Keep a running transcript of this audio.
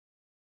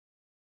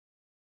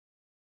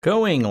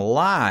Going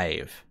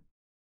live.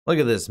 Look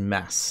at this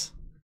mess.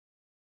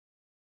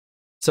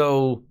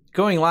 So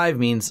going live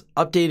means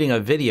updating a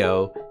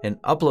video and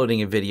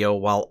uploading a video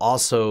while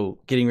also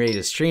getting ready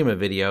to stream a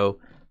video.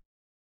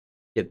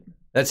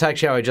 That's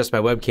actually how I adjust my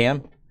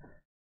webcam.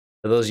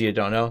 For those of you who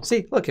don't know,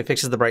 see, look, it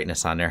fixes the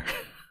brightness on there.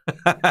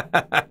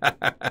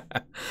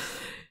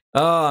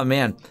 Oh,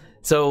 man.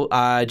 So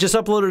I just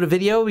uploaded a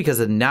video because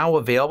it's now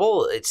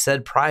available. It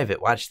said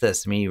private. Watch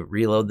this. Let me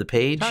reload the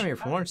page. Tom here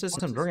from Lawrence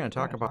Systems. We're going to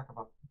talk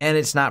about... And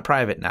it's not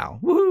private now.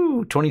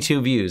 Woo!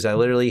 22 views. I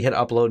literally hit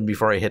upload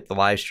before I hit the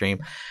live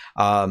stream.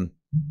 Yeah,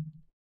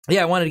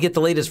 I wanted to get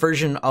the latest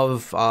version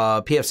of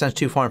pfsense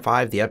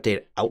 2.5, the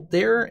update out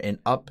there and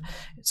up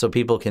so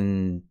people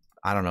can,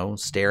 I don't know,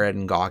 stare at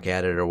and gawk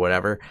at it or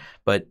whatever.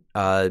 But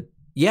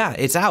yeah,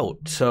 it's out.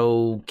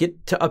 So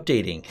get to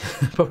updating.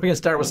 But we're going to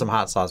start with some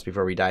hot sauce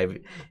before we dive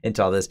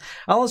into all this.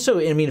 I'll also,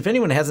 I mean, if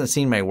anyone hasn't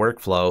seen my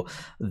workflow,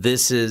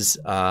 this is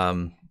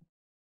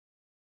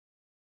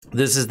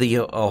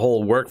the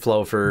whole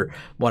workflow for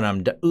when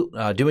I'm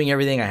doing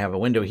everything. I have a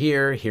window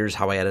here. Here's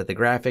how I edit the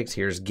graphics.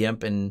 Here's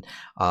GIMP and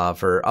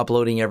for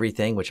uploading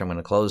everything, which I'm going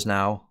to close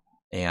now.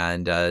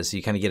 And so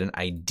you kind of get an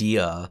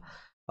idea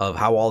of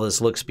how all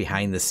this looks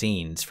behind the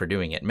scenes for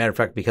doing it. Matter of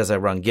fact, because I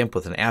run GIMP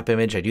with an app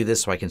image, I do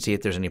this so I can see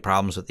if there's any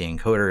problems with the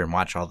encoder and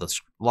watch all the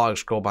logs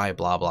scroll by,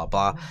 blah, blah,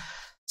 blah.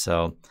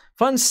 So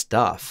fun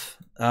stuff.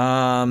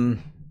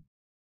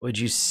 Would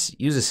you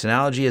use a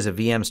Synology as a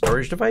VM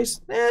storage device?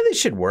 They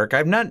should work.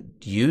 I've not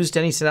used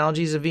any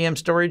Synology as a VM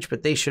storage,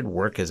 but they should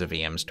work as a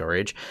VM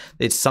storage.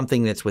 It's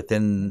something that's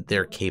within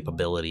their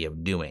capability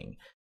of doing.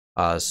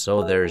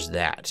 So there's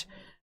that.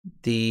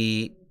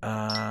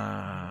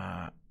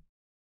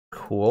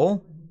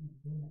 Cool.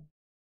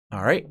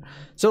 All right.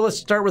 So let's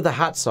start with the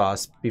hot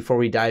sauce before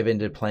we dive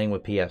into playing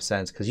with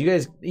pfSense. Because you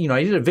guys, you know,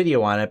 I did a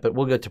video on it, but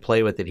we'll get to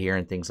play with it here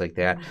and things like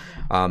that.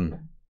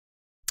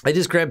 I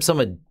just grabbed some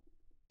of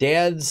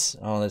Dad's.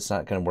 Oh, that's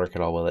not going to work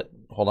at all, will it?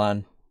 Hold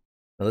on.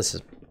 Oh, this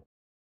is...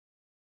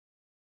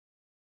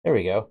 There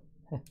we go.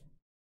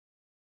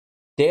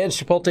 Dad's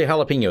Chipotle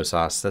Jalapeno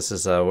Sauce. This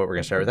is what we're going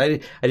to start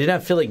with. I did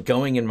not feel like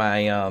going in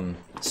my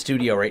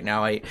studio right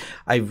now.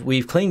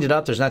 We've cleaned it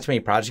up. There's not too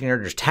many projects in there.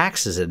 There's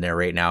taxes in there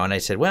right now. And I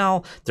said,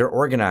 well, they're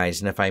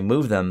organized. And if I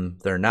move them,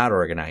 they're not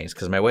organized.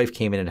 Because my wife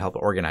came in and helped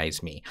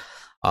organize me.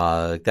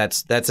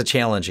 That's a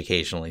challenge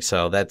occasionally.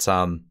 So that's,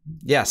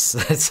 yes,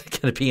 that's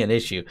going to be an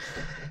issue.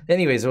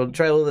 Anyways, we'll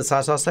try a little of this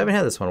hot sauce. I haven't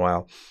had this one in a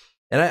while.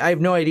 And I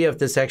have no idea if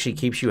this actually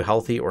keeps you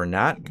healthy or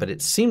not, but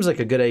it seems like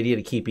a good idea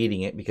to keep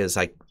eating it because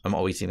I'm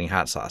always eating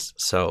hot sauce.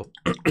 So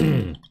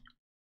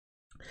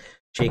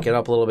shake it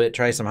up a little bit,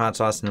 try some hot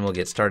sauce, and then we'll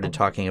get started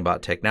talking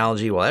about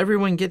technology while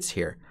everyone gets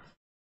here.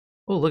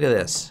 Oh, look at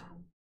this.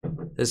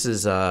 This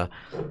is Chipotle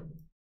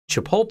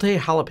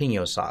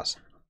Jalapeno Sauce.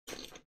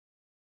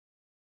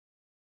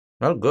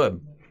 Oh,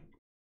 good.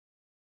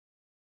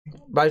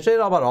 But I say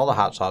that about all the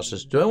hot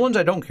sauces. The only ones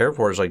I don't care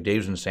for is like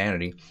Dave's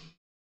Insanity.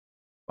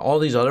 All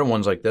these other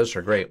ones like this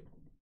are great.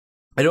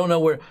 I don't know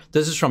where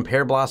this is from.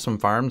 Pear Blossom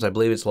Farms. I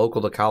believe it's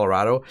local to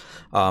Colorado.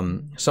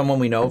 Someone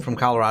we know from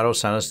Colorado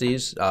sent us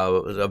these.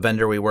 A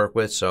vendor we work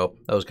with, so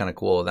that was kind of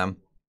cool of them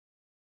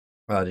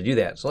to do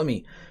that. So let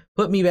me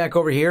put me back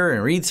over here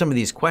and read some of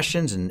these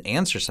questions and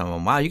answer some of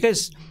them. Wow, you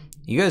guys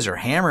are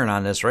hammering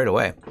on this right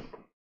away.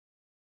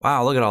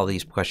 Wow, look at all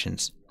these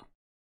questions.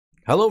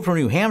 Hello from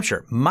New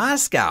Hampshire,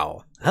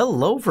 Moscow.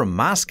 Hello from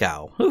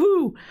Moscow.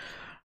 Woohoo!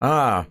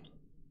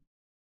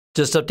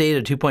 Just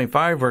updated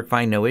 2.5, work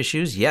fine, no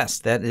issues. Yes,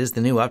 that is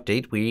the new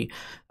update.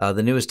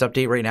 The newest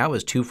update right now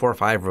is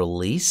 2.45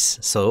 release.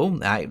 So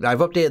I've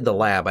updated the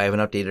lab. I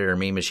haven't updated our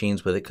main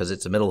machines with it because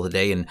it's the middle of the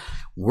day and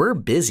we're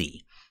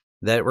busy.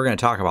 That we're going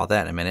to talk about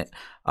that in a minute.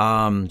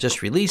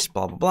 Just released,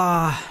 blah, blah,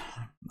 blah.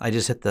 I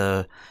just hit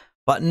the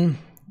button.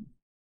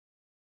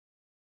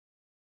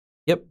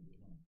 Yep.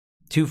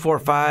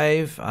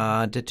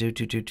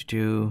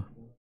 2.45,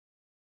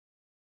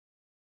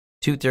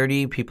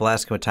 2:30, people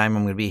asking what time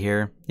I'm going to be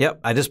here. Yep,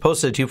 I just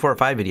posted a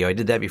 2.45 video. I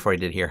did that before I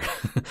did here.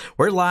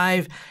 We're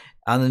live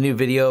on the new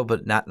video,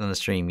 but not on the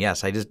stream.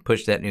 Yes, I just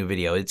pushed that new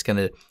video.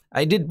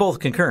 I did both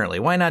concurrently.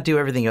 Why not do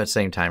everything at the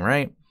same time,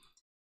 right?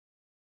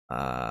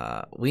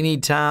 We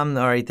need Tom.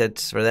 All right,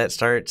 that's where that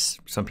starts.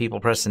 Some people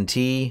pressing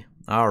T.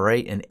 All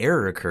right, an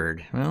error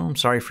occurred. Well, I'm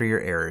sorry for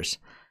your errors.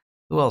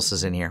 Who else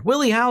is in here?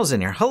 Willie Howe's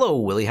in here. Hello,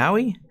 Willie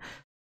Howie.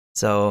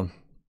 So,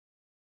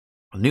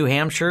 New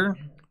Hampshire.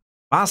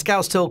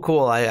 Moscow's still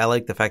cool. I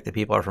like the fact that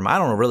people are from, I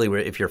don't know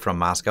really if you're from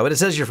Moscow, but it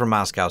says you're from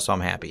Moscow, so I'm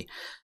happy.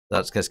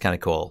 That's kind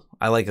of cool.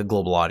 I like a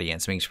global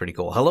audience. It makes it pretty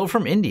cool. Hello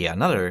from India,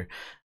 another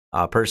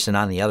person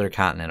on the other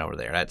continent over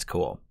there. That's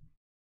cool.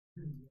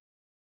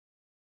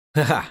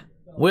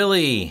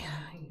 Willie's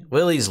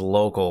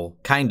local,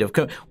 kind of.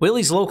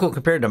 Willie's local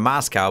compared to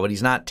Moscow, but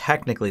he's not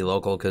technically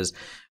local because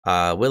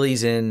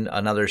Willie's in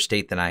another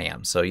state than I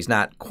am. So he's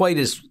not quite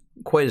as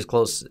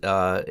close.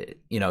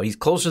 You know, he's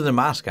closer than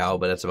Moscow,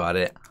 but that's about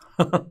it.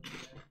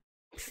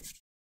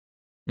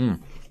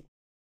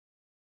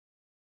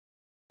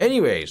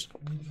 Anyways,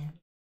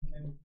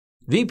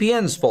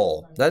 VPN's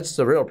full. That's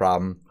the real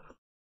problem.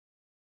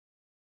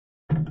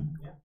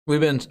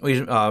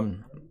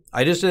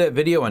 I just did a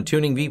video on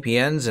tuning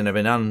VPNs, and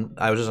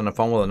I was just on the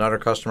phone with another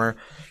customer.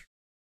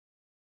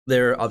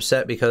 They're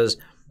upset because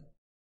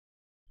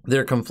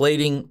they're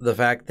conflating the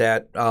fact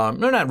that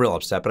they're not real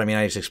upset, but I mean,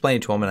 I just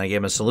explained it to them and I gave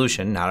them a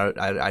solution. Now,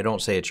 I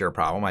don't say it's your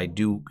problem. I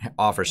do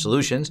offer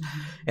solutions,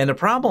 and the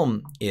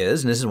problem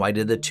is, and this is why I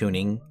did the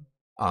tuning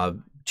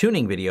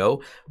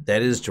video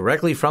that is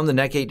directly from the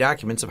Netgate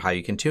documents of how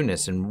you can tune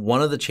this. And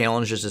one of the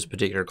challenges this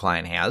particular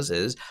client has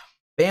is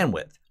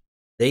bandwidth.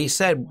 They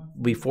said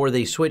before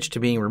they switched to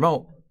being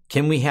remote,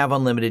 can we have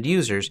unlimited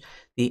users?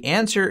 The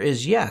answer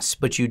is yes,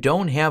 but you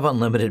don't have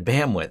unlimited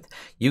bandwidth.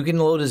 You can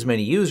load as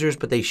many users,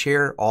 but they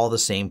share all the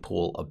same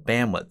pool of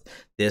bandwidth.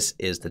 This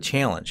is the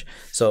challenge.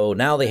 So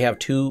now they have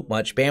too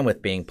much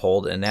bandwidth being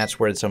pulled, and that's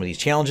where some of these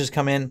challenges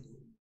come in.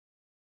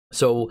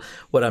 So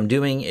what I'm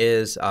doing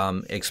is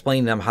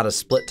explaining them how to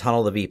split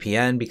tunnel the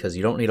VPN, because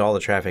you don't need all the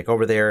traffic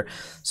over there.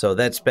 So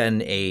that's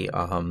been a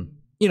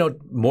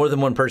more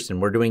than one person.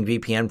 We're doing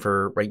VPN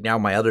for right now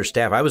my other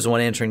staff. I was the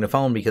one answering the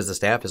phone because the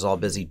staff is all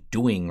busy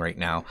doing right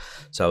now.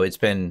 So it's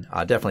been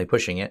definitely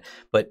pushing it.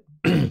 But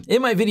in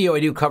my video,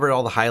 I do cover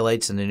all the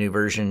highlights in the new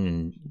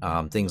version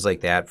and things like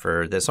that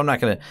for this. So I'm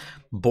not going to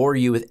bore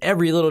you with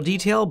every little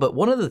detail, but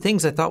one of the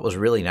things I thought was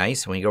really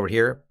nice when you go over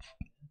here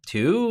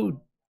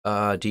to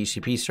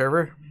DHCP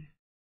server,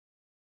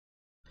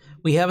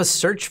 we have a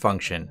search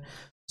function.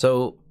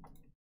 So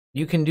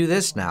you can do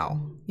this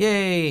now.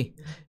 Yay!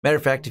 Matter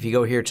of fact, if you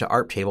go here to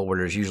ARP table, where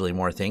there's usually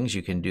more things,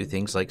 you can do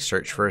things like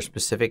search for a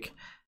specific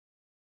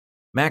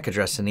MAC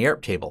address in the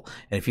ARP table.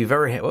 And if you've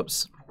ever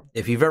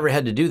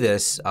had to do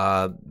this,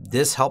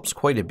 this helps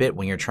quite a bit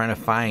when you're trying to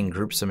find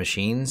groups of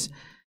machines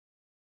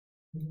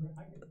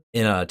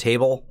in a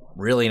table.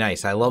 Really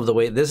nice. I love the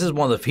way this is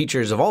one of the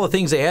features of all the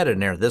things they added in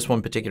there. This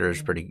one particular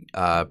is pretty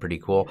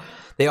cool.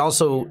 They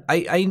also,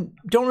 I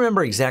don't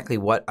remember exactly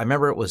what. I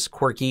remember it was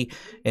quirky,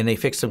 and they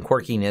fixed some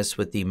quirkiness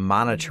with the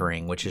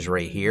monitoring, which is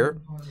right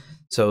here.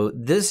 So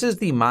this is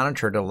the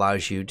monitor that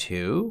allows you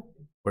to.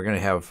 We're going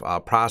to have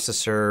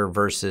processor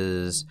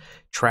versus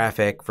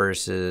traffic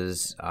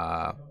versus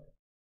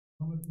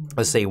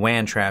let's say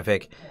WAN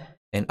traffic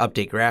and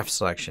update graph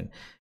selection.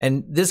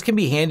 And this can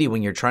be handy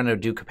when you're trying to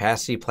do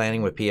capacity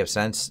planning with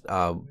pfSense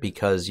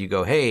because you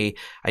go, hey,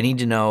 I need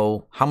to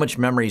know how much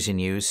memory is in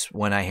use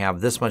when I have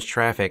this much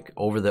traffic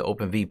over the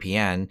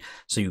OpenVPN.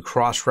 So you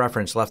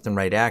cross-reference left and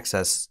right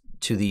access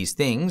to these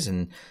things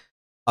and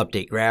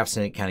update graphs,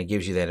 and it kind of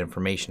gives you that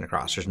information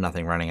across. There's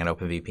nothing running on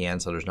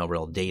OpenVPN, so there's no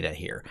real data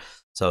here.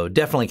 So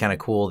definitely kind of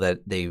cool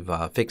that they've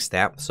fixed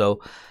that.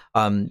 So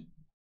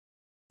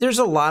there's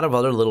a lot of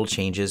other little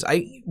changes.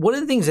 One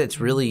of the things that's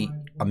really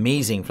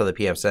amazing for the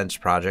pfSense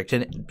project,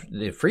 and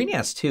the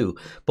FreeNAS too,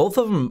 both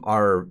of them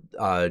are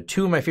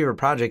two of my favorite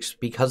projects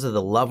because of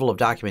the level of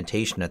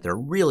documentation that they're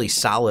really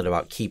solid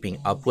about keeping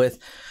up with.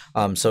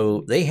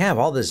 So they have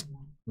all this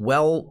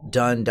well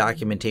done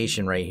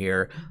documentation right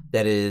here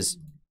that is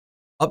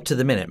up to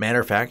the minute. Matter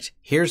of fact,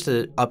 here's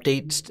the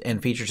updates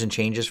and features and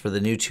changes for the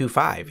new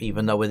 2.5.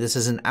 Even though this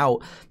isn't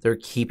out, they're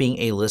keeping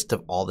a list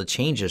of all the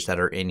changes that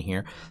are in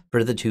here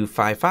for the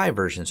 2.5.5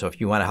 version. So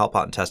if you want to help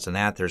out and test on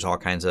that, there's all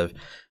kinds of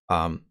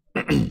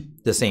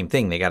the same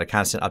thing. They got a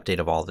constant update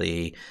of all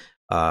the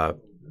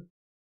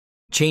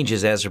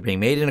changes as they're being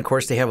made. And of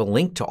course, they have a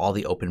link to all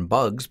the open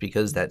bugs,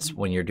 because that's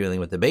when you're dealing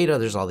with the beta,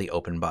 there's all the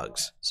open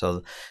bugs.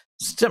 So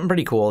something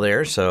pretty cool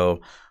there.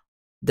 So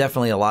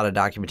definitely a lot of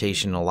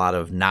documentation, a lot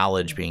of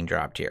knowledge being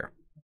dropped here.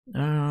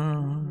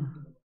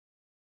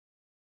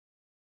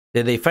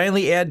 Did they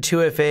finally add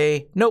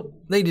 2FA? Nope,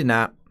 they did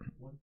not.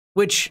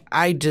 Which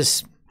it'd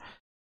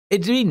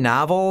be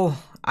novel.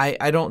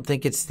 I don't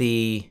think it's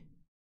the...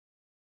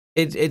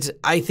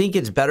 I think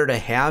it's better to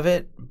have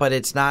it, but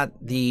it's not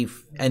the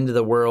end of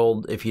the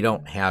world if you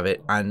don't have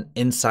it on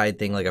inside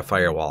thing like a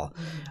firewall.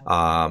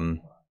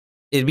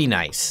 It'd be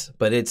nice,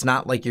 but it's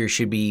not like this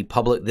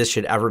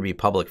should ever be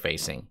public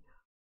facing.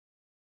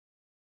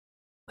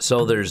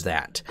 So there's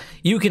that.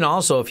 You can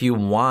also, if you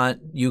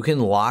want, you can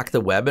lock the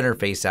web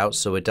interface out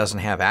so it doesn't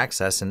have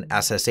access and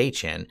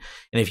SSH in.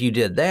 And if you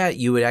did that,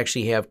 you would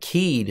actually have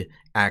keyed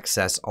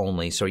access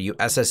only. So you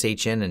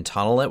SSH in and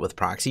tunnel it with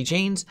proxy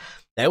chains.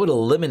 That would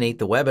eliminate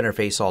the web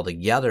interface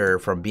altogether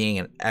from being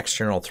an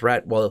external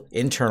threat, well,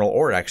 internal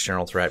or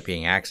external threat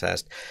being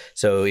accessed.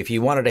 So if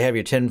you wanted to have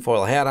your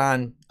tinfoil hat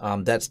on,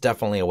 that's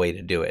definitely a way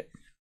to do it.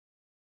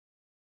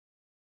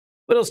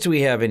 What else do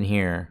we have in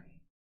here?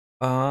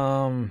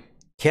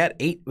 Cat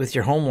 8 with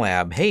your home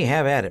lab. Hey,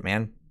 have at it,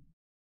 man.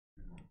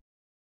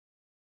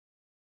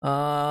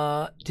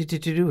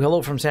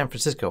 Hello from San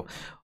Francisco.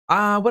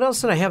 What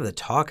else did I have to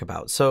talk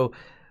about? So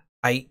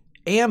I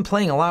am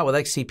playing a lot with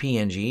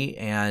XCP-NG,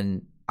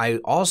 and I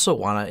also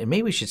want to, and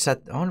maybe we should I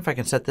wonder if I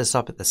can set this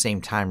up at the same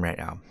time right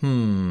now.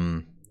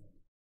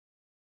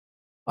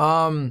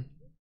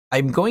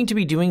 I'm going to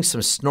be doing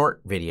some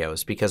snort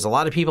videos because a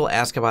lot of people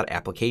ask about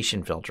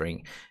application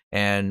filtering,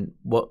 and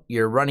what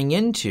you're running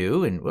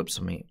into, and whoops,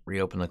 let me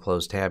reopen the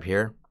closed tab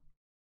here.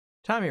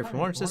 Tom here from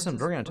Lawrence Systems.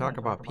 We're going to talk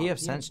about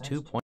pfsense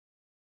 2.0.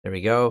 There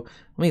we go.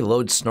 Let me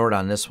load Snort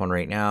on this one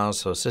right now.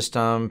 So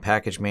System,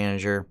 Package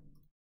Manager.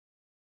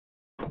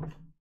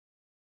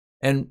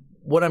 And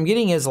what I'm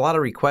getting is a lot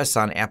of requests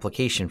on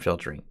application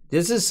filtering.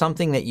 This is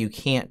something that you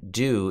can't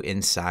do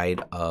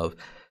inside of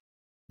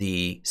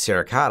the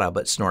Sericata,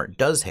 but Snort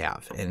does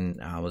have. And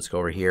let's go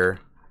over here.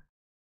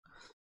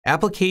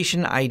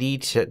 Application ID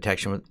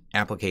detection with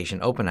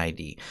application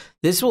OpenID.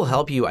 This will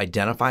help you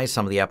identify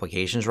some of the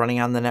applications running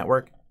on the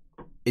network.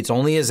 It's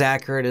only as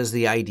accurate as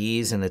the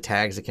IDs and the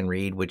tags it can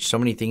read, which so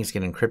many things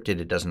get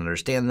encrypted it doesn't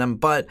understand them.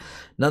 But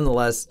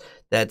nonetheless,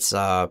 that's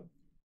a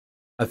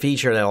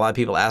feature that a lot of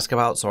people ask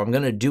about. So I'm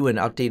going to do an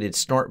updated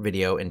Snort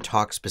video and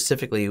talk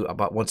specifically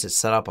about, once it's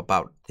set up,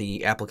 about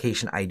the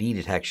application ID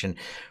detection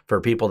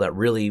for people that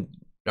really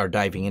are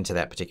diving into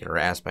that particular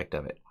aspect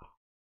of it.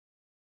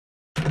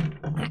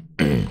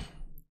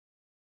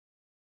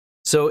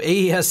 So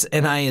AES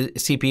NI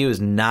CPU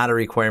is not a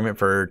requirement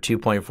for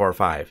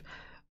 2.45.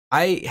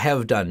 I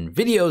have done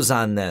videos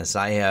on this.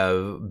 I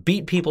have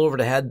beat people over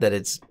the head that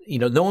it's,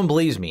 no one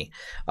believes me.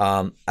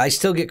 I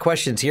still get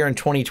questions here in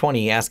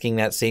 2020 asking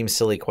that same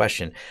silly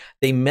question.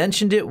 They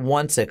mentioned it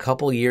once a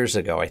couple years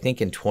ago. I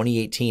think in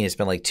 2018, it's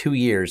been like 2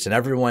 years, and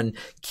everyone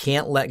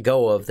can't let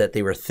go of that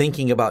they were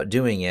thinking about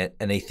doing it,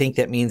 and they think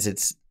that means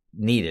it's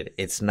needed.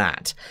 It's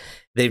not.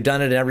 They've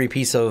done it in every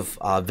piece of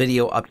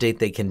video update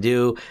they can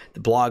do,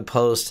 the blog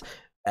post.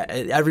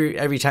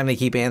 Every time they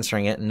keep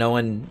answering it, no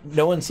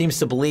one seems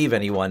to believe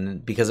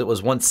anyone because it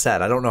was once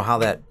said. I don't know how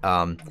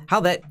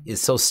that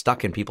is so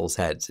stuck in people's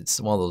heads.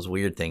 It's one of those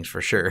weird things for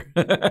sure.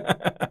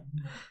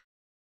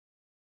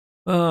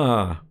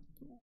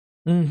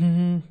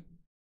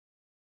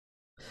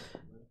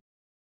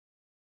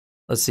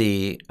 Let's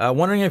see.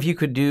 Wondering if you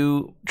could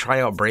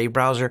try out Brave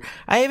browser.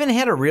 I haven't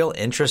had a real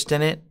interest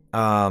in it.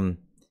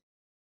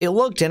 It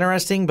looked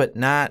interesting, but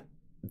not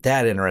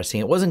that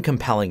interesting. It wasn't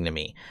compelling to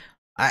me.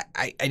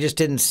 I just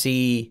didn't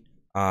see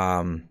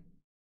nothing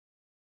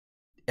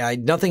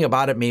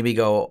about it made me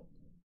go,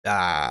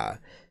 that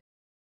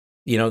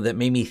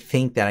made me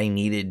think that I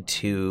needed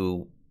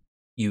to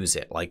use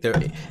it. Like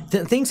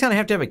things kind of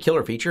have to have a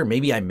killer feature.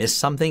 Maybe I missed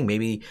something.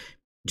 Maybe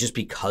just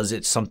because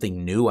it's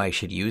something new, I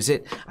should use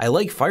it. I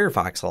like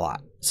Firefox a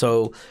lot.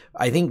 So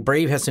I think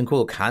Brave has some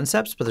cool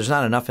concepts, but there's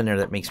not enough in there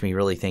that makes me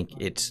really think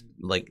it's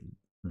like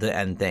the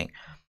end thing.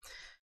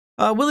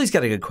 Willie's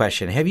got a good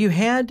question. Have you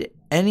had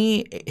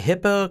any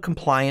HIPAA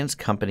compliance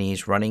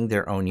companies running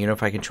their own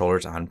UniFi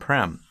controllers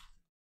on-prem?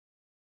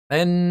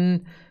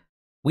 And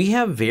we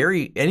have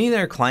any of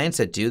their clients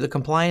that do the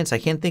compliance. I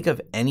can't think of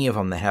any of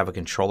them that have a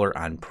controller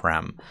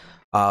on-prem.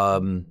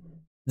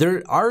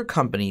 There are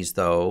companies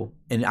though,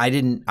 and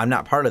I'm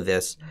not part of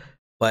this,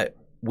 but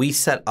we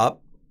set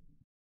up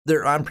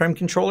their on-prem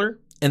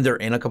controller and they're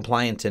in a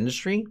compliance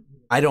industry.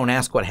 I don't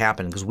ask what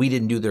happened because we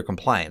didn't do their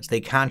compliance.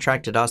 They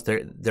contracted us.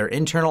 Their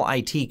internal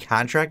IT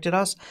contracted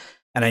us.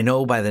 And I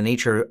know by the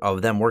nature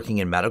of them working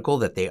in medical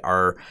that they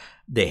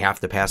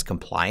have to pass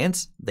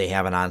compliance. They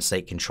have an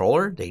on-site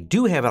controller. They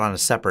do have it on a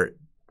separate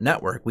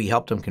network. We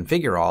helped them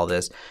configure all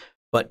this.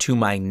 But to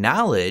my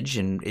knowledge,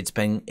 and it's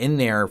been in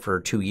there for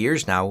 2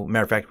 years now.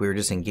 Matter of fact, we were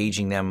just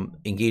engaging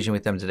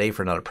with them today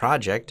for another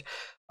project.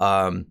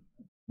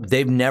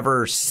 They've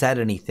never said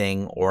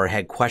anything or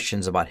had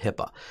questions about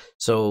HIPAA.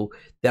 So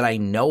that I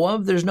know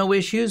of, there's no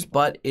issues,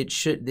 but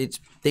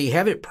they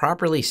have it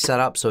properly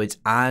set up so it's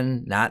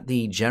on not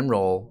the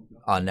general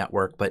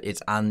network, but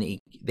it's on they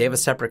have a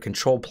separate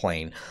control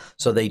plane.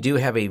 So they do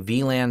have a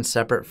VLAN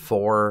separate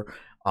for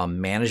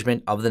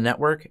management of the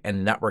network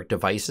and network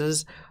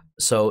devices.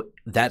 So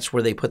that's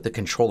where they put the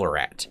controller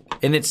at.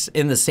 And it's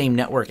in the same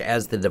network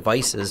as the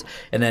devices.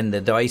 And then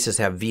the devices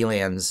have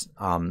VLANs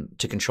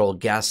to control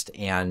guest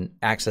and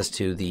access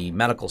to the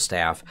medical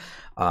staff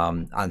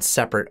on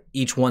separate.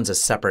 Each one's a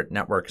separate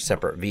network,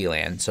 separate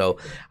VLAN. So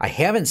I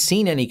haven't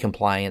seen any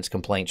compliance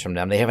complaints from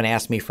them. They haven't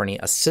asked me for any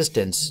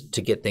assistance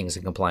to get things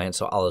in compliance.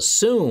 So I'll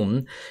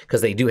assume,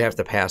 because they do have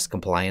to pass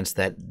compliance,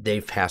 that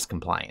they've passed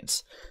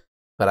compliance.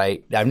 But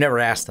I've never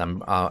asked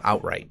them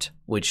outright,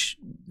 which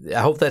I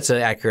hope that's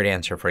an accurate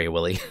answer for you,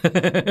 Willie.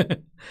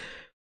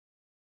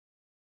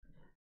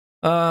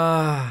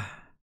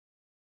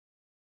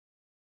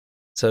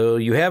 So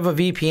you have a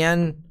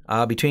VPN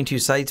between two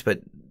sites,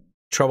 but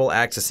trouble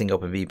accessing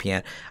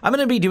OpenVPN. I'm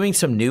going to be doing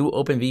some new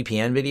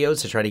OpenVPN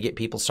videos to try to get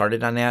people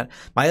started on that.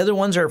 My other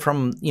ones are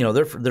from,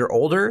 they're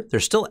older. They're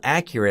still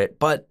accurate,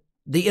 but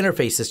the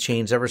interface has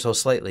changed ever so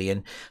slightly.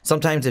 And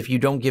sometimes if you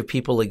don't give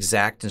people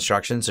exact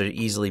instructions, they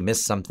easily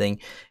miss something.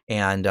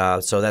 And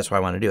so that's why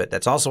I want to do it.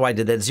 That's also why I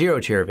did that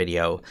zero-tier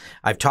video.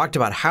 I've talked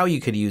about how you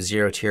could use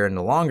zero-tier in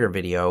the longer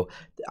video.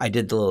 I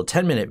did the little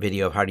 10-minute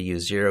video of how to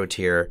use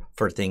zero-tier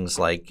for things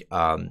like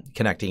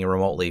connecting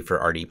remotely for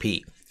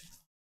RDP.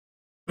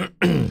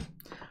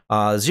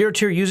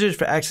 Zero-tier users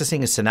for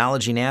accessing a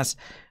Synology NAS.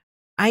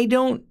 I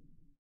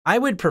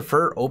would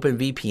prefer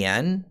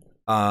OpenVPN.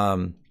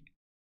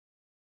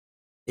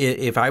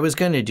 If I was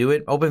going to do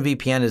it,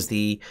 OpenVPN is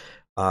the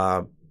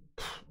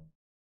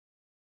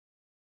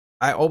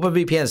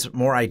OpenVPN is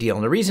more ideal.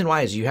 And the reason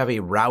why is you have a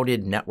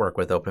routed network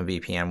with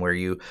OpenVPN where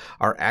you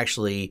are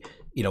actually,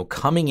 you know,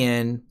 coming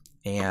in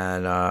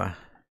and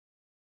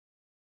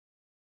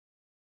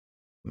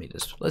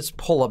let's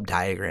pull up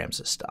diagrams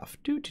of stuff.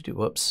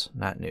 Whoops,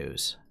 not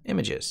news.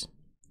 Images.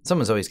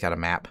 Someone's always got a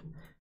map.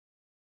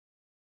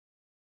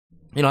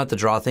 You don't have to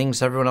draw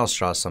things. Everyone else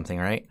draws something,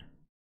 right?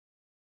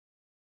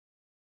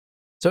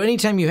 So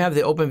anytime you have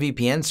the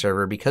OpenVPN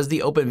server, because the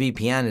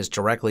OpenVPN is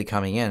directly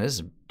coming in, this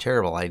is a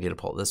terrible idea to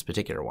pull this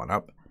particular one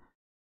up.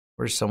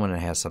 Where's someone that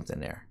has something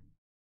there?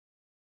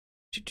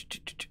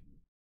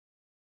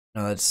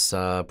 No, that's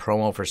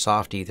promo for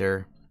soft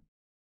ether.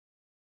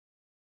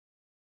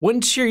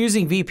 Once you're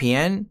using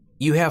VPN,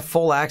 you have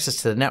full access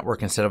to the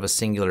network instead of a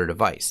singular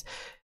device.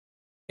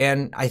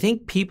 And I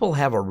think people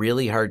have a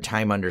really hard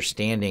time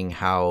understanding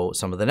how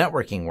some of the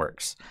networking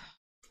works.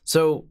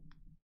 So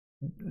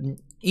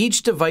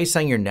each device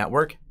on your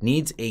network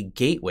needs a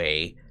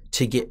gateway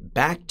to get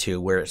back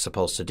to where it's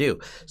supposed to do.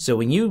 So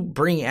when you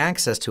bring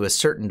access to a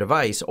certain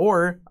device,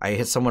 or I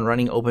had someone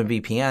running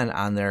OpenVPN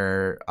on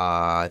their,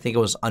 I think it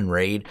was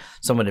Unraid,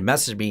 someone had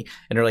messaged me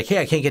and they're like, hey,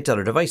 I can't get to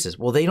other devices.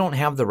 Well, they don't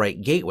have the right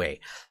gateway.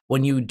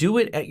 When you do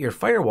it at your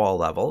firewall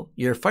level,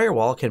 your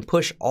firewall can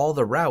push all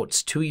the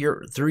routes to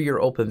through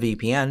your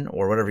OpenVPN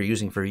or whatever you're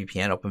using for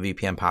VPN,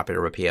 OpenVPN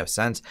popular with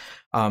pfSense.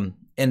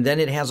 And then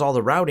it has all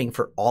the routing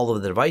for all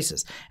of the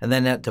devices. And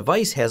then that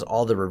device has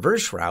all the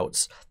reverse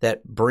routes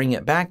that bring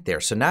it back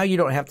there. So now you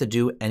don't have to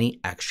do any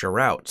extra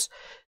routes.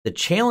 The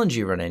challenge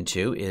you run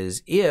into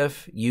is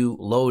if you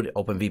load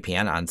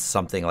OpenVPN on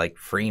something like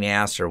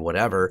FreeNAS or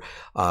whatever,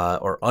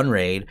 or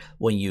Unraid,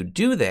 when you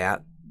do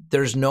that,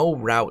 there's no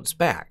routes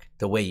back.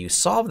 The way you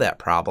solve that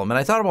problem, and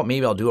I thought about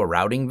maybe I'll do a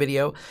routing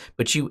video,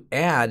 but you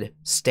add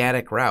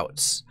static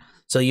routes.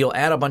 So you'll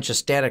add a bunch of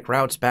static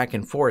routes back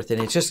and forth,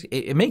 and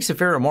it makes it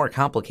a more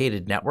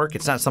complicated network.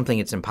 It's not something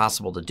it's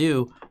impossible to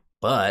do,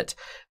 but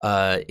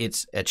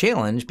it's a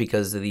challenge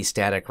because of these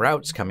static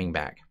routes coming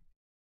back.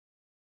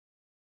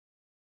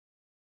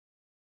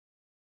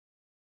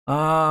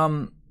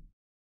 Oh,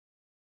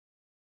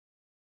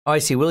 I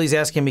see. Willie's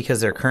asking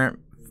because their current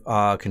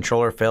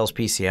controller fails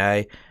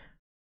PCI.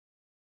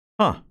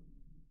 Huh.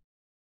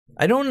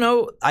 I don't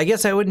know. I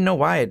guess I wouldn't know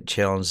why it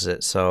challenges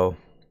it, so.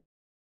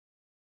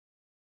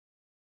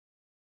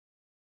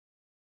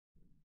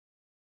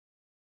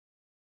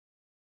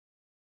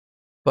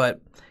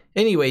 But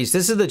anyways,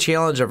 this is the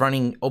challenge of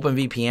running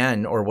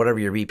OpenVPN or whatever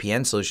your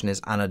VPN solution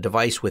is on a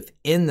device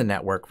within the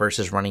network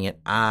versus running it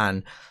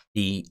on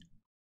the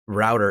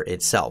router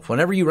itself.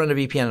 Whenever you run a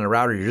VPN on a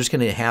router, you're just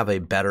going to have a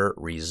better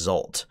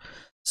result.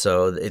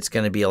 So it's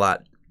going to be a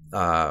lot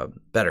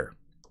better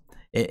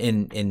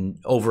in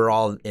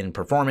overall in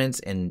performance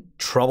and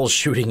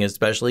troubleshooting,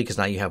 especially because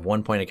now you have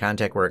one point of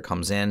contact where it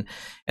comes in.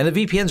 And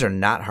the VPNs are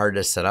not hard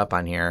to set up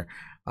on here.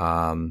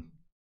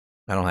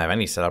 I don't have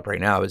any set up right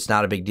now. It's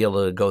not a big deal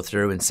to go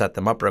through and set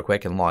them up real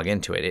quick and log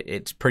into it.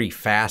 It's pretty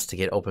fast to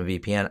get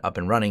OpenVPN up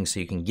and running so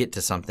you can get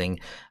to something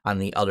on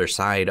the other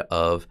side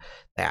of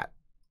that.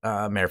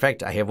 Matter of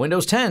fact, I have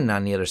Windows 10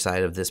 on the other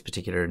side of this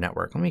particular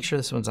network. Let me make sure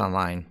this one's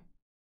online.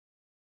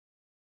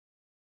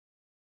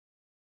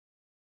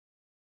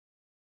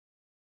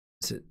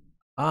 Is it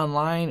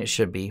online? It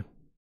should be.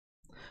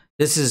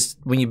 This is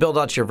when you build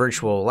out your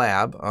virtual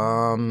lab.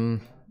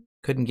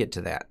 Couldn't get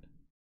to that.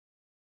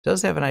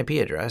 Does have an IP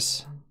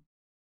address.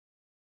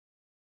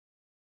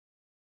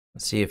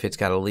 Let's see if it's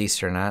got a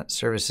lease or not.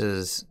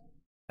 Services,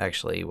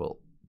 actually, we'll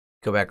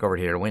go back over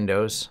here to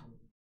Windows.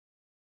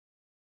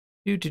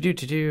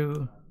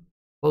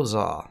 Close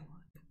all.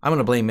 I'm going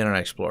to blame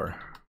Internet Explorer.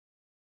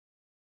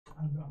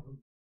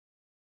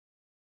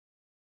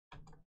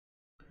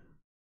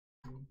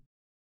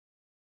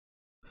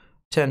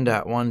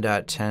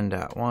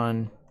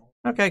 .10.1.10.1.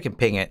 Okay, I can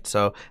ping it.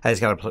 So I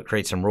just got to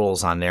create some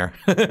rules on there.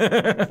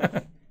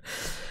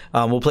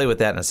 We'll play with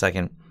that in a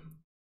second.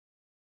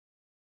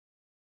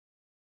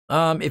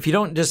 If you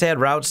don't just add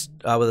routes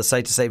with a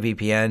site-to-site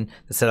VPN,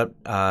 the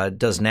setup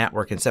does not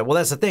work instead. Well,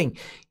 that's the thing.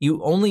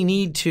 You only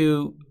need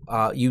to,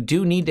 you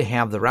do need to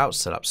have the route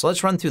set up. So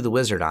let's run through the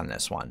wizard on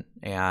this one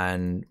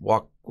and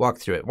walk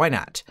through it. Why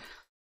not?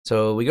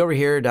 So we go over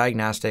here,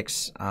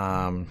 diagnostics.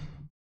 Let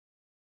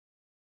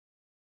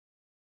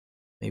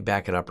me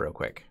back it up real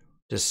quick,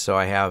 just so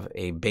I have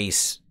a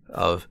base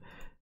of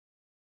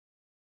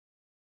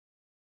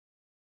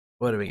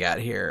what do we got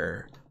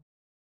here?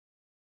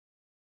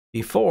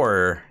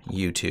 Before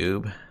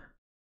YouTube.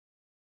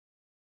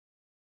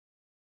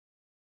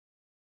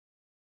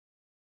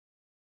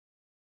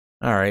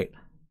 All right.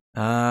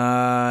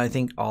 I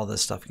think all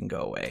this stuff can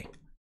go away.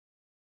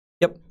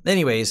 Yep.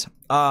 Anyways,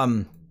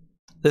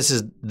 this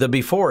is the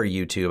before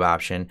YouTube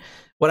option.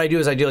 What I do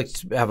is I do like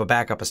to have a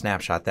backup, a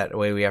snapshot. That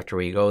way, after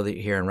we go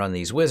here and run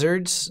these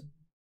wizards,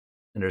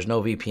 and there's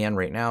no VPN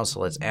right now, so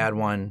let's add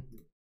one.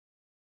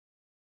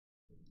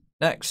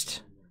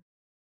 Next.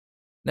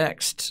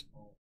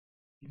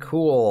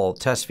 Cool.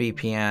 Test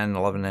VPN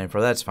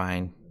 1194. That's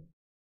fine.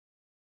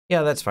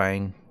 Yeah, that's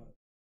fine.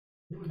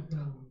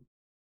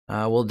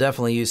 We'll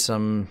definitely use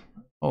some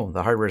Oh,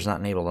 the hardware is not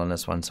enabled on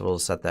this one, so we'll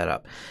set that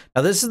up.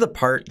 Now, this is the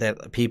part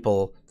that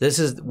people, this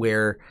is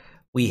where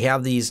we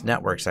have these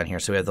networks on here.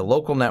 So we have the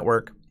local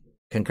network,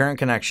 concurrent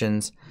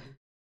connections,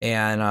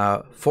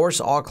 and force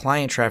all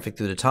client traffic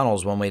through the tunnel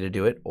is one way to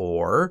do it,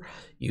 or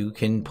you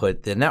can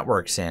put the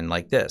networks in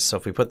like this. So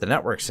if we put the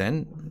networks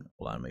in,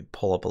 hold on, let me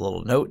pull up a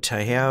little note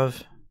I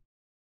have.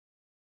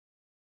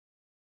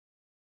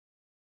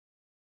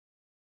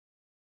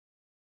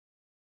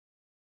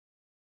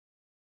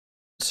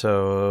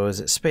 So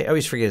is it space? I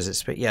always forget, is it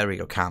space? Yeah, there we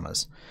go,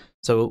 commas.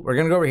 So we're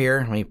gonna go over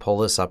here. Let me pull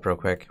this up real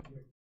quick.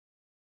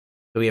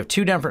 So we have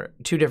two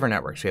different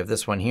networks. We have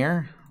this one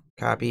here,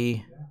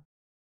 copy,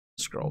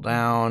 scroll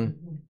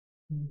down,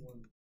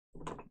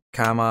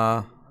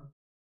 comma,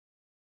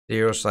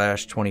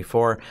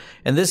 0/24.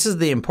 And this is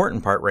the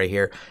important part right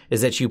here,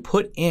 is that you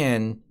put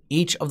in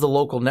each of the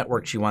local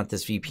networks you want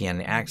this VPN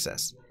to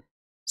access.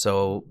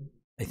 So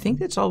I think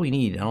that's all we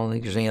need. I don't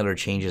think there's any other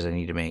changes I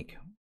need to make.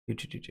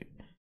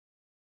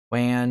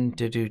 WAN,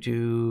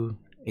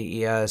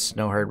 AES,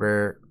 no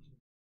hardware.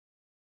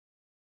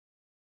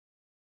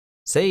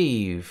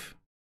 Save.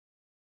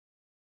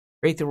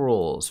 Create the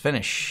rules.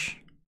 Finish.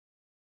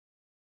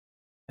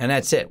 And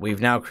that's it.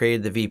 We've now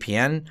created the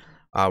VPN.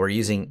 We're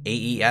using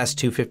AES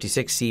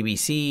 256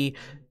 CBC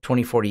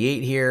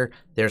 2048 here.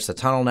 There's the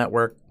tunnel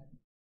network.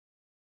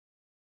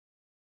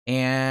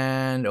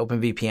 And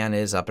OpenVPN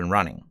is up and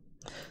running.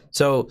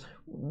 So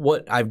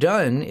what I've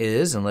done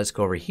is, and let's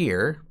go over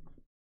here.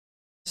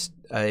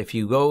 If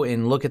you go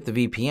and look at the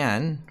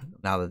VPN,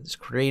 now that it's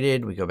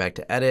created, we go back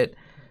to edit.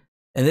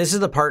 And this is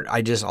the part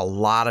a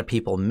lot of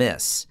people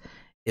miss,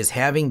 is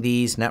having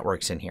these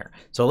networks in here.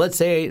 So let's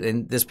say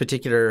in this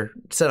particular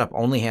setup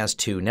only has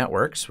 2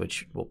 networks,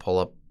 which we'll pull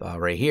up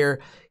right here.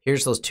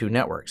 Here's those 2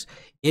 networks.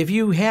 If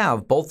you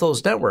have both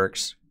those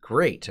networks,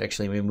 great.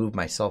 Actually, let me move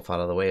myself out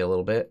of the way a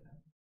little bit.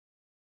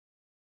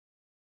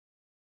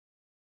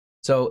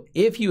 So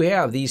if you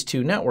have these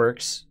 2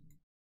 networks,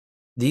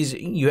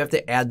 you have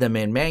to add them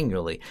in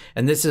manually.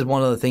 And this is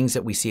one of the things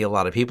that we see a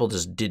lot of people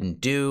just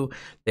didn't do.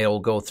 They'll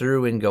go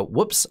through and go,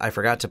 whoops, I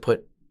forgot to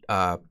put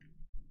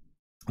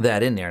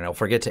that in there. And they'll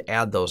forget to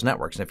add those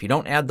networks. And if you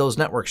don't add those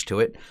networks to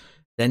it,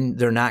 then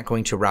they're not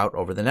going to route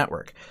over the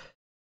network.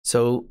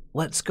 So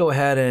let's go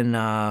ahead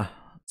and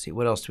see,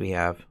 what else do we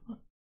have? I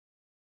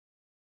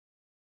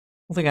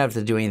don't think I have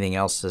to do anything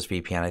else to this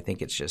VPN. I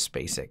think it's just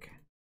basic.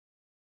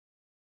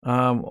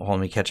 Let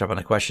me catch up on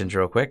the questions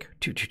real quick.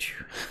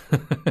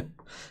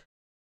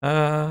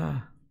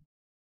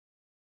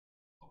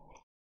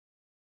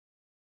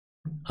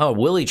 Oh,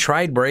 Willie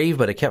tried Brave,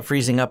 but it kept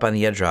freezing up on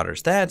the edge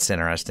routers. That's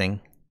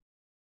interesting.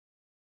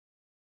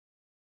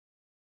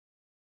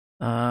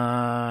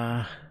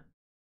 Someone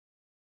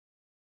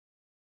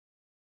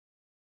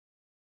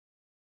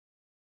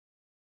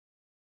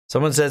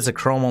says the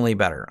Chrome only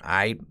better.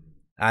 I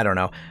don't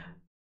know.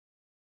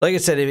 Like I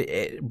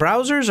said,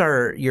 browsers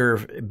are your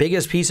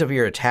biggest piece of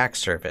your attack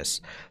surface.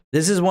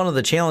 This is one of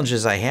the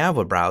challenges I have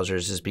with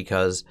browsers, is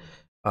because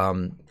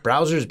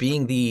browsers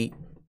being the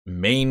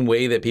main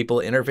way that people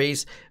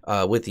interface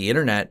with the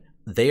internet,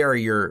 they are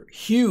your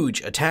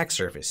huge attack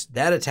surface.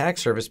 That attack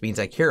surface means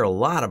I care a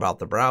lot about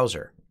the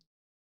browser.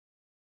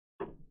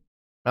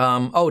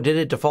 Oh, did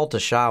it default to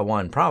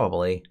SHA-1?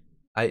 Probably.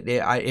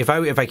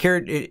 If I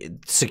cared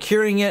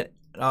securing it,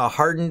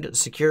 hardened,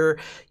 secure,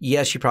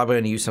 yes, you're probably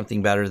going to use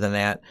something better than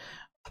that.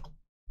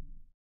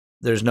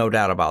 There's no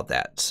doubt about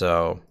that.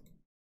 So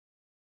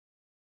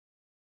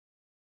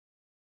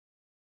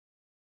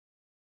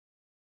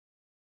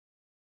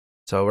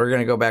we're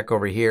going to go back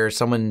over here.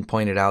 Someone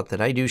pointed out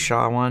that I do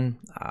SHA-1.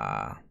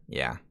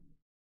 Yeah.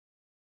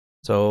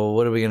 So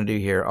what are we going to do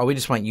here? Oh, we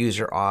just want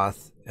user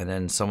auth. And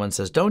then someone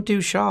says, don't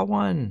do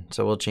SHA-1.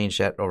 So we'll change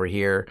that over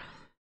here.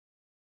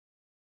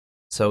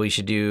 So we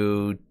should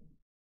do,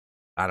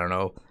 I don't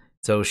know.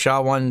 So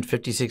SHA-1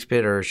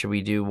 56-bit, or should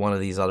we do one of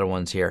these other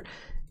ones here?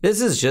 This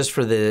is just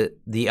for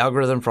the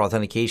algorithm for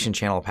authentication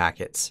channel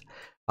packets.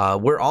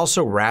 We're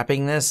also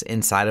wrapping this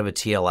inside of a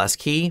TLS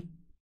key.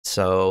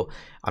 So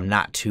I'm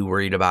not too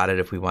worried about it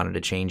if we wanted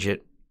to change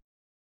it.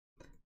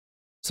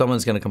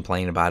 Someone's going to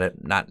complain about it.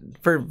 Not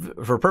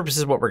for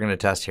purposes of what we're going to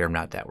test here, I'm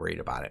not that worried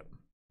about it.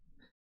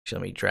 Actually,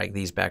 let me drag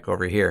these back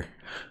over here.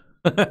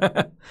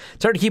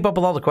 It's hard to keep up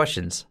with all the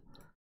questions.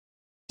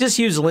 Just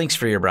use links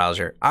for your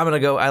browser. I'm going to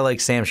go, I like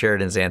Sam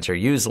Sheridan's answer.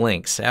 Use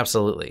links,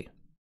 absolutely.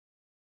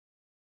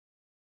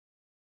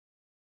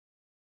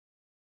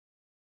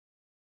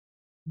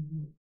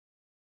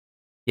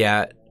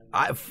 Yeah,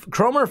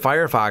 Chrome or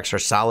Firefox are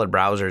solid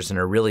browsers and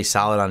are really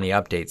solid on the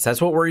updates.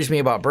 That's what worries me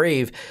about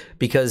Brave,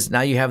 because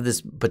now you have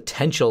this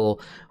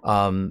potential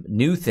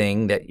new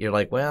thing that you're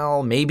like,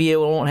 well, maybe it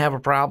won't have a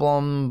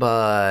problem,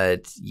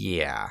 but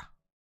yeah,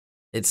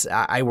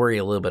 I worry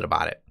a little bit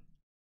about it.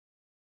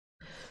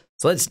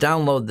 So let's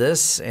download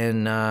this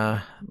and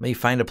maybe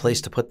find a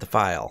place to put the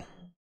file.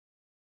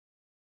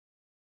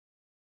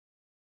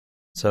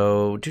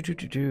 So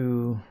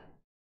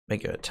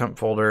make a temp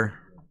folder.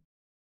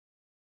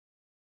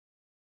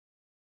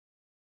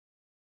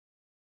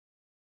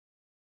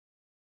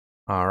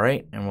 All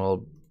right, and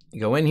we'll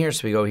go in here.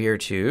 So we go here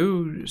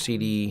to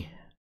CD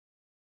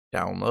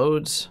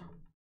downloads.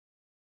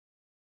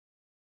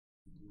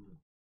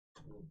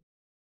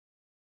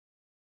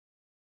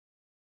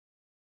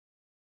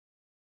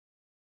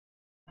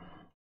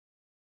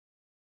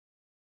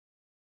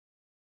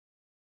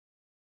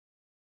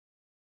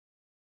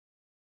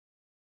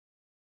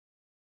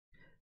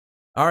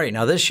 All right,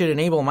 now this should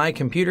enable my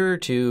computer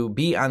to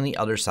be on the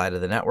other side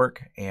of the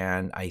network,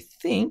 and I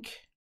think,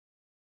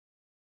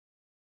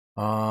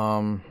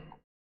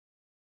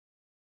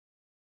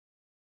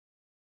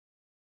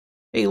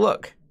 hey,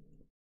 look,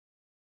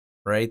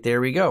 right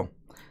there we go.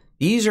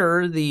 These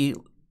are the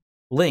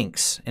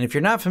links, and if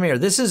you're not familiar,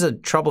 this is a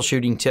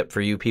troubleshooting tip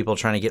for you people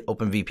trying to get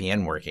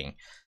OpenVPN working.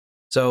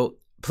 So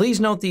please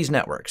note these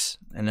networks,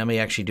 and let me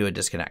actually do a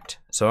disconnect.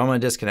 So I'm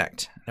going to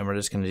disconnect, and we're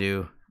just going to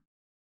do.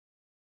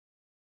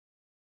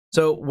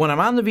 So when I'm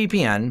on the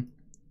VPN,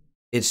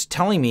 it's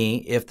telling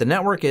me if the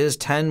network is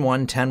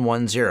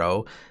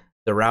 10.1.10.1.0,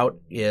 the route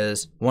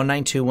is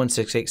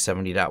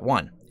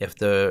 192.168.70.1. If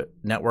the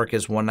network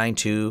is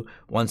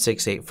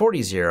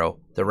 192.168.40.0,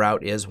 the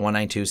route is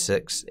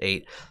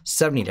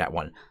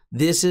 192.168.70.1.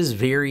 This is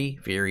very,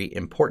 very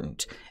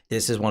important.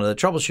 This is one of the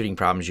troubleshooting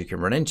problems you can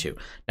run into.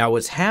 Now,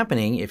 what's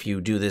happening if you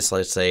do this,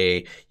 let's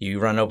say you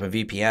run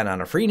OpenVPN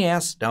on a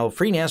FreeNAS. Now,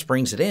 FreeNAS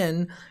brings it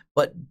in,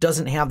 but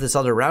doesn't have this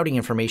other routing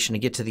information to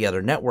get to the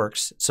other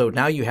networks. So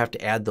now you have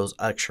to add those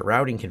extra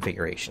routing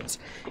configurations.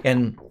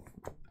 And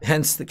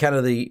hence the kind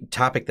of the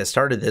topic that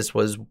started this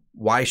was,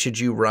 why should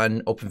you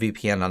run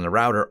OpenVPN on the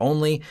router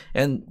only?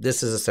 And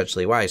this is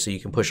essentially why, so you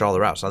can push all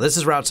the routes. Now this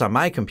is routes on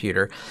my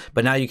computer,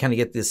 but now you kind of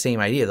get the same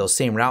idea. Those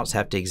same routes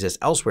have to exist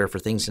elsewhere for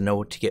things to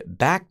know to get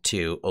back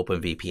to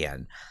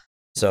OpenVPN.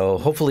 So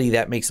hopefully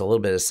that makes a little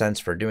bit of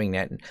sense for doing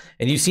that.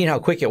 And you've seen how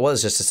quick it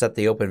was just to set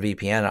the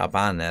OpenVPN up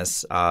on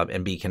this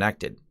and be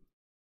connected.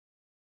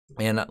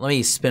 And let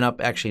me spin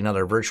up actually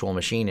another virtual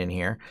machine in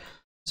here.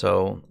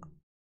 So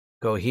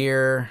go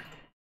here.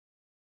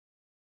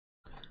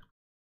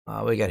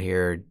 We got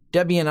here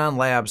Debian on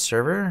lab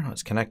server.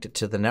 Let's connect it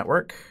to the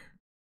network.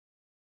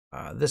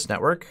 This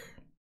network.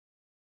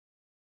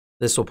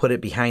 This will put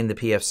it behind the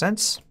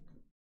pfSense.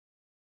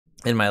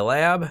 In my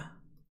lab,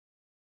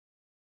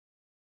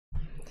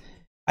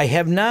 I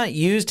have not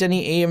used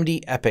any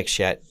AMD Epics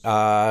yet.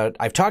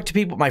 I've talked to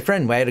people, I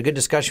had a good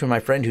discussion with my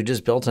friend who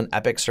just built an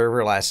Epic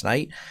server last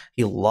night.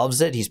 He loves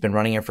it. He's been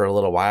running it for a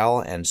little while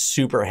and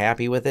super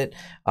happy with it.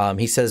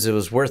 He says it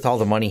was worth all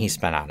the money he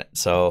spent on it.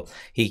 So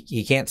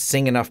he can't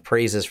sing enough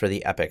praises for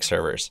the Epic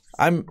servers.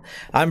 I'm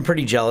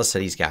pretty jealous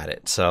that he's got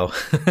it. So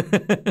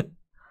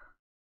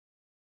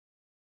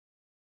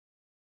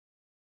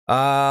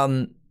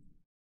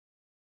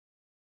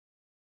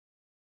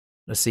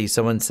let's see,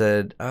 someone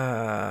said,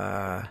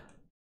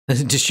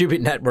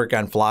 distribute network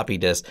on floppy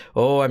disk.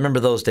 Oh, I remember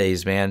those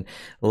days, man.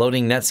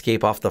 Loading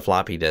Netscape off the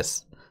floppy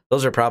disk.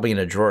 Those are probably in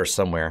a drawer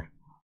somewhere.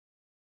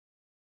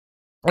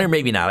 Or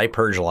maybe not. I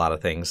purge a lot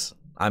of things.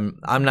 I'm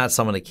not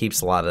someone that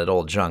keeps a lot of that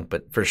old junk,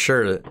 but for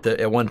sure,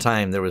 at one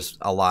time, there was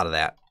a lot of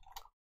that.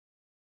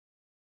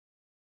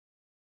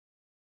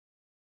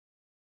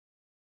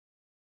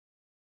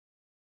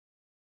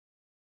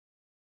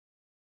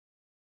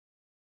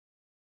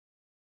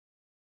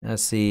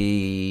 Let's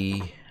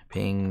see,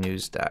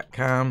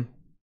 pingnews.com.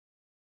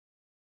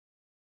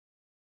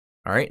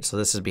 All right, so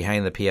this is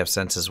behind the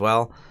pfSense as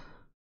well.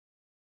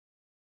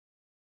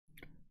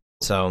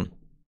 So,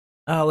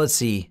 let's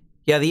see.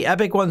 Yeah, the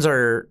Epic ones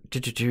are...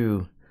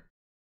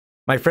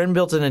 My friend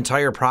built an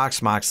entire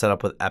Proxmox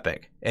setup with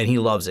Epic, and he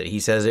loves it. He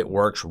says it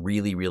works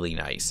really, really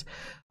nice.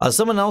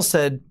 Someone else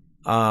said...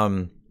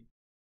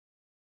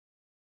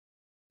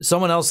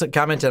 Someone else that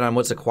commented on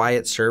what's a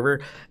quiet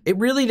server. It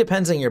really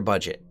depends on your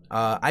budget.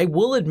 I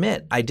will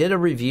admit, I did a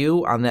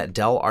review on that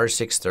Dell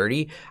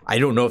R630. I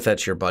don't know if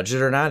that's your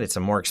budget or not. It's a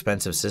more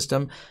expensive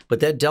system. But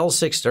that Dell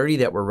 630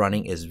 that we're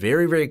running is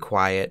very, very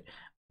quiet,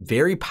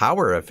 very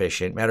power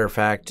efficient. Matter of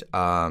fact,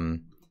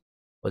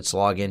 let's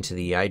log into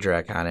the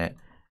iDRAC on it.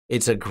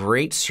 It's a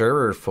great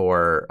server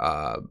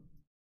for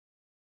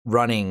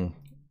running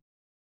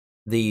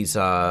these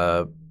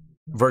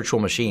virtual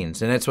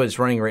machines, and that's what it's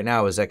running right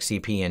now is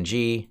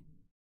XCP-NG.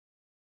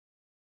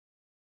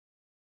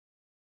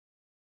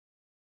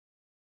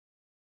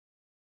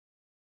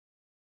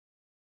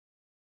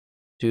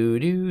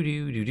 And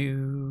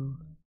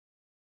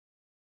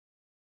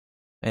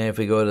if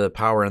we go to the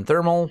power and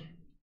thermal,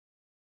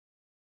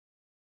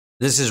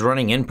 this is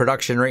running in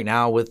production right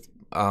now with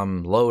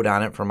load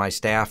on it for my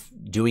staff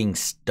doing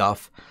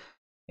stuff.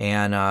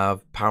 And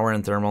power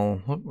and thermal,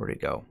 where'd it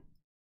go?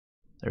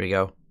 There we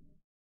go.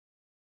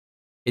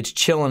 It's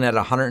chilling at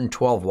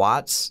 112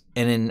 watts.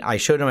 And I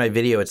showed in my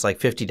video, it's like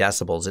 50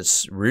 decibels.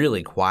 It's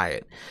really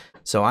quiet.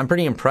 So I'm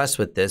pretty impressed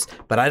with this,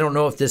 but I don't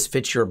know if this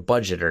fits your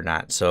budget or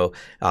not. So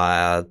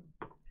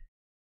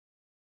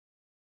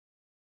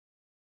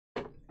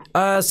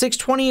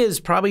 620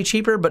 is probably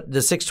cheaper, but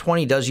the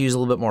 620 does use a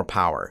little bit more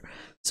power.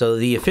 So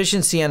the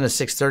efficiency on the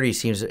 630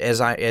 seems,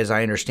 as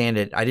I understand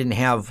it, I didn't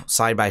have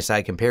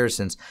side-by-side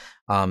comparisons,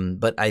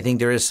 but I think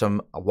there is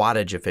some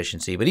wattage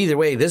efficiency. But either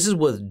way, this is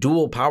with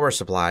dual power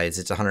supplies.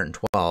 It's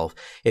 112.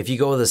 If you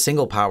go with a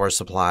single power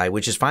supply,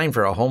 which is fine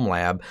for a home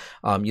lab,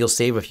 you'll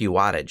save a few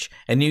wattage.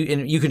 And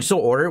you can still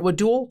order it with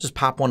dual. Just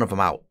pop one of them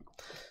out.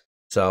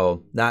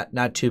 So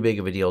not too big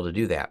of a deal to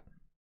do that.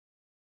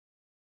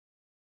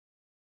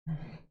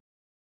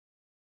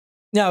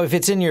 Now, if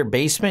it's in your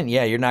basement,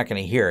 yeah, you're not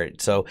going to hear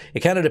it. So it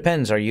kind of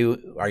depends. Are you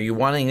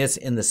wanting this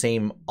in the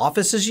same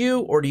office as you,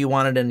 or do you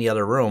want it in the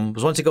other room?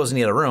 Because once it goes in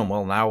the other room,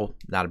 well, now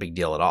not a big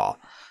deal at all.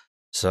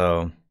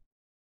 So,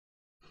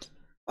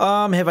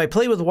 have I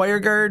played with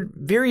WireGuard?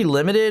 Very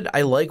limited.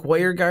 I like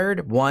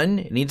WireGuard. One,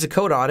 it needs a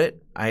code audit.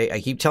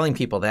 I keep telling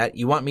people that.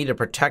 You want me to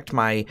protect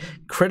my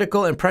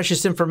critical and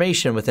precious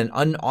information with an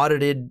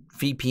unaudited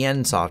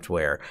VPN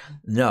software?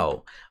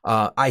 No.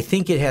 I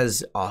think it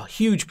has a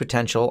huge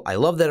potential. I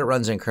love that it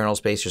runs in kernel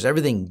space. There's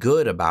everything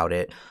good about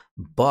it,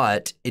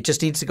 but it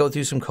just needs to go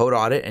through some code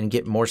audit and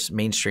get more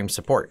mainstream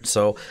support.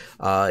 So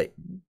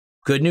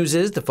good news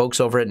is the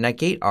folks over at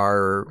Netgate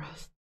are,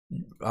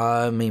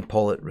 let me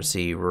pull it,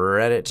 receive,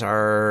 Reddit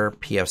are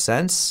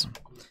pfsense.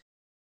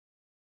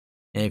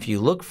 And if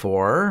you look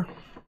for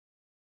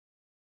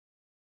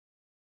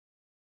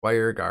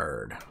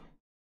WireGuard,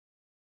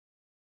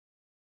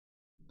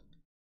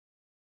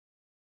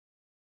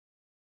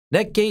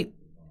 Netgate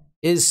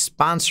is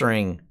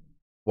sponsoring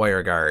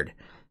WireGuard.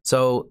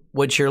 So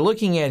what you're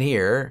looking at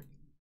here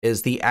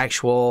is the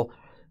actual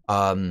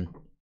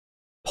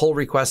pull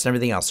requests and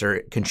everything else.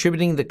 They're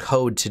contributing the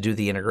code to do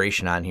the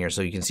integration on here.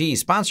 So you can see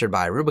sponsored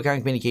by Rubicon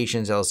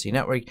Communications, LLC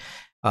Network.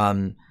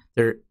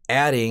 They're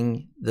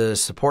adding the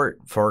support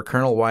for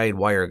kernel-wide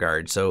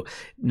WireGuard. So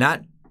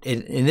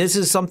and this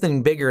is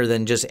something bigger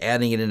than just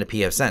adding it into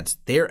pfSense.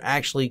 They're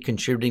actually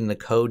contributing the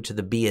code to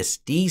the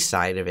BSD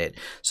side of it,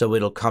 so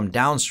it'll come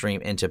downstream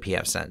into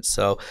pfSense.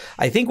 So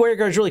I think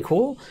WireGuard is really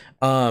cool.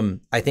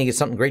 I think it's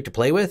something great to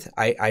play with.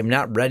 I'm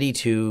not ready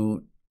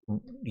to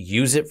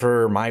use it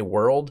for my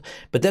world,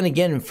 but then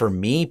again, for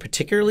me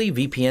particularly,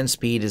 VPN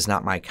speed is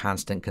not my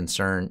constant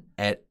concern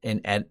at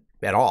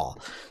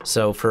all.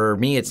 So for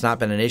me, it's not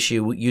been an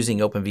issue using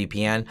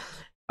OpenVPN.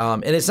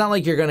 And it's not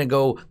like you're going to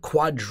go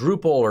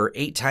quadruple or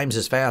 8 times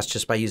as fast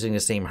just by using the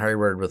same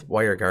hardware with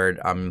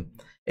WireGuard.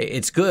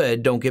 It's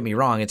good, don't get me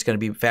wrong. It's going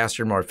to be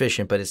faster and more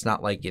efficient, but it's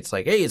not like it's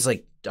like, hey, it's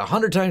like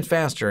 100 times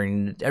faster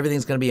and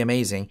everything's going to be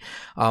amazing.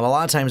 A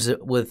lot of times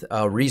with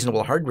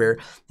reasonable hardware,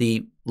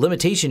 the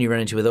limitation you run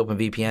into with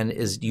OpenVPN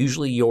is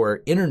usually your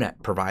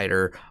internet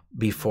provider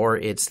before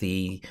it's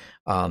the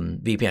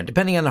VPN,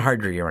 depending on the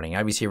hardware you're running.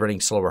 Obviously, you're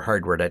running slower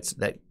hardware. That's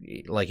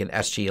like an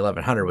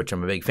SG1100, which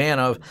I'm a big fan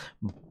of,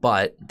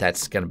 but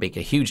that's going to make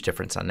a huge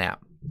difference on that.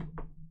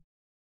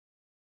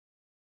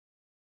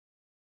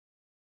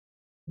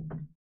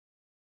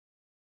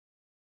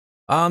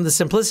 The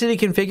simplicity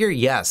configure,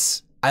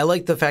 yes. I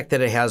like the fact that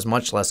it has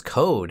much less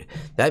code.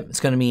 That's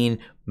going to mean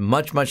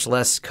much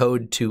less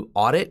code to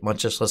audit,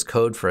 much less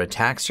code for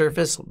attack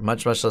surface,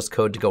 much less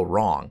code to go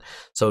wrong.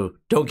 So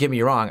don't get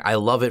me wrong, I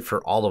love it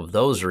for all of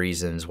those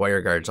reasons.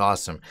 WireGuard's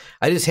awesome.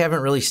 I just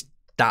haven't really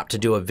stopped to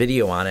do a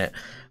video on it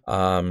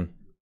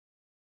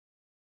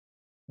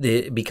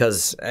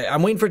because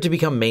I'm waiting for it to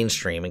become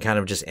mainstream and kind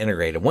of just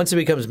integrated. Once it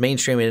becomes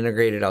mainstream and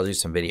integrated, I'll do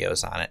some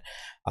videos on it.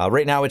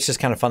 Right now, it's just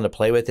kind of fun to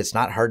play with. It's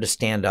not hard to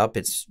stand up.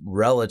 It's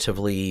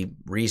relatively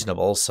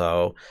reasonable,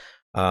 so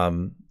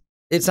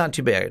it's not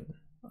too bad.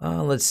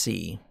 Let's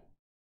see.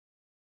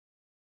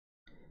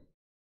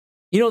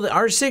 You know, the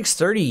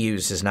R630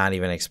 use is not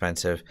even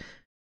expensive.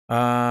 We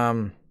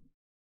have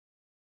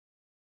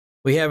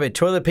a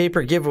toilet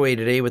paper giveaway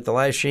today with the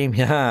live stream.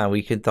 Yeah,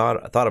 we could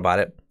thought about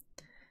it.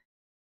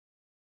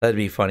 That'd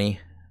be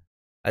funny.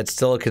 That's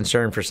still a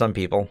concern for some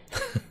people.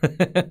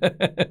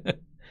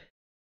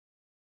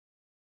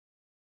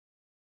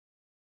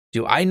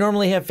 Do I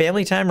normally have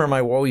family time, or am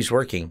I always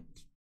working?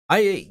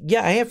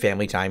 Yeah, I have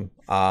family time.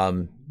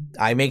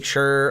 I make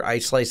sure I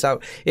slice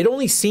out. It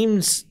only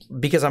seems,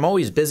 because I'm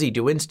always busy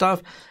doing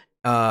stuff,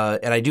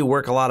 and I do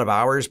work a lot of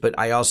hours, but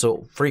I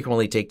also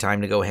frequently take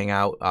time to go hang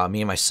out.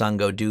 Me and my son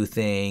go do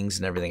things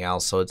and everything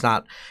else. So it's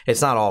not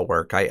all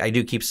work. I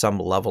do keep some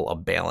level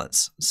of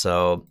balance.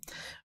 So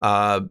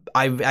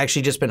I've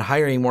actually just been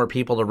hiring more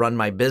people to run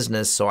my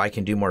business so I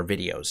can do more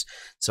videos.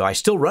 So I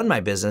still run my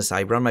business.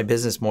 I run my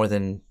business more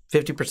than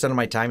 50% of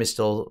my time is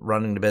still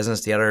running the business.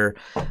 The other,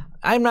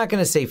 I'm not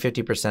going to say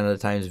 50% of the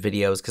time is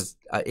videos, because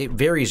it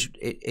varies.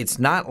 It's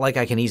not like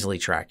I can easily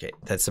track it.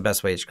 That's the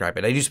best way to describe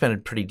it. I do spend a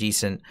pretty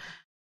decent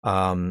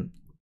time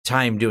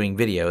doing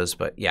videos,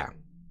 but yeah.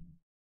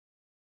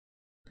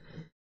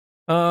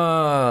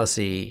 Let's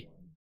see.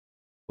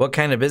 What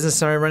kind of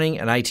business am I running?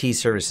 An IT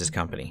services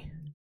company.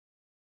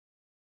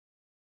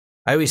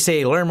 I always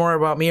say, learn more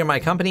about me or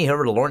my company, head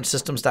over to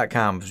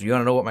lawrencesystems.com. If you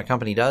want to know what my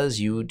company does,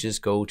 you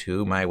just go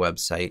to my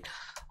website,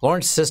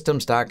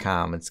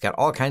 lawrencesystems.com. It's got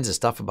all kinds of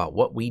stuff about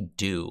what we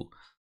do.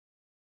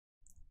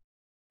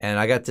 And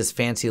I got this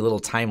fancy little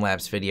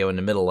time-lapse video in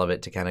the middle of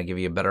it to kind of give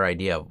you a better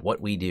idea of what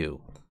we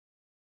do.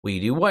 We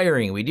do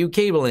wiring, we do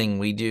cabling,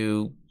 we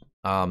do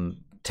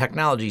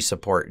technology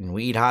support, and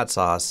we eat hot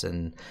sauce,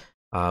 and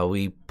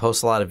we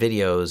post a lot of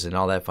videos and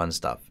all that fun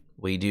stuff.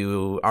 We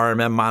do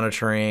RMM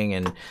monitoring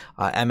and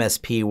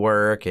MSP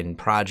work and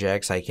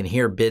projects. I can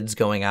hear bids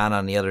going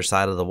on the other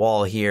side of the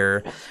wall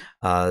here.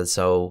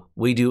 So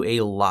we do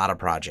a lot of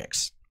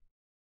projects.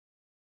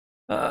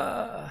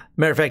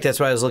 Matter of fact, that's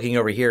why I was looking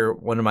over here.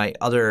 One of my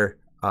other,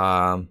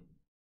 someone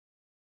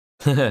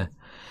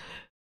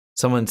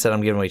said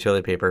I'm giving away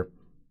toilet paper.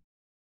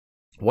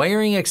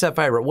 Wiring except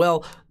fiber.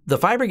 Well, the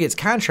fiber gets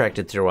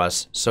contracted through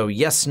us, so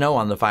yes, no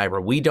on the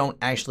fiber. We don't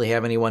actually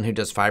have anyone who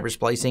does fiber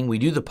splicing. We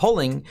do the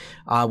pulling.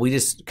 We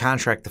just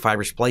contract the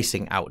fiber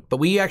splicing out. But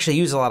we actually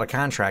use a lot of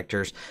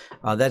contractors.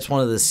 That's one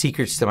of the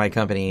secrets to my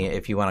company,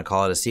 if you want to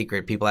call it a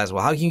secret. People ask,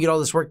 well, how can you get all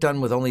this work done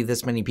with only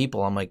this many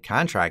people? I'm like,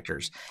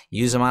 contractors.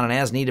 Use them on an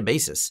as-needed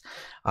basis.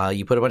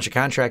 You put a bunch of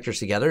contractors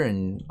together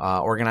and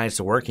organize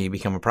the work, and you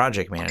become a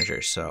project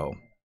manager. So...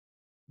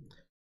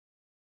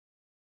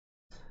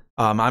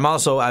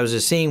 I was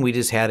just seeing, we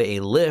just had a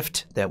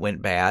lift that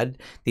went bad.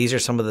 These are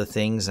some of the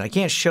things. I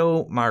can't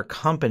show our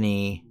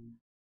company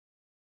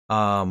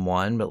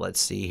one, but let's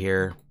see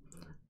here.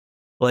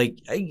 Like,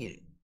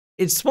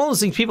 it's one of those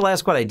things people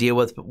ask what I deal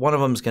with, but one of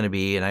them is going to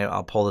be, and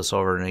I'll pull this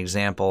over an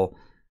example.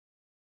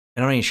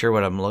 I'm not even sure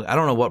what I'm looking. I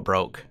don't know what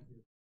broke.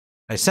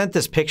 I sent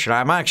this picture.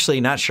 I'm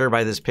actually not sure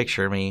by this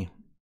picture. Can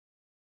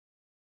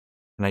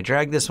I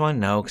drag this one?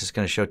 No, because it's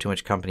going to show too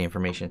much company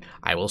information.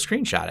 I will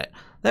screenshot it.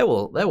 That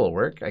will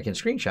work. I can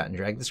screenshot and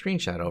drag the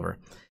screenshot over.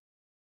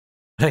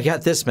 I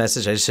got this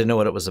message. I just didn't know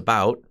what it was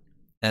about.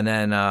 And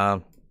then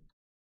I'll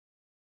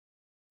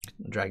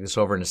drag this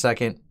over in a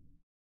second.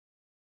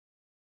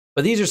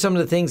 But these are some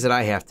of the things that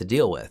I have to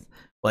deal with.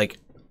 Like,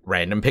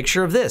 random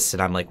picture of this.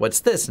 And I'm like, what's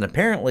this? And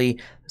apparently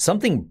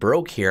something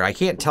broke here. I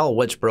can't tell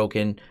what's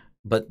broken,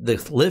 but the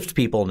lift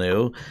people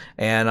knew.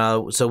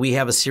 And so we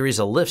have a series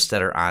of lifts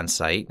that are on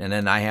site. And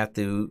then I have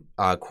to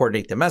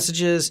coordinate the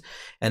messages.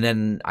 And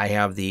then I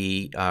have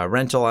the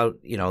rental out,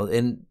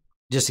 and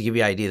just to give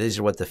you an idea, these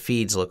are what the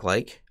feeds look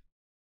like.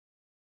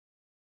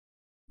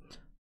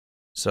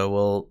 So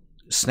we'll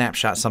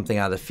snapshot something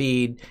out of the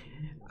feed.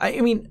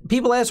 I mean,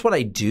 people ask what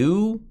I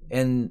do,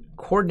 and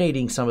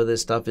coordinating some of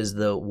this stuff is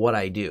what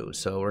I do.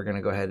 So we're going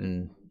to go ahead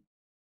and,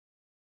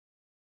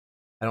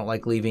 I don't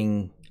like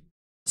leaving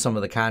some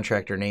of the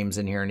contractor names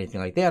in here or anything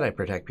like that. I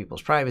protect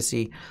people's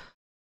privacy.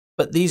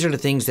 But these are the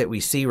things that we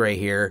see right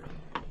here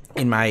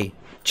in my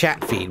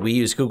chat feed. We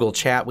use Google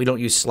Chat. We don't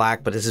use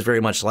Slack, but this is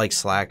very much like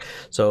Slack.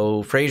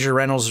 So Fraser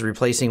Reynolds is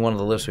replacing one of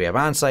the lifts we have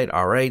on site.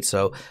 All right.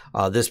 So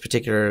this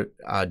particular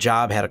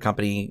job had a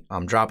company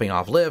dropping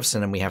off lifts,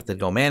 and then we have to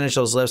go manage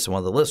those lifts. And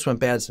one of the lifts went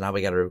bad, so now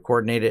we got to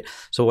coordinate it.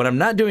 So when I'm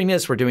not doing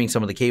this, we're doing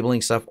some of the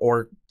cabling stuff,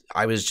 or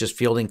I was just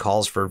fielding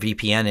calls for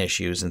VPN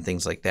issues and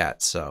things like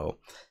that. So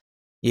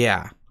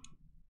yeah.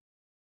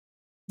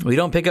 We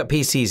don't pick up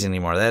PCs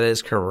anymore. That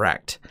is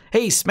correct.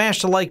 Hey,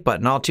 smash the like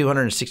button, all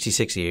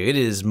 266 of you. It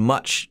is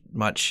much,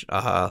 much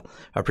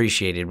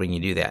appreciated when you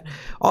do that.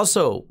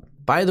 Also,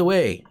 by the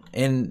way,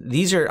 and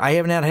these are, I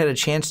have not had a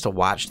chance to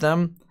watch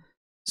them.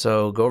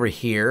 So go over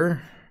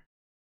here.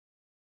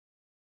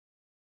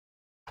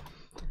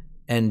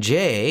 And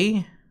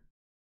Jay,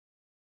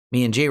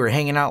 me and Jay were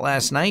hanging out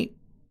last night.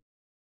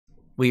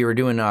 We were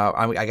doing,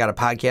 I got a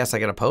podcast, I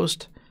got a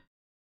post.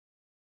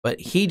 But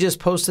he just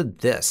posted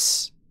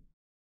this.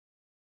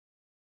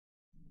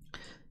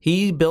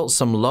 He built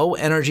some low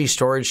energy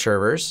storage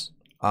servers.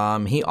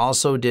 He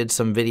also did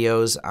some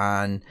videos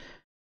on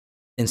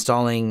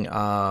installing,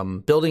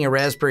 building a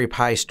Raspberry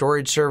Pi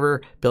storage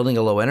server, building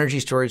a low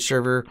energy storage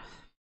server,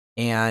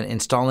 and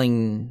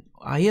installing,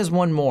 he has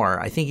one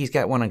more. I think he's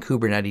got one on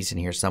Kubernetes in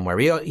here somewhere.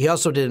 He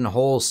also did a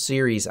whole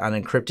series on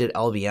encrypted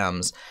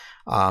LVMs.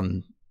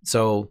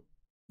 So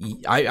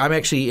I'm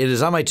actually, it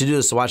is on my to-do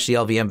list to watch the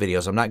LVM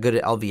videos. I'm not good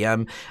at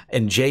LVM,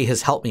 and Jay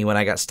has helped me when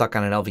I got stuck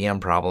on an LVM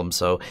problem.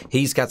 So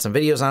he's got some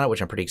videos on it, which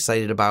I'm pretty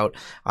excited about.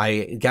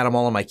 I got them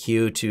all on my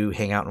queue to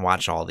hang out and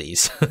watch all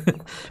these.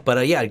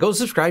 But yeah, go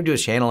subscribe to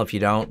his channel if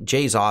you don't.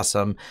 Jay's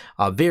awesome.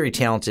 Very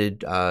talented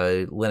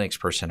Linux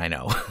person, I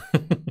know.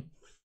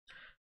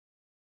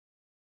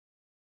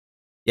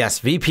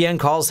 Yes, VPN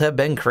calls have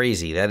been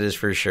crazy. That is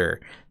for sure.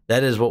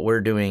 That is what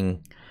we're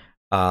doing.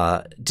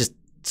 Just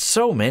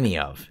so many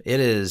of it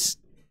is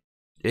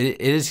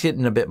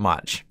getting a bit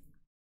much.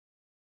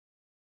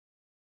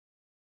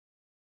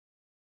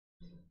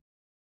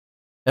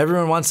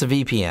 Everyone wants a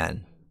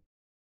VPN.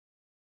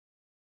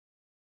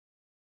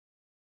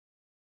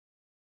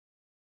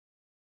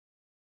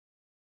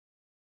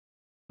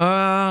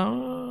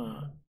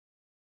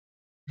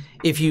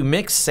 If you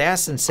mix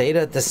SAS and SATA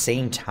at the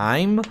same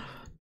time,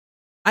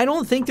 I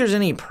don't think there's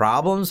any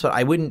problems, but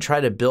I wouldn't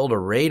try to build a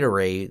RAID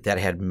array that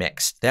had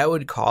mixed. That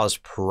would cause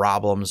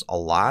problems a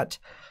lot.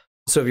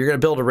 So if you're going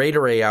to build a RAID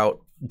array out,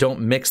 don't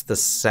mix the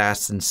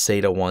SAS and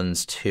SATA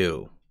ones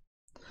too.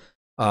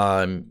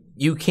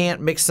 You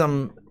can't mix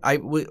them.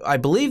 I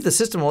believe the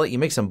system will let you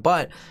mix them,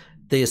 but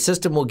the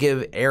system will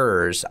give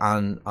errors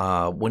on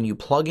when you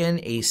plug in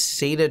a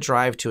SATA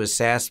drive to a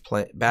SAS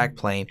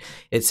backplane.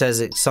 It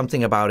says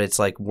something about it's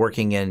like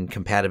working in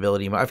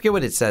compatibility. I forget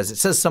what it says. It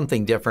says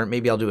something different.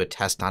 Maybe I'll do a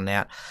test on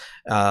that.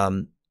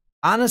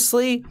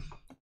 Honestly,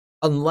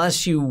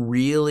 unless you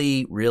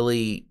really,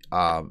 really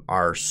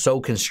are so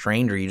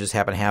constrained or you just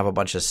happen to have a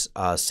bunch of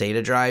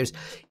SATA drives,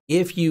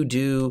 if you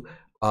do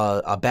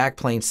a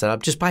backplane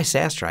setup, just buy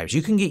SAS drives.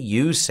 You can get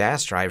used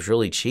SAS drives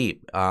really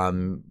cheap.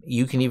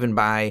 You can even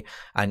buy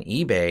on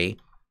eBay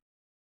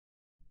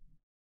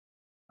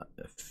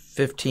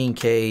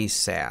 15K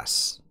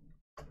SAS.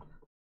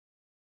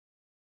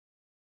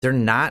 They're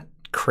not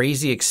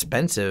crazy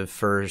expensive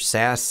for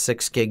SAS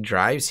 6 gig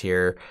drives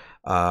here.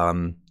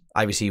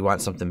 Obviously, you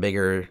want something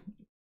bigger.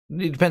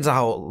 It depends on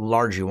how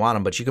large you want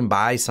them, but you can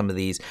buy some of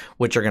these,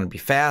 which are going to be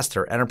fast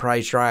or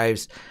enterprise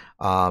drives.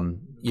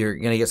 You're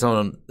going to get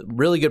some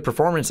really good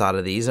performance out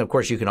of these. And of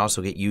course, you can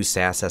also get used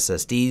SAS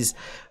SSDs,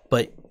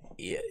 but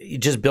you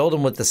just build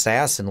them with the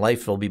SAS and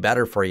life will be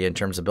better for you in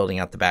terms of building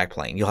out the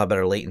backplane. You'll have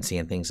better latency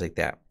and things like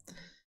that.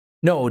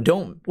 No,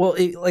 don't. Well,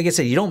 like I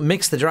said, you don't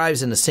mix the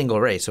drives in a single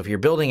array. So if you're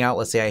building out,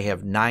 let's say I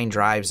have 9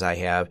 drives, I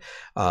have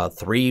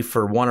 3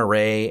 for one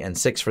array and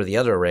 6 for the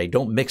other array.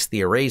 Don't mix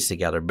the arrays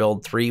together.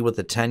 Build 3 with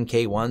the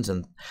 10K ones,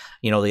 and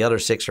the other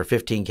 6 are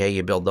 15K.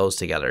 You build those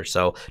together.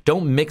 So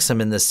don't mix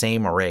them in the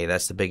same array.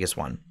 That's the biggest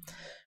one.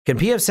 Can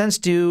pfSense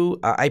do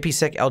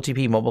IPsec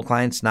LTP mobile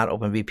clients, not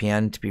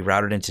OpenVPN, to be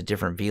routed into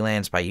different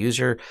VLANs by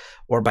user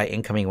or by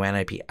incoming WAN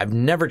IP? I've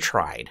never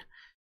tried.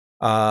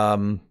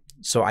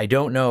 So I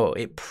don't know.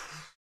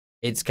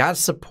 It's got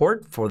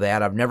support for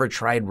that. I've never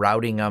tried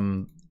routing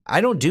them.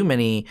 I don't do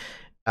many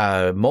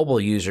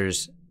mobile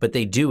users, but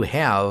they do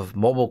have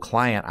mobile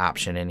client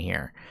option in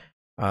here.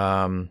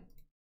 Actually,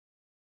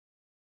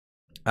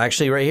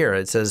 right here,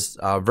 it says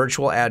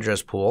virtual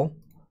address pool.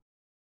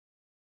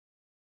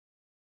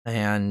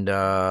 And,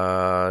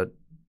 well,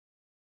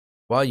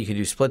 you can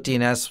do split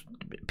DNS,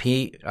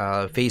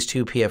 phase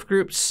 2 PF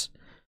groups,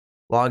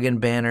 login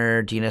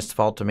banner, DNS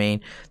default domain.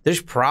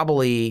 There's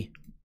probably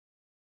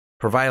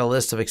provide a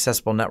list of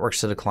accessible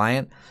networks to the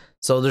client.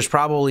 So there's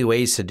probably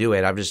ways to do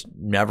it. I've just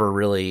never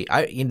really,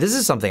 this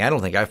is something I don't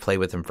think I've played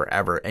with in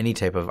forever, any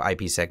type of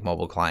IPsec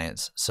mobile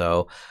clients.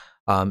 So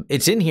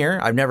it's in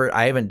here.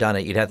 I haven't done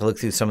it. You'd have to look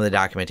through some of the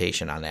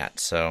documentation on that.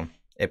 So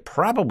it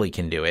probably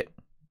can do it.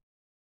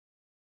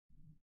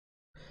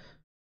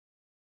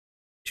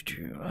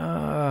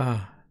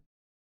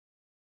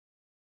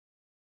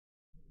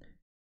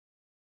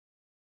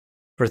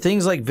 For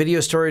things like video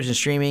storage and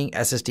streaming,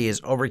 SSD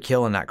is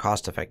overkill and not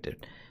cost effective.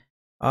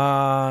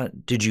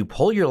 Did you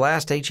pull your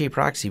last HA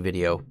proxy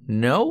video?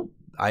 No,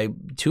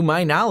 to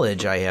my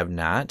knowledge, I have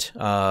not.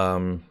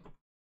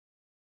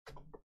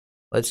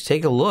 Let's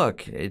take a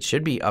look. It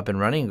should be up and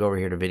running. Go over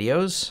here to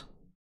videos.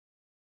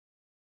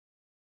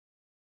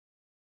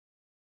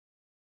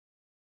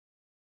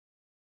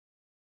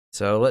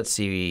 So let's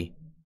see.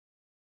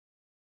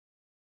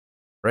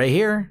 Right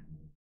here.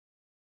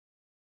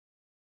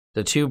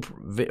 The 2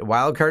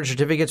 wildcard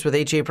certificates with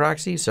HA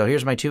proxy. So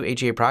here's my 2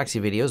 HA proxy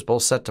videos,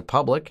 both set to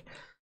public.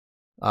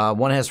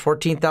 One has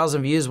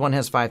 14,000 views, one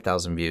has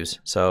 5,000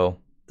 views. So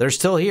they're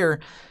still here.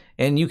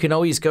 And you can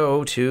always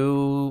go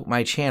to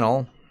my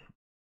channel.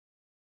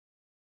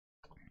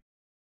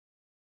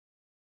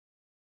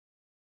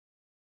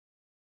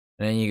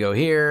 And then you go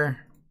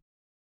here,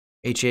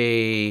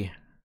 HA.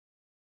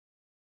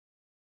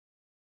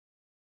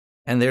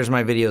 And there's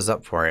my videos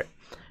up for it.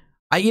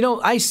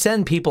 I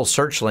send people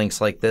search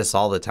links like this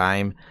all the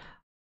time.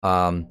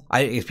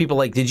 If people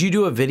like, did you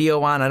do a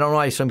video on? I don't know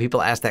why some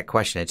people ask that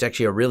question. It's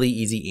actually a really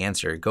easy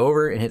answer. Go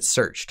over and hit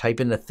search. Type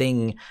in the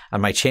thing on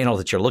my channel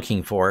that you're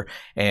looking for,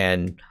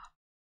 and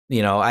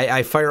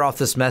I fire off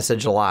this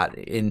message a lot.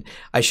 And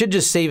I should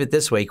just save it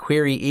this way: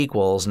 query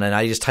equals, and then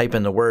I just type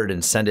in the word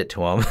and send it to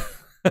them.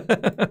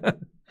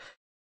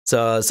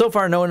 So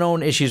far, no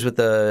known issues with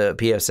the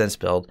pfSense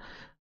build.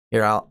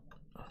 Here,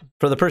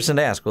 for the person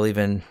to ask, we'll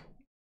even.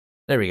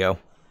 There we go.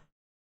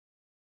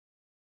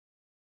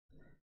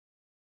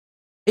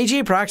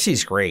 HA proxy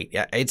is great.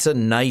 Yeah, it's a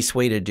nice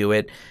way to do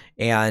it.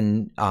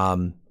 And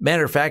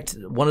matter of fact,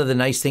 one of the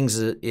nice things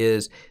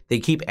is they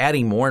keep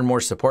adding more and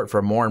more support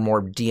for more and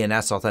more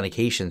DNS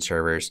authentication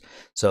servers.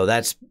 So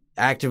that's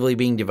actively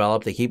being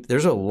developed.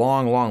 There's a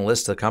long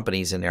list of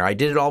companies in there. I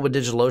did it all with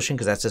DigitalOcean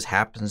because that just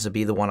happens to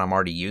be the one I'm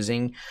already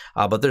using.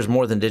 But there's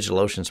more than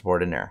DigitalOcean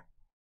support in there.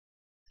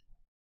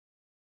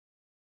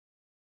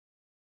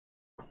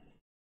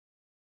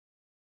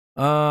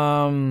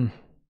 I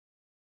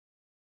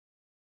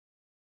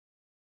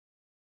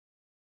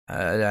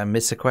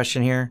missed a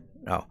question here.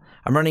 Oh,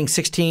 I'm running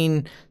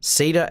 16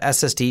 SATA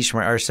SSDs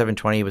from my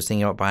R720. Was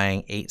thinking about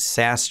buying 8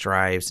 SAS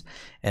drives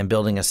and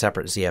building a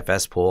separate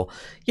ZFS pool.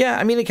 Yeah,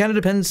 I mean, it kind of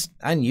depends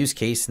on use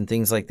case and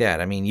things like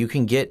that. I mean, you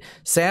can get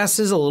SAS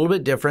is a little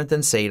bit different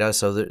than SATA,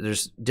 so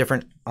there's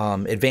different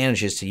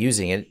advantages to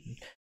using it.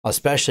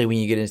 especially when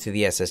you get into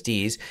the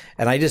SSDs.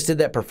 And I just did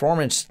that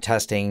performance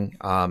testing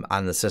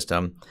on the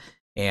system,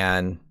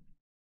 and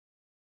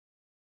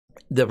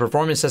the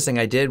performance testing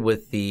I did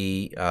with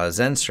the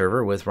Zen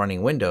server with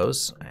running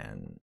Windows,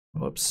 and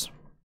whoops.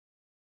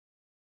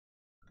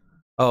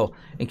 Oh,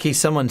 in case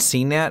someone's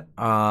seen that,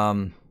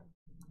 I'll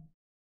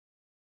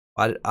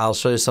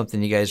show you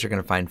something you guys are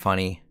going to find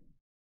funny.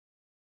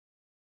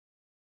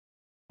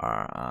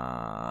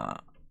 There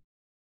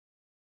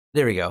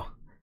we go.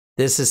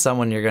 This is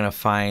someone you're going to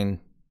find.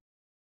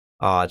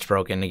 Oh, it's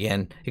broken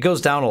again. It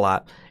goes down a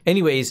lot.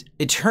 Anyways,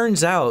 it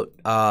turns out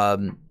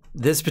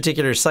this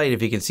particular site,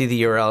 if you can see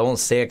the URL, I won't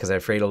say it because I'm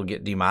afraid it'll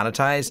get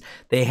demonetized.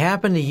 They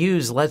happen to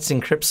use Let's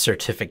Encrypt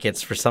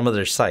certificates for some of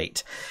their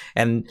site.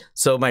 And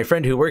so my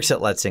friend who works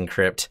at Let's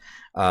Encrypt,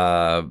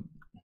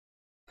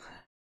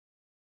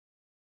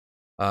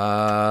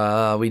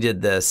 we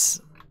did this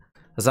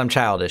because I'm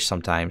childish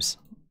sometimes.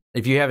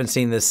 If you haven't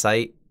seen this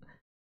site,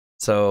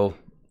 so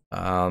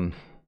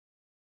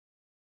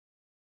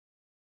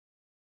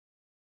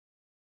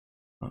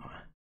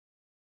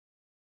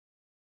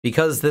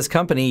because this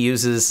company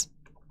uses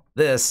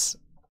this,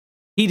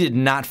 he did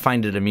not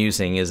find it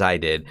amusing as I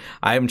did.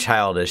 I am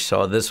childish,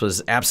 so this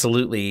was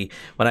absolutely,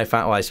 when I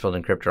found, well, I spelled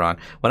encrypt wrong.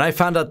 When I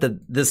found out that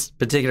this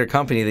particular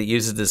company that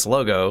uses this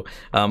logo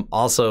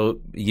also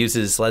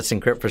uses Let's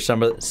Encrypt for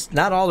some of,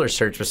 not all their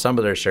search, but some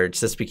of their search,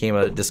 this became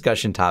a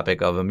discussion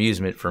topic of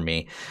amusement for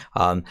me.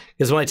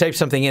 Because when I type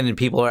something in and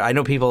people are, I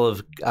know people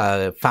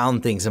have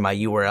found things in my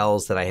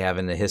URLs that I have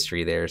in the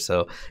history there.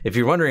 So if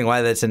you're wondering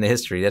why that's in the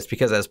history, that's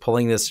because I was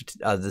pulling this,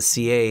 the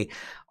CA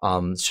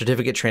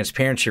certificate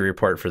transparency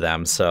report for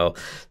them. So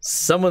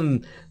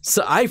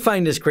I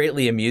find this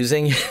greatly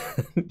amusing.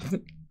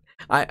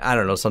 I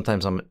don't know.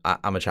 Sometimes I'm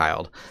a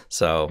child.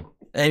 So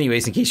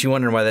anyways, in case you're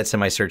wondering why that's in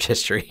my search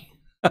history,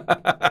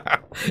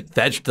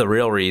 that's the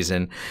real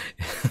reason.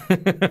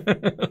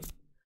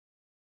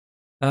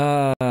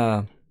 Yeah,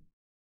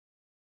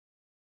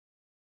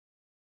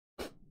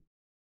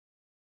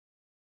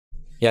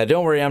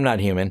 don't worry. I'm not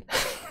human.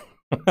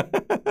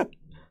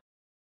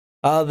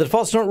 The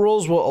default snort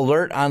rules will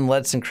alert on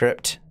Let's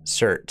Encrypt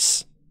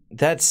certs.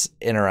 That's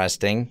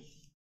interesting.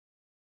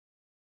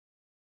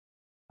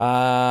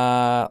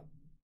 Yeah,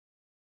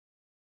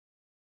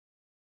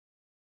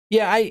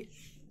 I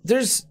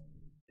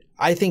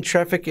think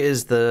Traffic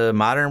is the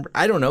modern,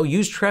 I don't know,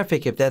 use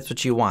Traffic if that's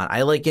what you want.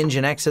 I like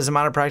Nginx as a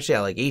modern proxy.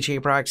 I like HA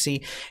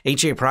proxy.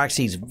 HA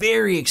proxy is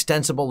very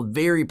extensible,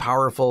 very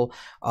powerful.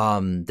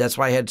 That's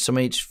why I had so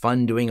much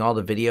fun doing all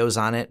the videos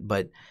on it.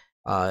 But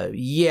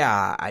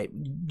yeah, I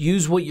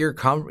use what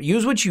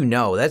use what you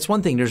know. That's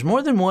one thing. There's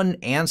more than one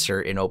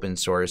answer in open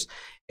source,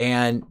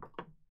 and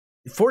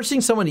forcing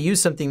someone to use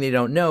something they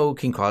don't know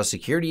can cause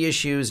security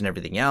issues and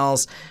everything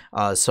else.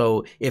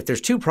 So if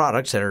there's two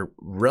products that are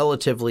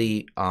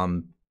relatively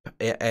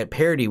at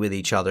parity with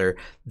each other,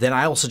 then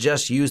I'll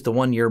suggest use the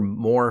one you're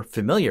more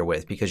familiar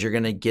with, because you're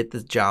going to get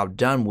the job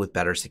done with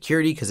better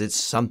security because it's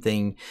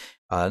something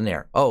in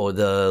there. Oh,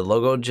 the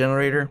logo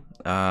generator.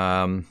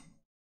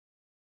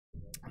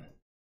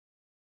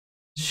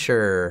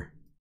 Sure.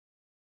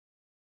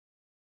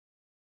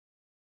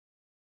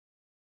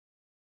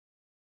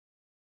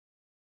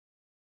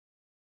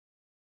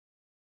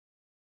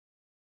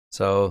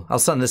 So I'll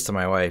send this to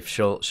my wife.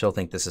 She'll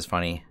think this is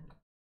funny.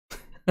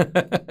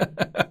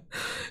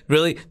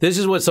 Really? This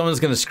is what someone's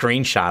going to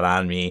screenshot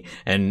on me,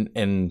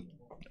 and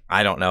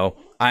I don't know.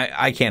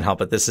 I can't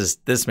help it.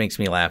 This makes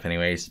me laugh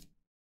anyways.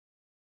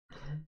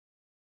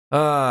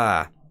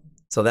 So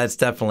that's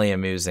definitely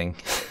amusing.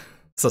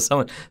 So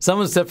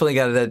someone's definitely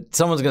got that.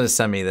 Someone's going to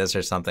send me this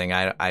or something.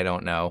 I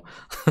don't know.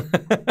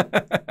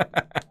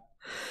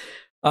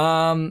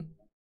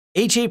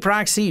 HA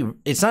proxy.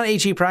 It's not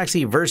HA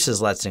proxy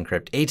versus Let's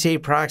Encrypt. HA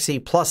proxy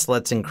plus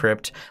Let's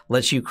Encrypt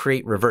lets you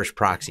create reverse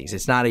proxies.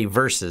 It's not a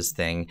versus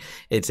thing.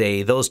 It's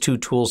those two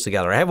tools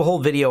together. I have a whole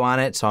video on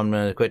it, so I'm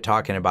going to quit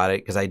talking about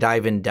it because I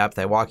dive in depth.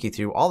 I walk you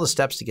through all the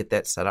steps to get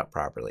that set up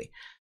properly.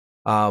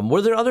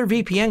 Were there other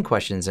VPN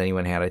questions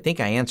anyone had? I think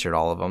I answered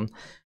all of them.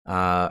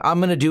 I'm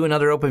going to do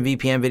another Open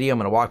VPN video. I'm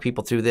going to walk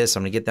people through this.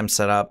 I'm going to get them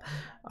set up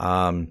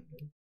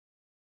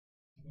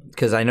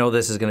because I know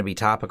this is going to be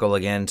topical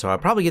again. So I'll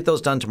probably get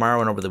those done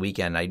tomorrow and over the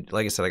weekend.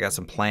 Like I said, I got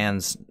some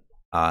plans.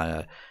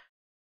 I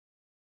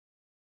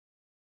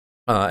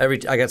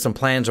got some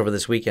plans over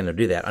this weekend to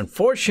do that.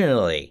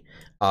 Unfortunately,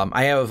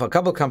 I have a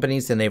couple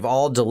companies and they've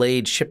all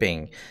delayed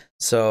shipping.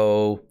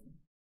 So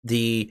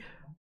the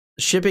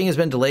shipping has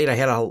been delayed. I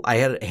had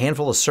a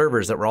handful of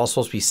servers that were all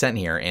supposed to be sent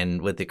here,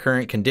 and with the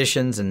current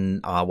conditions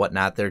and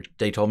whatnot,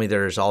 they told me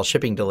there's all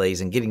shipping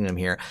delays in getting them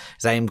here.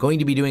 Because I am going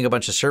to be doing a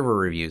bunch of server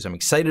reviews. I'm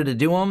excited to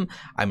do them.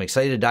 I'm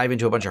excited to dive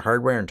into a bunch of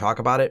hardware and talk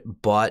about it.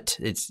 But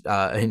it's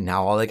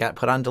now all they got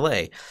put on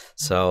delay.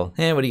 So, what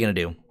are you gonna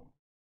do?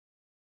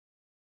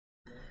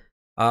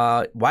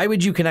 Why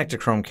would you connect a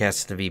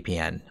Chromecast to the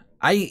VPN?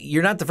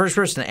 You're not the first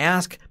person to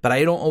ask, but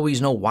I don't always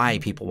know why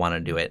people want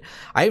to do it.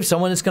 I have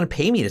someone that's going to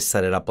pay me to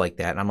set it up like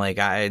that. And I'm like,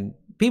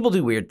 people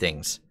do weird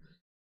things.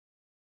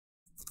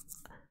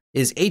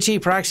 Is HA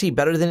proxy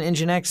better than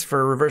Nginx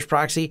for reverse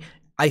proxy?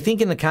 I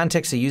think in the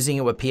context of using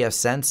it with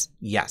pfSense,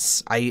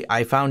 yes.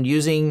 I found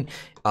using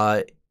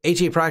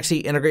HA proxy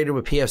integrated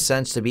with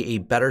pfSense to be a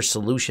better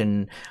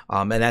solution,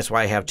 and that's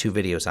why I have 2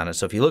 videos on it.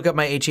 So if you look up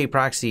my HA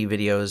proxy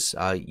videos,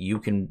 you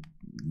can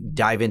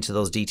dive into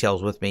those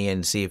details with me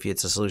and see if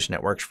it's a solution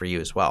that works for you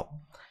as well.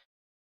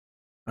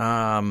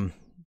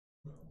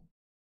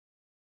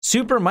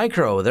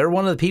 Supermicro, they're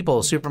one of the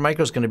people.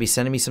 Supermicro is going to be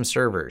sending me some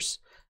servers.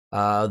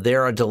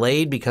 They're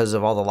delayed because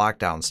of all the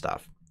lockdown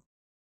stuff.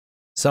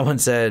 Someone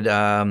said,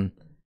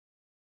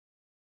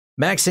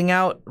 maxing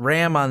out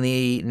RAM on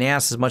the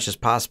NAS as much as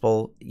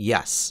possible.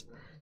 Yes.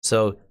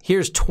 So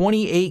here's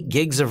 28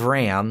 gigs of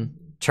RAM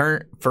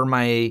for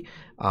my,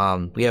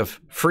 we have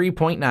free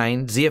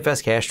 0.9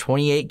 ZFS cache,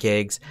 28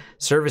 gigs,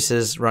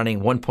 services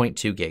running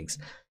 1.2 gigs.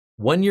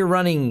 When you're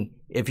running,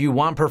 if you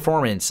want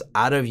performance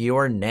out of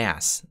your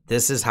NAS,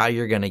 this is how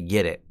you're going to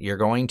get it. You're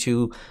going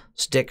to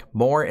stick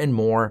more and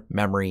more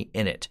memory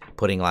in it.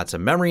 Putting lots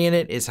of memory in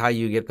it is how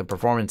you get the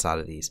performance out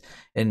of these.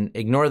 And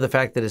ignore the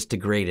fact that it's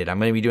degraded. I'm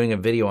going to be doing a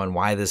video on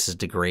why this is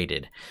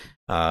degraded.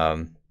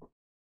 I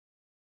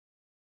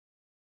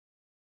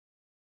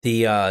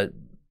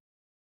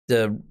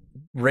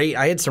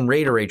had some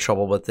RAID array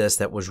trouble with this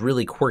that was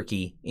really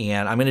quirky,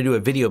 and I'm going to do a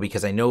video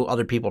because I know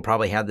other people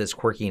probably had this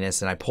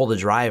quirkiness, and I pulled the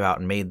drive out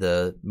and made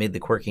the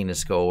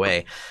quirkiness go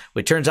away.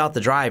 It turns out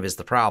the drive is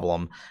the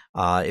problem.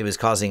 It was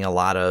causing a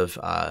lot of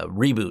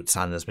reboots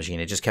on this machine.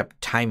 It just kept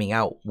timing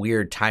out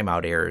weird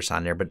timeout errors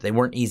on there, but they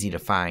weren't easy to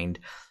find.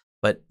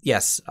 But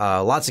yes,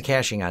 lots of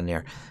caching on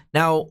there.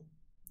 Now,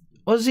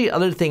 what was the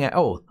other thing?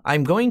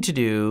 I'm going to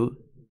do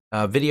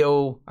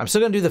video. I'm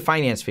still going to do the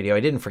finance video. I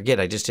didn't forget.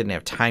 I just didn't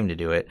have time to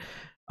do it.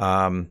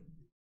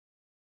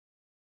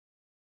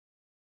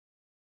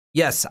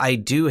 Yes, I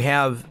do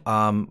have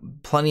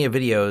plenty of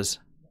videos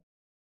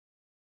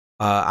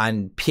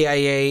on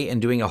PIA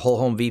and doing a whole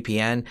home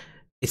VPN.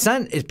 It's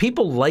not, if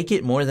people like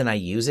it more than I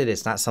use it,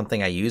 it's not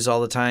something I use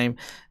all the time.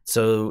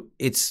 So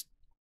it's,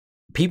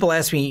 people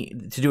ask me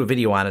to do a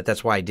video on it.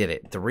 That's why I did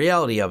it. The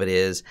reality of it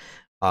is,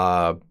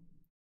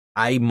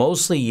 I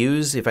mostly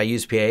use, if I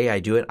use PA, I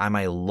do it on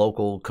my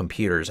local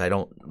computers. I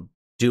don't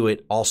do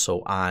it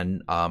also on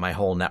my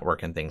whole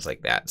network and things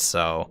like that.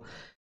 So,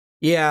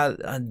 yeah,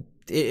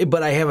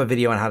 but I have a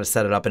video on how to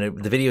set it up,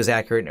 and the video is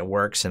accurate and it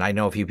works. And I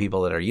know a few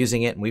people that are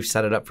using it, and we've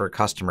set it up for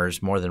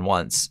customers more than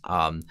once.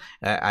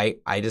 I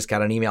just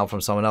got an email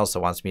from someone else that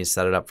wants me to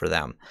set it up for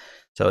them.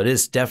 So it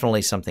is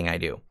definitely something I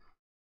do.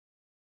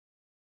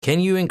 Can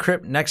you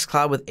encrypt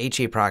Nextcloud with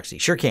HA proxy?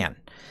 Sure can.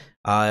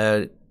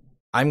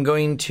 I'm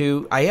going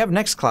to, I have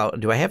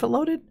Nextcloud. Do I have it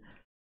loaded?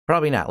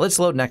 Probably not. Let's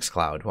load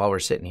Nextcloud while we're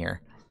sitting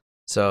here.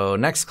 So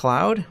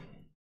Nextcloud.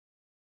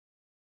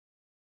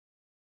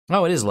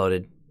 Oh, it is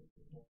loaded.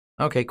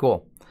 Okay,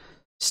 cool.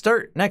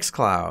 Start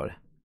Nextcloud.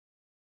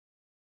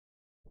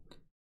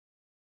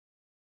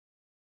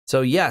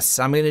 So yes,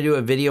 I'm going to do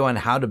a video on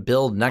how to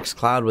build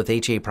Nextcloud with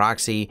HA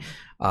proxy,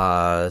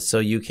 so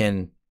you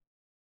can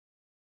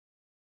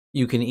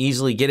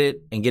easily get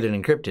it and get it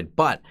encrypted.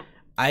 But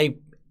I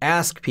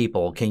ask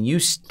people, can you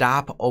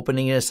stop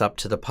opening this up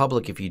to the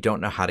public if you don't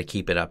know how to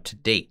keep it up to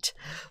date?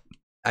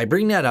 I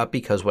bring that up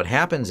because what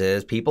happens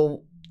is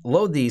people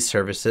load these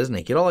services and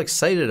they get all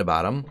excited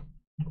about them,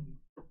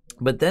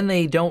 but then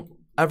they don't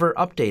ever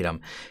update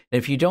them. And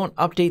if you don't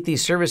update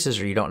these services,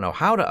 or you don't know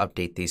how to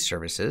update these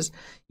services,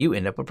 you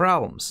end up with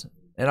problems.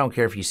 I don't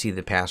care if you see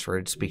the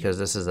passwords, because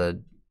this is a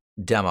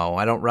demo.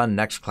 I don't run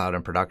Nextcloud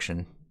in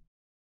production.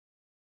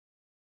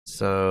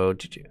 So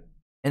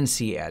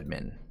NC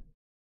admin.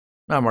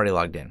 I'm already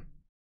logged in.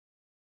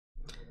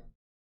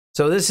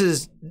 So this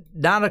is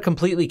not a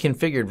completely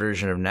configured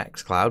version of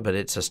Nextcloud, but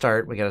it's a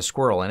start. We got a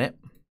squirrel in it.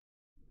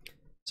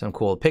 Some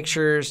cool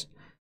pictures.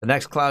 The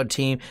Nextcloud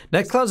team.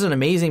 Nextcloud's an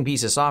amazing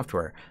piece of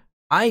software.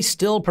 I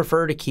still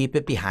prefer to keep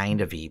it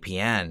behind a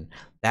VPN.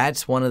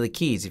 That's one of the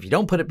keys. If you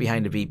don't put it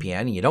behind a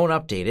VPN and you don't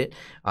update it,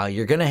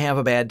 you're going to have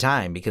a bad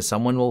time, because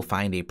someone will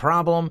find a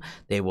problem,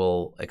 they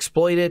will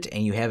exploit it,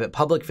 and you have it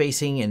public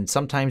facing. And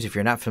sometimes if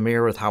you're not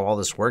familiar with how all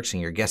this works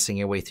and you're guessing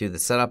your way through the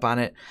setup on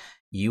it,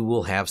 you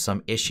will have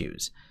some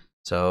issues.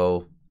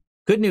 So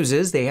good news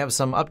is they have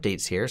some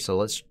updates here. So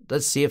let's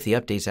see if the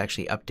updates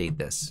actually update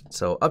this.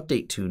 So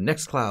update to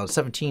Nextcloud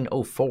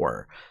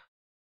 1704.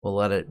 We'll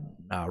let it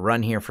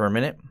run here for a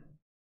minute.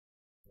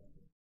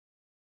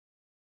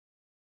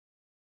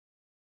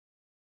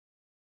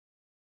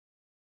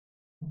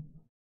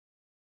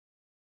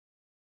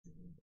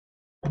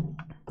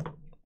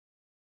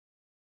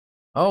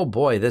 Oh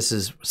boy, this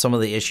is some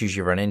of the issues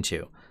you run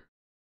into.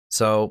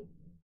 So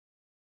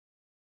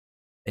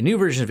a new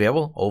version is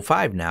available,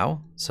 05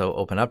 now. So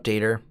open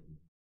Updater,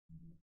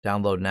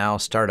 download now,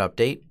 start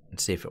update, and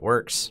see if it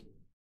works.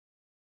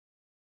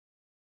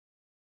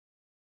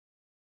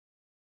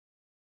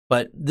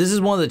 But this is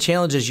one of the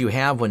challenges you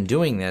have when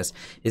doing this,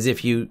 is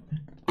if you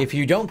if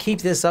you don't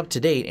keep this up to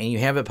date and you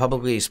have it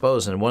publicly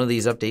exposed, and one of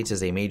these updates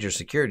is a major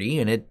security,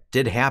 and it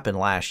did happen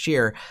last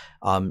year,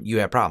 you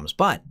have problems.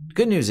 But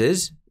good news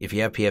is, if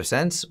you have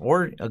pfSense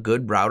or a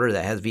good router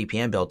that has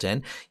VPN built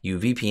in, you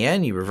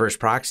VPN, you reverse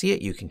proxy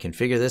it, you can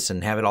configure this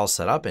and have it all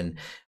set up and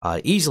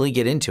easily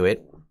get into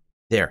it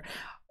there.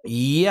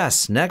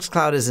 Yes,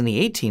 Nextcloud is in the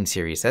 18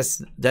 series.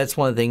 That's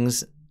one of the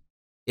things.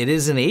 It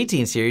is in the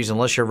 18 series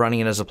unless you're running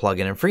it as a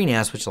plugin in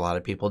FreeNAS, which a lot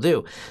of people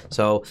do.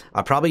 So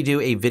I'll probably do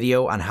a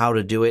video on how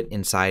to do it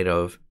inside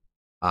of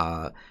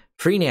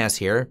FreeNAS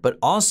here. But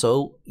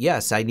also,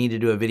 yes, I need to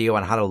do a video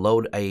on how to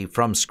load a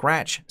from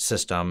scratch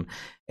system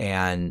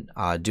and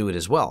do it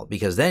as well.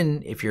 Because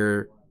then if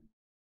you're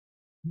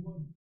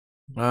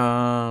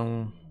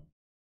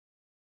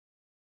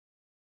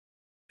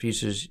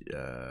pieces,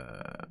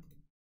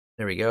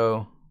 there we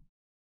go.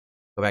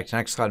 Go back to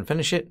Nextcloud and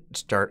finish it.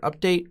 Start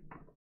update.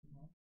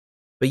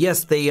 But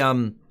yes, they're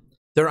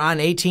on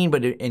 18,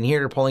 but in here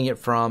they're pulling it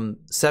from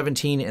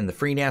 17 in the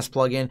FreeNAS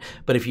plugin.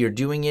 But if you're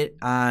doing it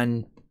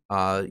on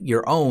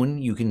your own,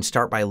 you can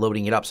start by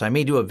loading it up. So I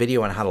may do a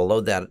video on how to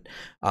load that,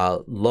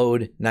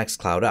 load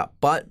Nextcloud up.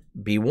 But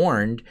be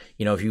warned,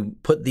 you know, if you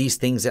put these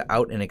things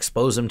out and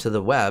expose them to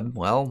the web,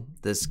 well,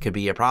 this could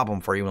be a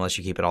problem for you unless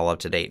you keep it all up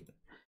to date.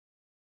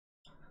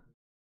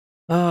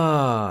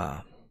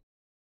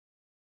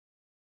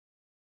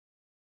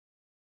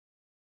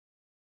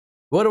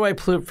 What do I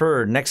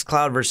prefer,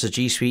 Nextcloud versus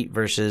G Suite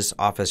versus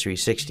Office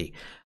 360?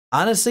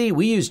 Honestly,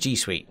 we use G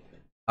Suite.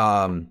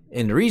 And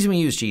the reason we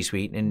use G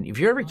Suite, and if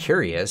you're ever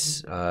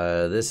curious,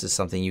 this is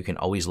something you can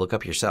always look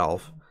up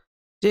yourself.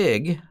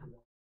 Dig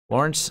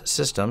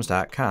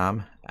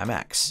lawrencesystems.com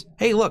MX.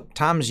 Hey, look,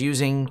 Tom's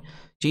using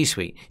G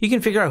Suite. You can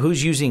figure out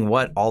who's using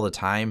what all the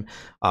time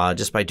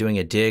just by doing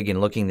a dig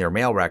and looking their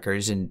mail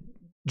records, and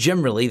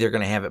generally they're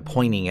going to have it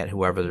pointing at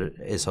whoever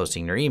is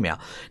hosting their email.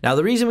 Now,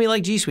 the reason we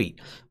like G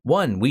Suite,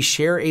 one, we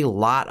share a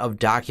lot of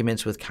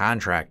documents with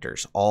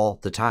contractors all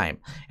the time.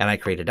 And I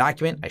create a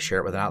document, I share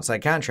it with an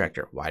outside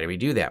contractor. Why do we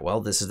do that?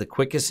 Well, this is the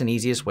quickest and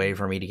easiest way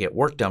for me to get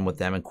work done with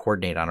them and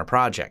coordinate on a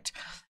project.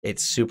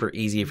 It's super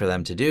easy for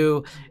them to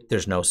do.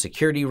 There's no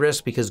security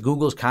risk because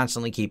Google's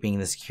constantly keeping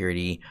the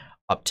security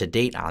up to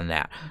date on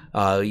that.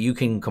 You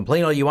can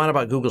complain all you want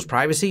about Google's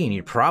privacy, and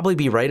you'd probably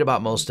be right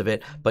about most of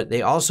it, but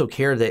they also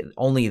care that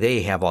only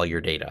they have all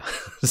your data.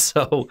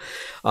 So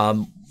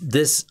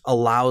this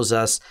allows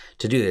us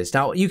to do this.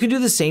 Now, you can do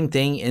the same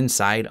thing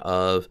inside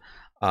of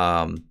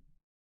Office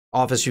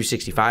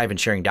 365 and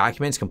sharing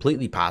documents,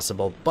 completely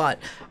possible, but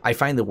I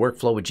find the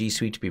workflow with G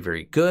Suite to be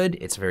very good.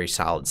 It's a very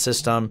solid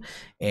system,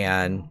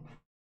 and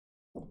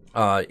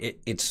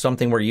it's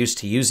something we're used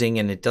to using,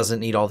 and it doesn't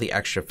need all the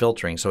extra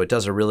filtering. So it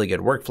does a really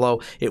good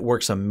workflow. It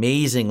works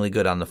amazingly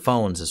good on the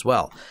phones as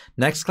well.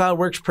 Nextcloud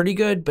works pretty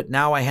good, but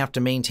now I have to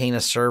maintain a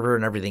server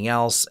and everything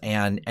else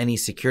and any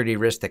security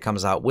risk that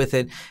comes out with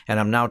it. And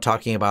I'm now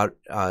talking about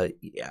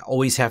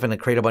always having to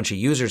create a bunch of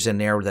users in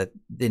there that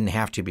didn't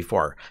have to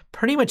before.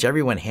 Pretty much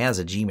everyone has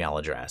a Gmail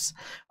address.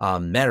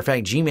 Matter of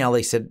fact, Gmail,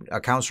 they said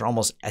accounts for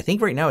almost, I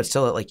think right now it's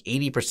still at like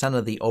 80%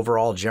 of the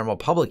overall general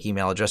public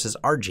email addresses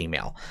are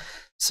Gmail.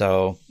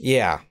 So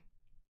yeah,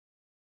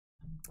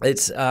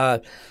 it's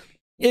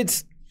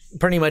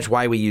pretty much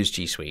why we use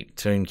G Suite.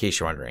 So in case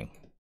you're wondering,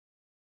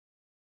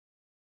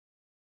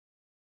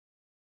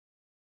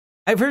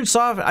 I've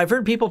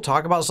heard people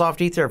talk about Soft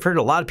Ether. I've heard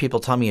a lot of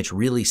people tell me it's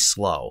really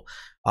slow.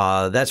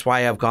 That's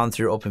why I've gone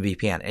through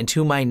OpenVPN. And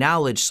to my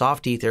knowledge,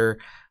 Soft Ether,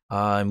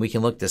 and we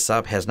can look this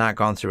up, has not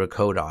gone through a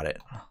code audit.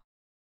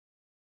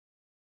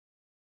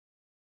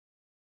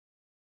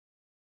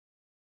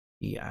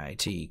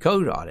 EIT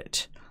code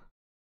audit.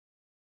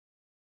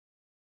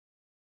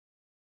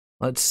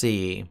 Let's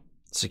see.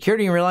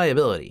 Security and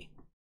reliability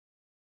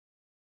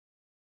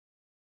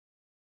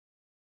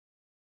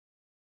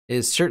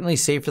is certainly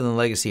safer than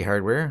legacy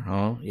hardware.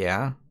 Oh,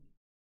 yeah.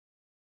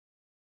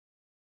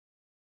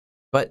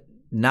 But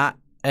not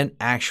an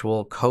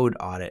actual code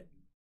audit.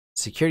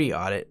 Security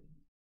audit.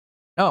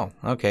 Oh,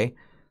 okay.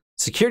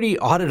 Security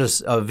audit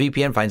of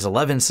VPN finds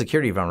 11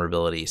 security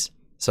vulnerabilities.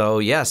 So,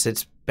 yes,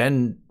 it's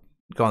been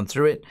gone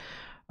through it.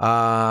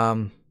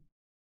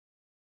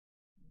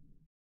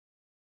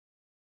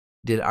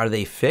 Are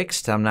they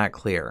fixed? I'm not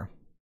clear.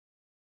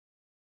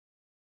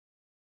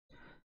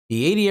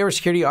 The 80-hour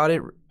security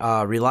audit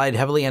relied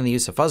heavily on the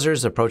use of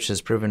fuzzers. The approach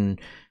has proven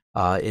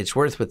its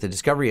worth with the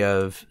discovery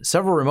of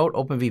several remote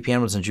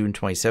OpenVPN was in June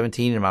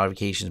 2017, and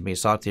modifications made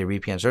soft the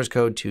VPN source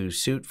code to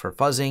suit for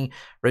fuzzing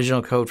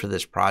original code for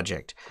this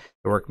project.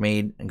 The work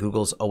made in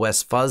Google's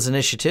OS Fuzz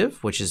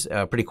initiative, which is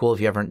pretty cool if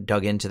you haven't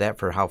dug into that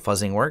for how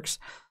fuzzing works.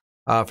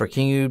 For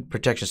continued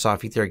protection of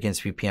Soft Ether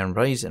against VPN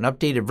vulnerabilities, an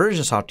updated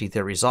version of Soft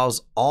Ether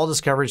resolves all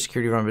discovered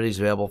security vulnerabilities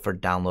available for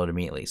download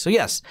immediately. So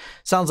yes,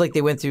 sounds like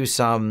they went through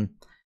some,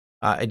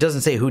 it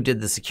doesn't say who did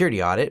the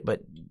security audit,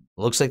 but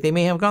looks like they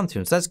may have gone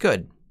through, so that's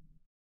good.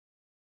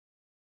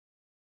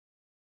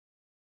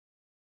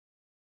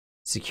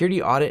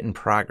 Security audit in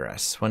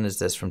progress. When is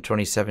this? From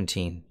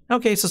 2017.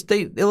 Okay, so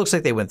it looks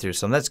like they went through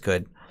some. That's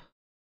good.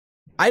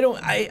 I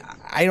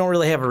don't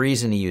really have a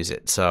reason to use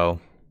it, so.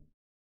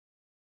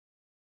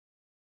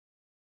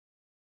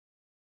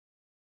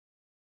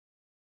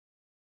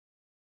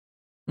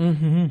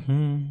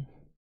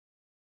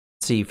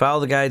 See,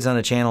 follow the guides on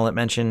the channel that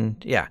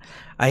mentioned, yeah.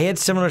 I had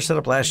similar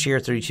setup last year,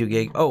 32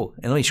 gig. Oh,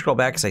 and let me scroll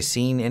back because I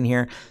seen in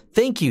here.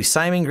 Thank you,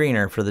 Simon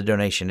Greener, for the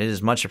donation. It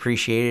is much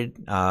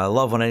appreciated. I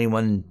love when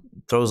anyone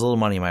throws a little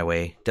money my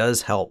way.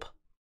 Does help.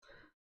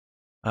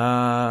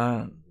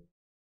 I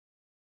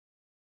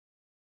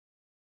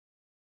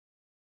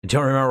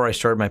don't remember where I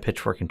started my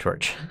pitchfork and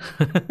torch.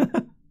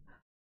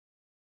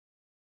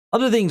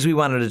 Other things we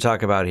wanted to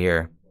talk about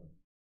here.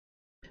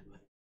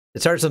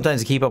 It's hard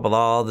sometimes to keep up with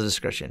all the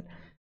discussion.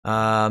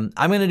 I'm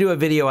going to do a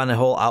video on the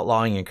whole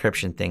outlawing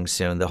encryption thing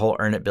soon. The whole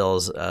Earn It bill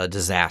is a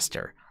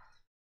disaster.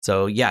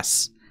 So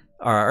yes,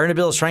 our Earn It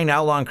bill is trying to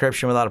outlaw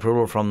encryption without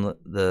approval from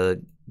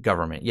the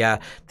government. Yeah,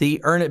 the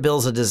Earn It bill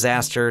is a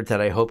disaster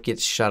that I hope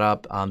gets shut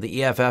up.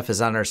 The EFF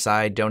is on our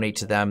side. Donate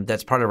to them.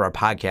 That's part of our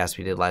podcast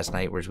we did last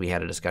night, where we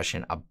had a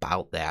discussion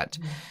about that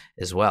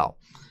as well.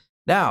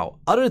 Now,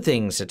 other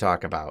things to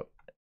talk about.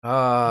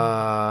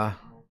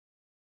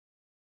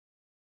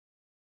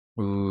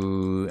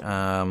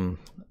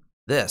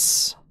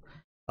 This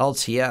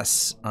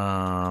LTS.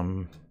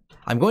 I'm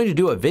going to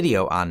do a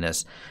video on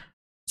this.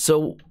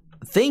 So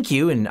thank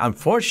you, and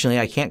unfortunately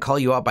I can't call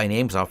you out by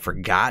name because I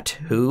forgot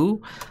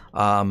who.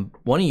 One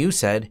of you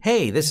said,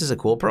 hey, this is a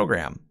cool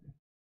program.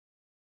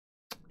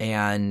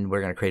 And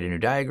we're going to create a new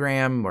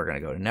diagram. We're going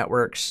to go to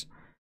networks.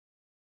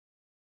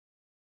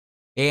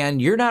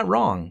 And you're not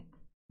wrong.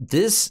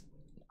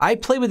 I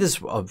played with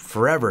this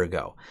forever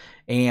ago,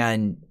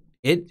 and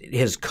it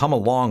has come a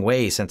long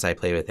way since I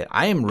played with it.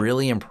 I am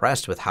really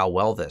impressed with how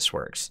well this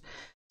works.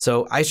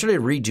 So I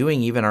started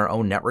redoing even our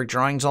own network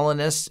drawings all in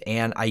this,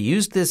 and I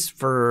used this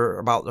for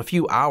about a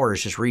few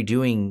hours just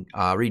redoing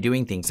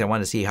things. I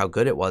wanted to see how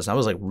good it was. And I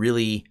was like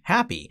really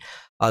happy.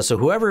 So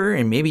whoever,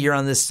 and maybe you're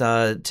on this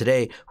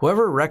today,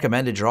 whoever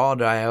recommended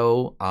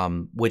Draw.io,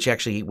 which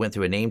actually went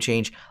through a name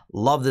change,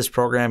 love this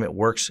program. It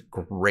works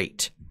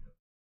great.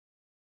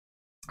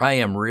 I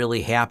am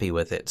really happy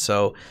with it.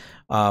 So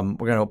we're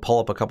going to pull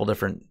up a couple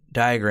different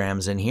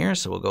diagrams in here.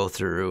 So we'll go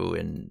through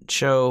and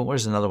show.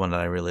 Where's another one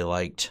that I really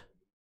liked?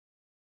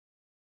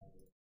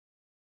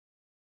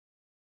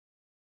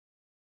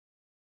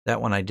 That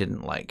one I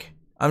didn't like.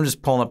 I'm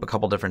just pulling up a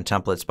couple different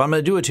templates, but I'm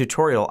going to do a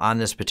tutorial on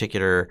this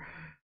particular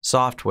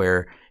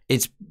software.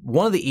 It's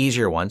one of the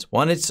easier ones.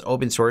 One, it's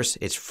open source.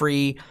 It's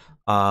free.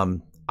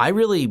 I'm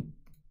pretty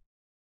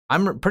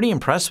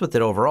impressed with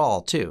it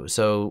overall too.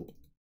 So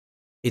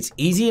it's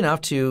easy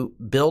enough to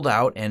build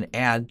out and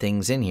add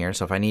things in here.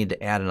 So if I need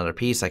to add another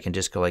piece, I can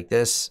just go like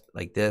this,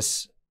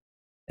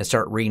 and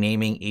start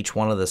renaming each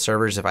one of the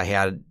servers. If I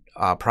had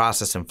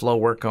process and flow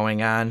work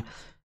going on,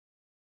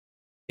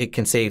 it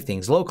can save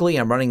things locally.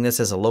 I'm running this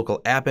as a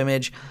local app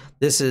image.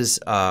 This is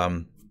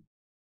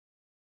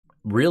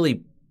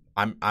really,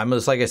 I'm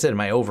just, like I said,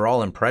 my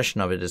overall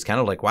impression of it is kind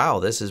of like, wow,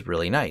 this is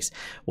really nice.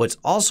 What's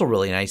also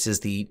really nice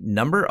is the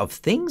number of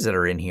things that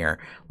are in here.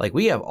 Like,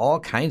 we have all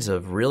kinds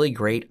of really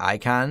great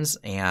icons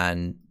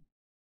and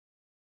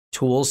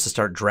tools to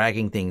start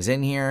dragging things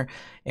in here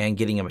and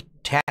getting them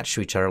attached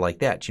to each other like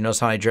that. Do you notice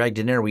how I dragged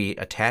it in there? We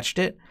attached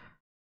it.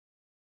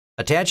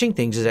 Attaching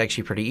things is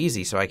actually pretty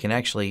easy. So I can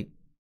actually,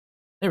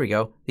 there we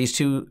go. These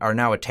two are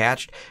now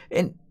attached.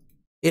 And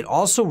it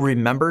also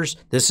remembers,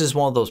 this is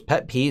one of those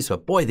pet peeves,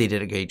 but boy, they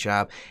did a great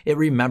job. It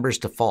remembers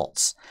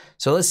defaults.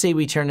 So let's say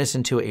we turn this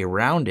into a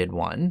rounded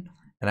one,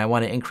 and I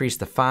want to increase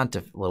the font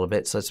a little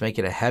bit. So let's make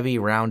it a heavy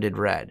rounded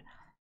red.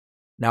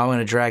 Now I'm going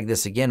to drag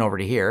this again over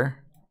to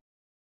here,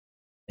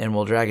 and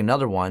we'll drag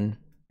another one.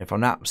 If I'm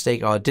not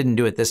mistaken, oh, it didn't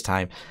do it this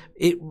time.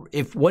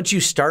 If once you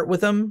start with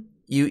them,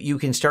 you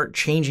can start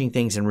changing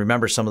things and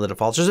remember some of the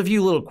defaults. There's a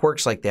few little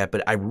quirks like that,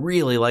 but I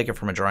really like it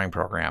from a drawing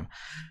program.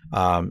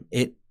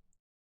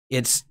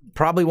 It's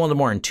probably one of the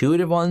more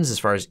intuitive ones as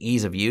far as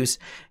ease of use.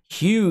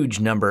 Huge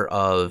number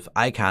of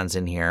icons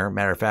in here.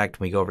 Matter of fact,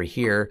 when we go over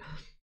here,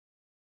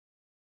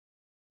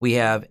 we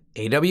have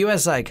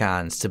AWS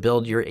icons to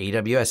build your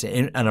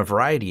AWS and a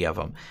variety of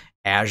them.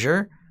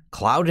 Azure,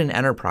 Cloud and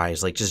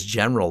Enterprise, like just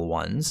general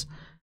ones.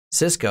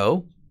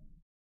 Cisco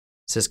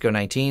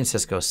 19,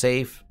 Cisco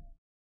Safe.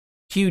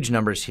 Huge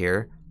numbers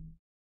here.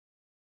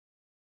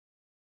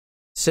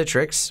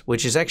 Citrix,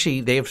 which is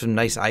actually, they have some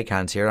nice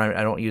icons here.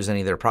 I don't use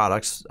any of their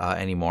products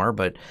anymore,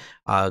 but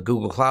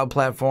Google Cloud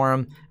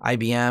Platform,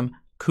 IBM,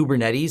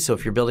 Kubernetes. So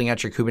if you're building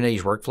out your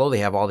Kubernetes workflow, they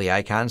have all the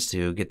icons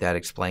to get that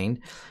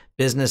explained.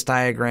 Business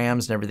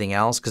diagrams and everything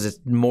else, because it's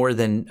more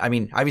than, I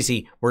mean,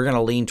 obviously we're going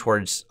to lean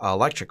towards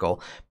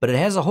electrical, but it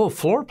has a whole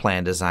floor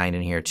plan design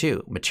in here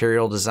too.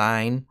 Material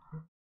design,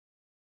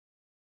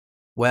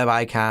 web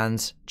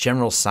icons,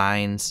 general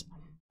signs.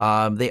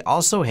 They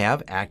also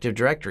have Active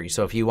Directory.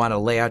 So if you want to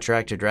lay out your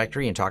Active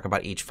Directory and talk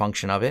about each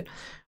function of it.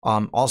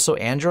 Also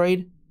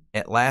Android,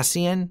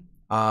 Atlassian,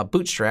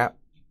 Bootstrap.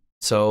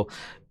 So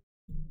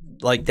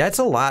like that's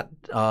a lot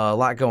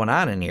going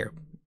on in here.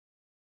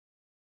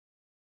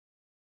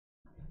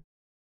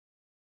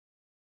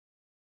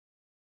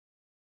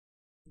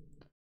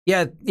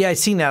 Yeah, I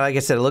seen that. Like I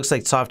said, it looks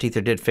like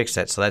Softether did fix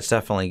that, so that's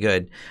definitely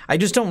good. I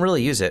just don't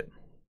really use it.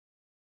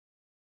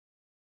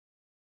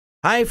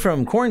 Hi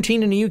from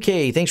quarantine in the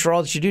UK. Thanks for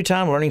all that you do,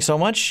 Tom. Learning so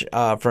much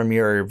from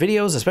your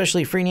videos,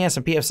 especially FreeNAS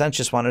and pfSense.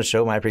 Just wanted to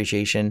show my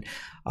appreciation.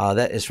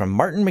 That is from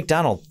Martin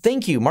McDonald.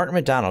 Thank you, Martin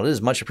McDonald. It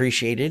is much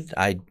appreciated.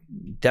 I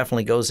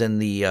definitely goes in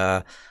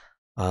the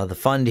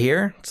fund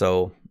here.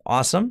 So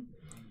awesome.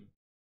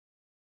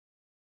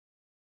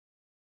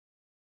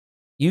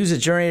 Use a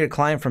generated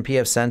client from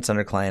pfSense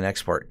under client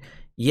export.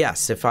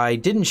 Yes, if I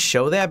didn't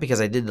show that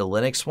because I did the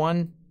Linux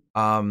one,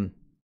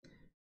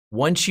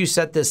 once you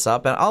set this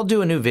up, and I'll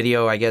do a new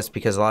video, I guess,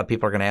 because a lot of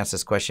people are going to ask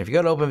this question. If you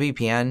go to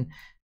OpenVPN,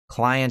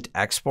 client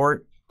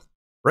export,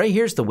 right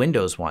here's the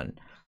Windows one.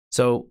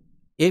 So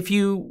if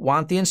you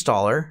want the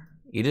installer,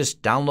 you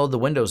just download the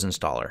Windows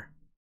installer.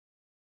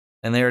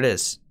 And there it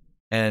is.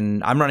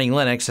 And I'm running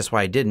Linux, that's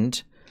why I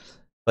didn't.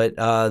 But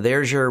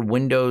there's your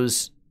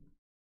Windows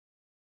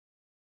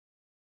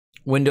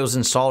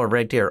installer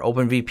right there.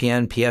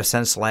 OpenVPN,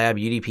 pfSense Lab,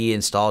 UDP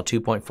install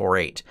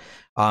 2.48.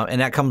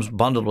 And that comes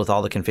bundled with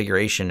all the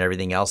configuration and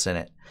everything else in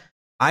it.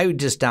 I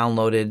just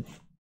downloaded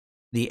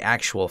the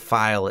actual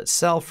file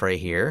itself right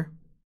here.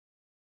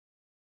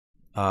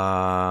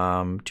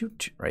 Right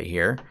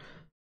here.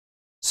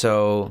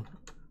 So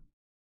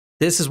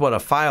this is what a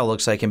file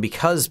looks like. And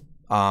because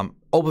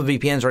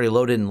OpenVPN is already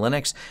loaded in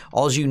Linux,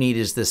 all you need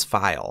is this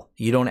file.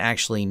 You don't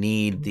actually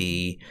need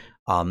the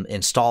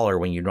installer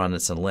when you run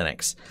this in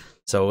Linux.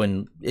 So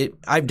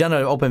I've done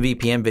an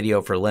OpenVPN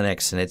video for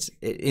Linux, and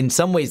in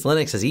some ways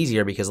Linux is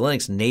easier because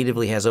Linux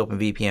natively has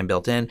OpenVPN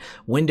built in.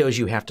 Windows,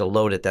 you have to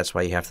load it. That's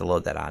why you have to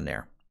load that on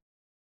there.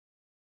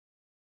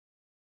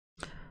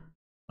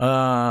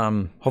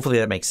 Hopefully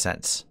that makes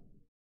sense.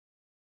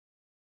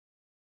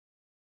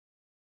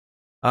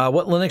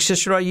 What Linux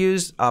distro do I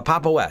use?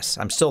 Pop! OS.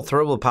 I'm still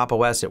thrilled with Pop!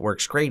 OS. It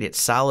works great. It's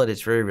solid.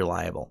 It's very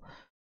reliable.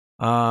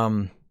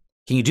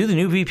 Can you do the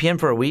new VPN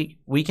for a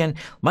weekend?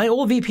 My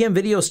old VPN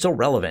video is still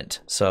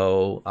relevant,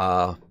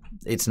 so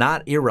it's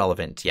not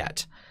irrelevant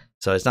yet.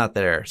 So it's not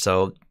there.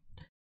 So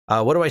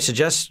what do I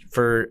suggest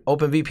for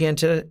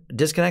OpenVPN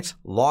disconnects?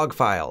 Log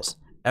files.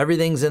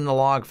 Everything's in the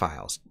log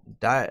files.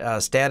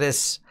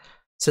 Status,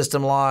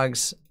 system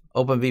logs,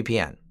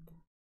 OpenVPN.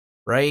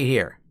 Right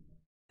here.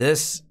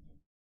 This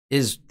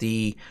is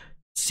the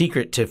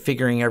secret to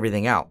figuring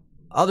everything out.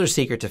 Other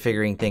secret to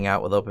figuring things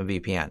out with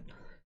OpenVPN.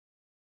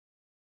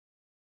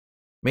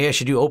 Maybe I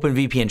should do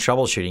OpenVPN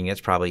troubleshooting. That's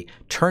probably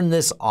turn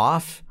this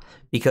off,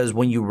 because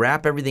when you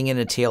wrap everything in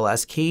a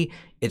TLS key,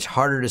 it's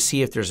harder to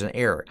see if there's an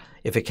error.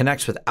 If it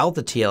connects without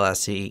the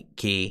TLS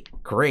key,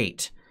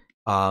 great.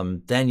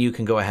 Then you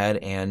can go ahead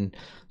and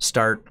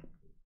start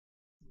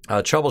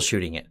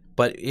troubleshooting it.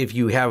 But if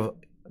you have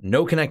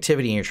no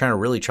connectivity and you're trying to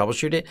really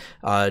troubleshoot it,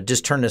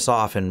 just turn this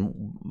off and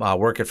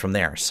work it from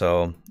there.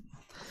 So.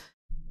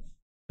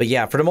 But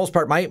yeah, for the most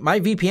part, my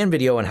VPN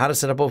video on how to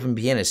set up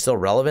OpenVPN is still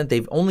relevant.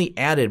 They've only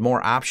added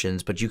more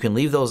options, but you can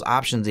leave those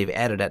options they've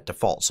added at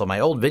default. So my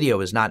old video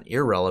is not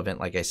irrelevant,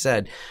 like I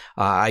said.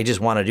 I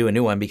just want to do a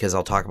new one because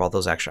I'll talk about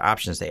those extra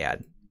options they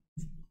add.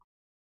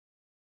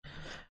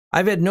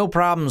 I've had no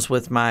problems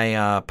with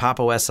my Pop!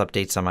 OS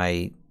updates on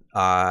my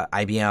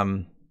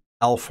IBM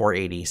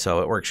L480, so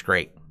it works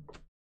great.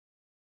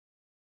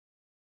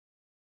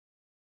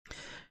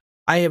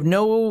 I have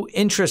no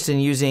interest in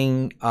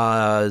using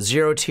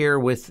zero tier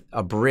with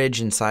a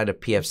bridge inside of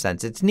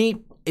pfSense. It's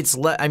neat.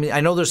 I mean, I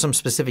know there's some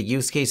specific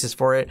use cases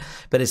for it,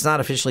 but it's not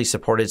officially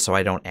supported, so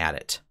I don't add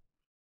it.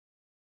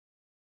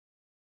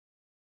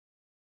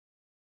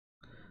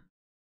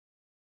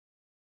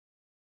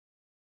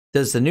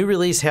 Does the new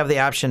release have the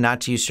option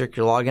not to use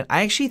circular login?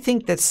 I actually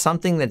think that's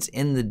something that's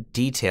in the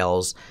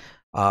details.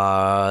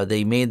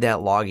 They made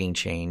that logging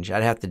change.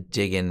 I'd have to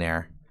dig in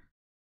there.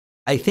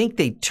 I think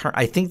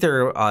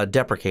they're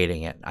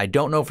deprecating it. I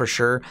don't know for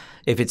sure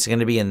if it's going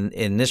to be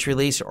in this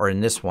release or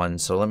in this one.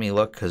 So let me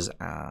look, because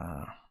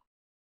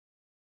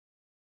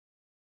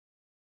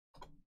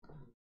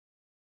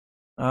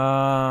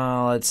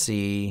let's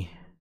see.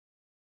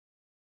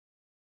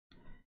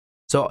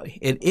 So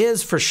it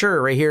is for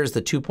sure. Right here is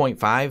the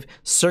 2.5.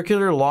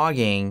 Circular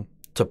logging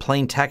to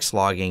plain text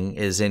logging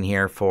is in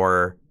here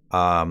for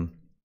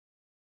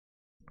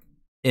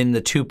in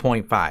the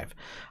 2.5.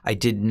 I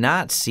did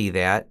not see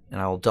that, and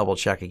I'll double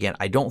check again.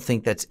 I don't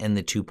think that's in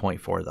the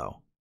 2.4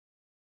 though.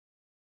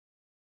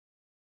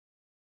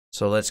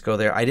 So let's go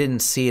there. I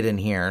didn't see it in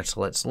here, so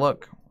let's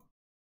look.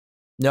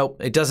 Nope,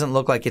 it doesn't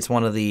look like it's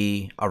one of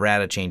the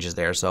errata changes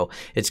there. So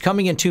it's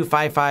coming in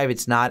 2.5.5.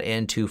 It's not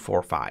in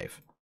 2.4.5.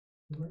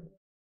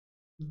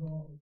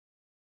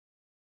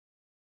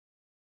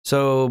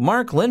 So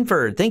Mark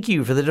Linford, thank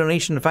you for the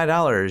donation of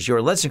 $5.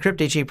 Your Let's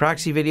Encrypt HA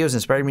proxy videos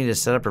inspired me to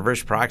set up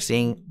reverse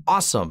proxying.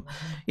 Awesome.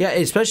 Yeah,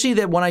 especially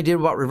that one I did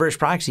about reverse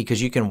proxy,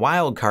 because you can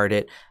wildcard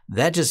it.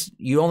 That just,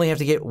 you only have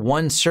to get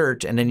one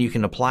cert and then you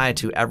can apply it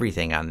to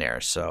everything on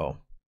there. So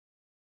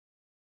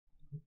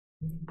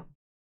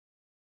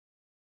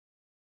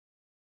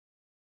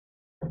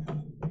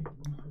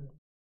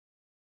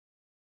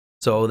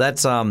So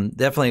that's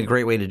definitely a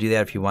great way to do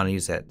that if you want to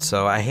use that.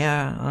 So I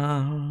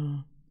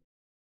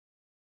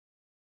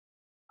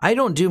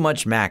don't do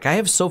much Mac. I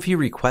have so few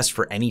requests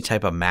for any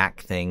type of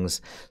Mac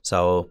things.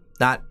 So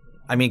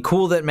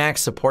cool that Mac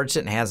supports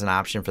it and has an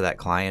option for that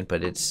client,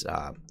 but it's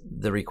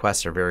the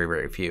requests are very,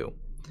 very few.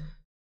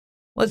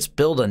 Let's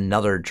build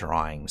another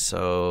drawing.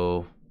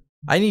 So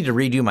I need to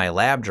redo my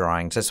lab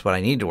drawings. That's what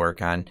I need to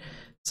work on.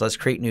 So let's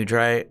create new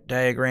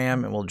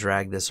diagram, and we'll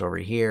drag this over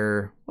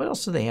here. What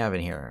else do they have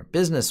in here?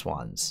 Business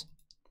ones.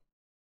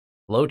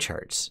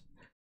 Flowcharts.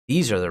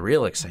 These are the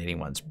real exciting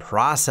ones.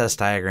 Process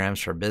diagrams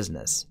for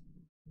business.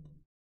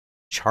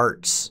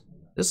 Charts.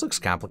 This looks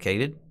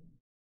complicated.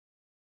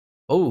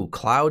 Oh,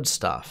 cloud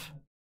stuff.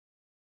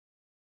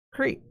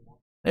 Great.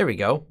 There we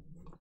go.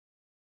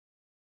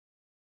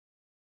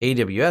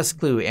 AWS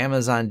Glue,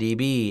 Amazon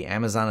DB,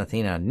 Amazon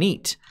Athena.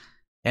 Neat.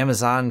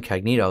 Amazon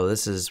Cognito.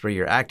 This is where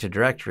your Active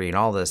Directory and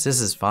all this. This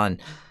is fun.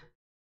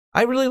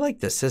 I really like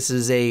this. This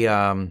is a,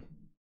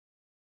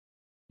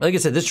 like I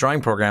said, this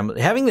drawing program,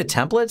 having the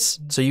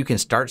templates so you can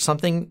start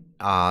something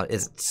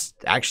is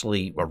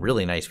actually a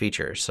really nice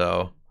feature.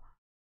 So,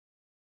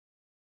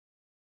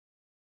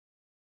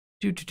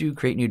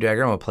 create new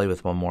diagram. I'll play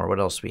with one more.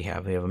 What else do we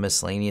have? We have a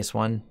miscellaneous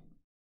one.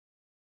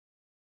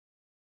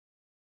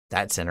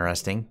 That's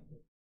interesting.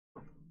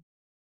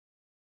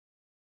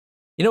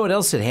 You know what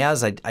else it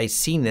has? I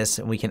seen this,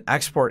 and we can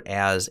export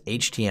as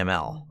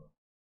HTML.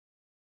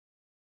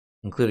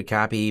 Include a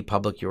copy,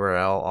 public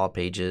URL, all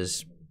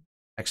pages,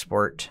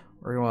 export.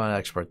 We're going to want to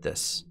export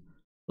this.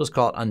 Let's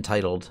call it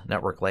untitled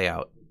network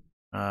layout.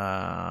 Pull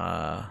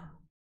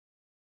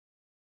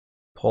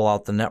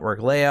out the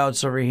network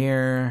layouts over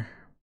here.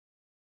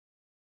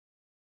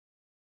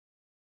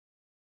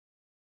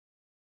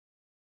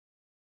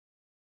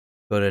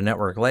 Go to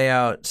network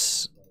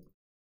layouts.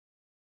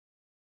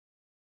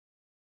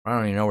 I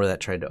don't even know where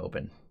that tried to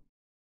open.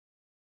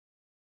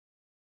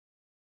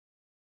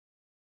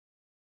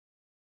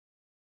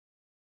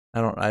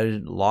 I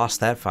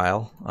lost that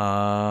file.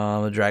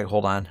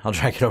 Hold on. I'll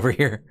drag it over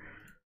here.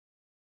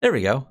 There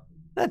we go.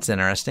 That's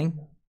interesting.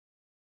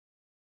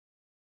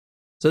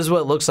 So this is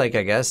what it looks like,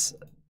 I guess.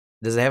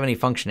 Does it have any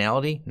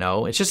functionality?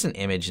 No, it's just an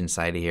image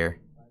inside of here.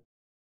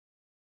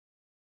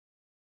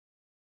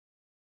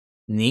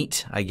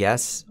 Neat, I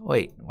guess.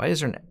 Wait, why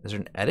is there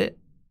an edit?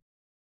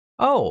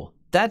 Oh,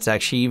 that's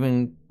actually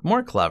even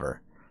more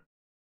clever.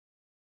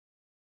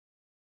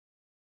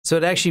 So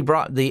it actually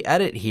brought the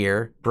edit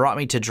here, brought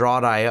me to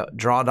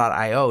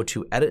draw.io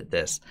to edit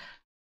this.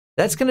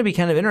 That's going to be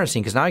kind of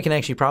interesting because now I can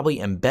actually probably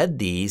embed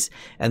these,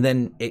 and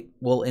then it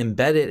will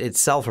embed it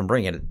itself and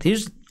bring it.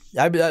 This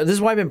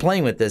is why I've been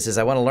playing with this, is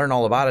I want to learn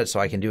all about it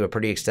so I can do a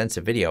pretty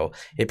extensive video.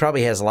 It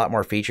probably has a lot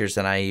more features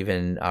than I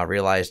even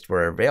realized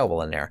were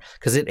available in there,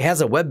 because it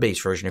has a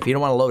web-based version. If you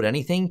don't want to load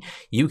anything,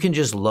 you can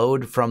just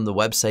load from the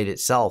website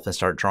itself and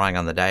start drawing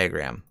on the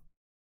diagram.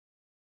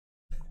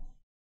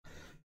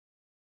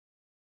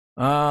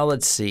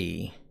 Let's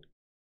see.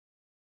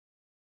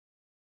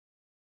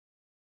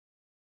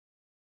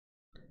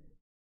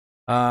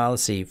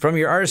 Let's see. From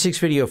your R6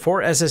 video,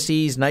 4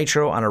 SSDs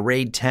Nitro on a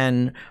RAID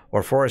 10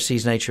 or 4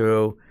 SSDs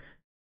Nitro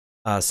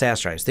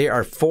SAS drives. There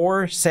are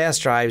 4 SAS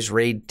drives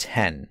RAID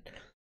 10.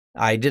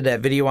 I did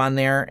that video on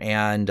there,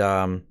 and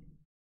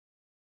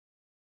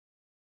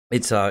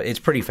it's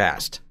pretty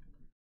fast.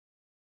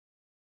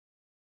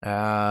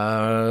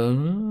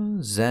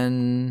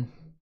 Zen.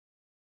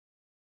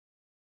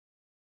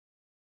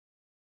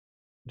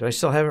 Do I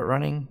still have it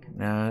running?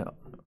 There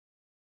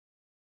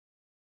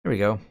we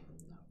go.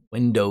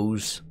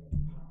 Windows.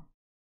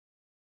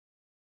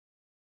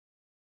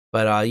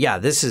 But yeah,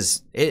 this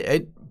is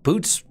it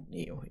boots,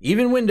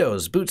 even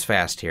Windows boots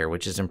fast here,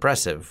 which is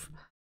impressive.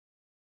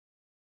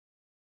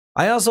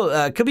 I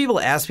also could people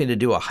ask me to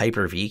do a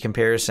Hyper-V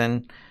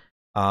comparison,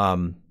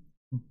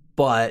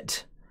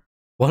 but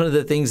one of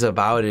the things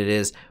about it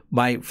is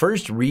my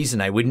first reason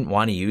I wouldn't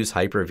want to use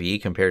Hyper-V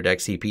compared to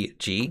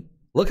XCP-G.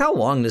 Look how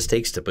long this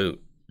takes to boot.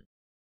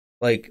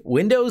 Like,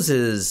 Windows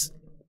is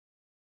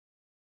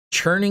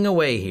churning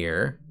away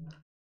here,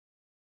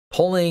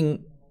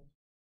 pulling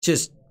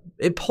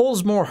it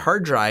pulls more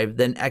hard drive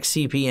than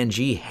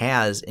XCP-G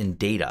has in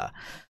data.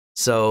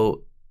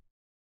 So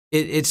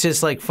it's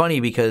just like funny,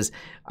 because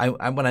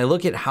when I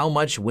look at how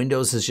much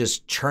Windows is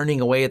just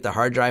churning away at the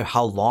hard drive,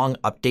 how long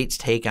updates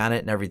take on it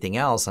and everything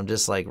else, I'm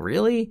just like,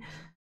 really?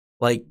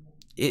 Like,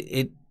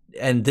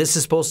 and this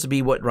is supposed to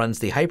be what runs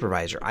the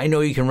hypervisor. I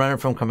know you can run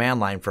it from command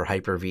line for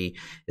Hyper-V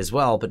as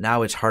well, but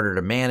now it's harder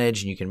to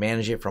manage, and you can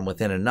manage it from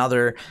within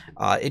another.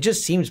 It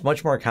just seems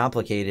much more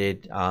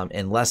complicated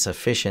and less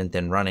efficient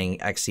than running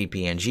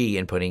XCP-G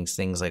and putting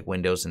things like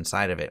Windows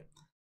inside of it.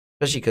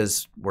 Especially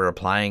because we're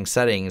applying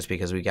settings,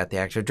 because we got the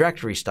Active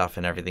Directory stuff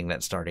and everything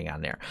that's starting on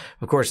there.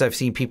 Of course, I've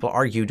seen people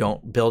argue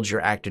don't build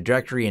your Active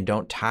Directory and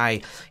don't tie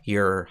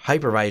your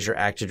hypervisor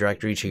Active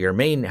Directory to your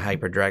main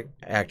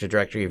Active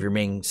Directory of your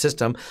main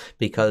system,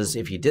 because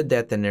if you did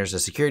that, then there's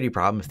a security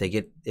problem.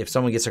 If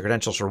someone gets the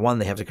credentials for one,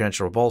 they have the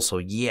credentials for both. So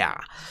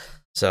yeah,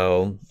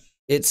 so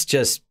it's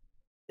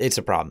it's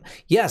a problem.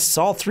 Yes,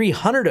 all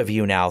 300 of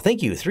you now.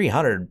 Thank you,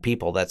 300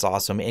 people. That's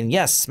awesome. And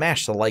yes,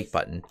 smash the like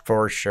button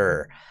for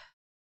sure.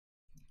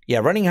 Yeah,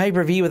 running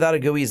Hyper-V without a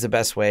GUI is the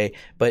best way,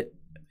 but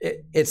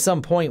at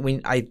some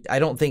point, I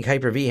don't think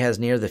Hyper-V has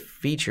near the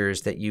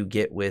features that you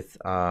get with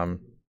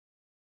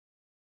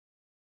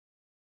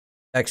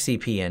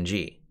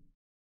XCPNG.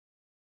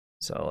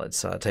 So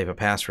let's type a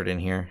password in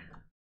here.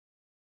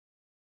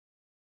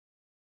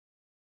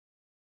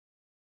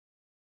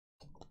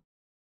 I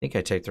think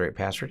I typed the right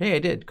password. Hey, I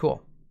did.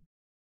 Cool.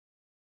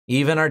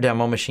 Even our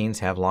demo machines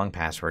have long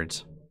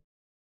passwords.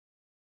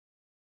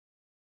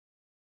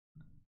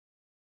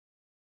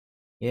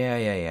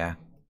 Yeah.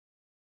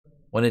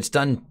 When it's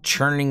done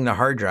churning the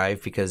hard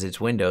drive, because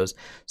it's Windows.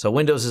 So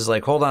Windows is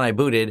like, hold on, I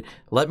booted.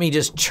 Let me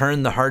just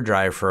churn the hard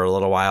drive for a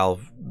little while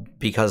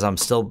because I'm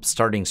still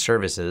starting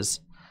services.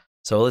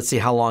 So let's see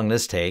how long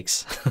this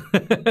takes.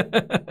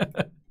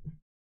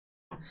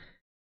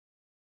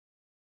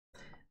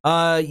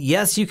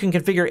 Yes, you can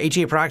configure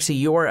HA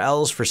proxy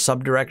URLs for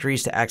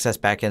subdirectories to access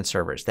backend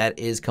servers. That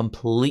is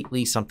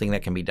completely something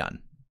that can be done.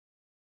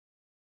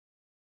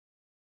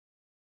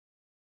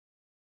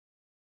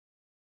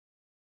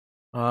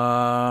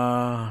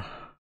 I'll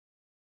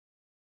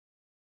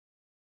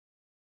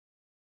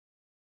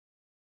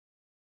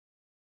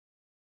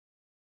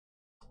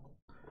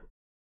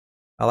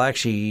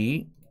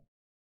actually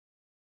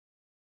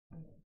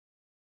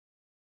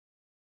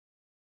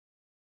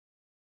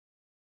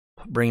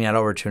bring that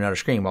over to another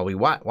screen while we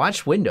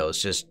watch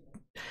Windows just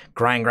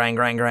grind.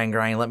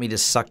 Let me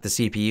just suck the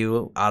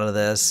CPU out of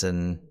this,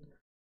 and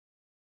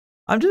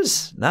I'm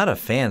just not a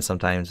fan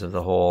sometimes of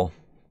the whole.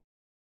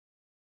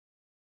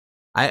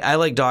 I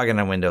like dogging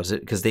on Windows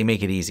because they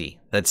make it easy.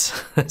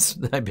 That's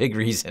my big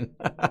reason.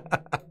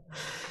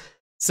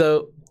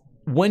 So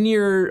when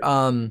you're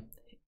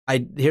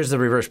here's the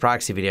reverse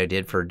proxy video I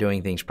did for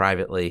doing things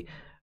privately.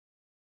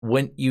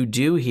 When you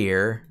do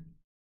here,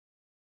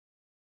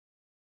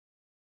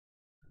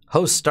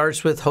 host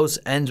starts with, host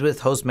ends with,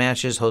 host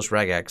matches, host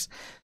regex.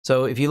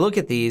 So if you look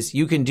at these,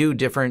 you can do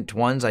different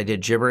ones. I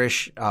did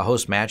gibberish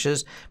host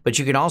matches, but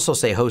you can also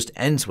say host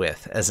ends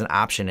with as an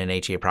option in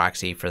HA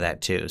proxy for that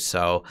too.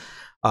 So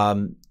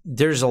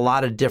there's a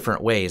lot of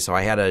different ways. So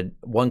I had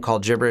one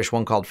called gibberish,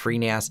 one called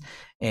FreeNAS,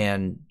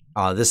 and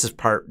this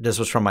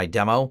was from my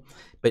demo,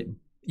 but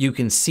you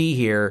can see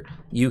here,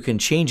 you can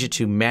change it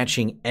to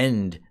matching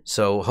end.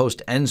 So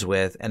host ends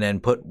with, and then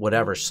put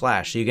whatever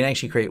slash. So you can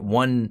actually create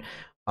one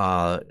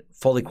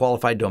fully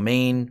qualified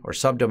domain or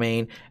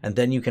subdomain, and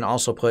then you can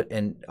also put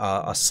in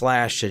a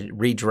slash to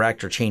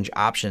redirect or change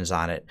options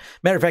on it.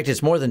 Matter of fact,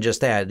 it's more than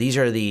just that. These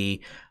are the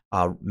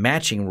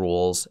matching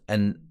rules,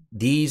 and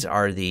these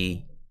are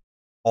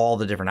all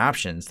the different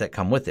options that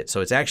come with it. So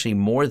it's actually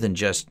more than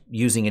just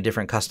using a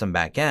different custom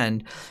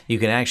backend. You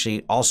can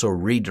actually also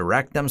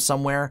redirect them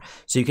somewhere.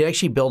 So you can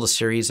actually build a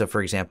series of,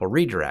 for example,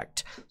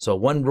 redirect. So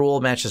one rule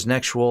matches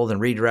next rule, then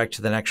redirect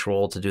to the next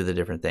rule to do the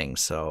different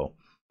things. So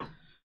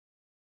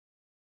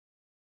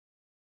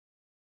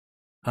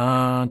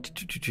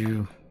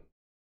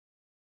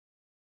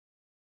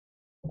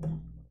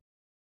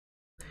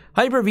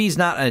Hyper-V is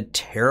not a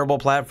terrible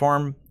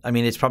platform. I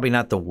mean, it's probably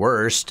not the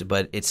worst,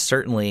 but it's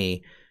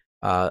certainly,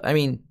 I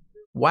mean,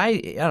 why?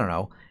 I don't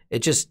know.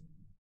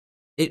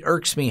 It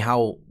irks me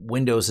how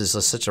Windows is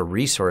such a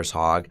resource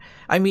hog.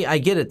 I mean, I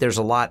get it. There's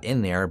a lot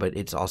in there, but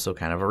it's also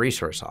kind of a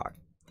resource hog.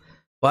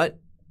 But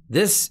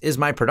this is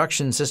my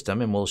production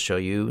system, and we'll show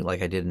you,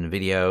 like I did in the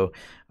video,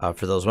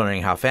 for those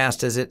wondering how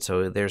fast is it.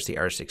 So there's the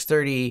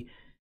R630.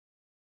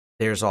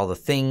 There's all the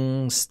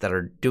things that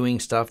are doing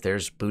stuff.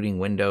 There's booting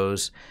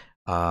Windows.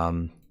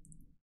 Go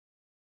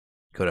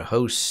to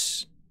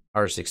hosts,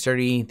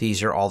 R630.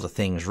 These are all the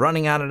things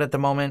running on it at the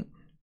moment.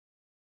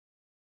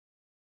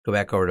 Go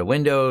back over to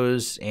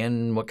Windows,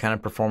 and what kind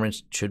of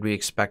performance should we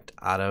expect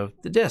out of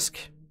the disk?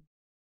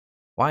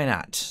 Why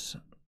not?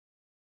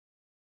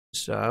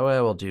 So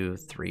we'll do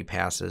 3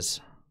 passes.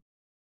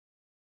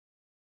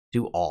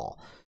 Do all.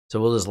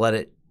 So we'll just let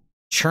it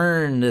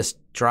churn this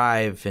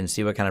drive and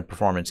see what kind of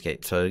performance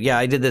gets. So yeah,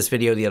 I did this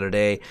video the other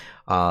day.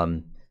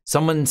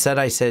 Someone said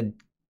I said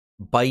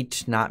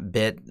byte, not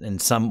bit,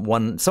 and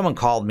someone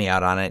called me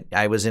out on it.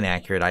 I was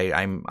inaccurate.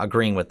 I'm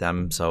agreeing with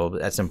them, so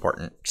that's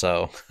important.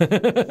 So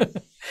can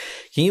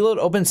you load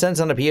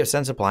pfsense on a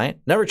pfsense appliance?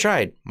 Never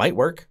tried. Might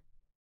work.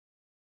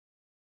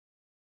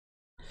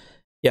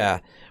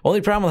 Yeah.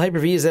 Only problem with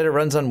Hyper-V is that it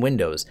runs on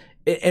Windows.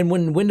 And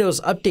when Windows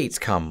updates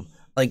come,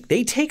 like,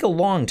 they take a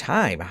long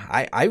time.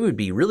 I would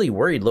be really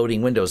worried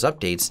loading Windows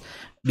updates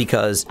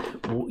because,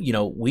 you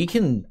know, we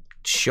can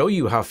show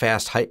you how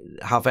fast the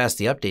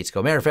updates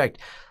go. Matter of fact,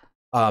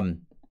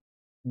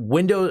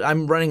 Windows,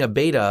 I'm running a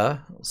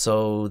beta,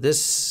 so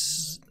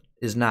this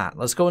is not.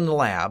 Let's go in the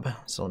lab.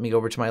 So let me go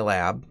over to my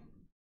lab.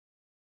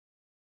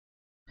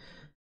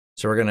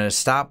 So we're going to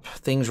stop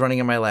things running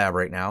in my lab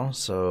right now.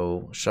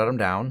 So shut them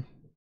down.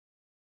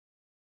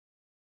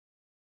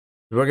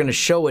 We're going to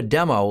show a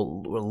demo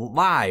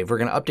live. We're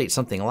going to update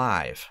something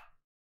live.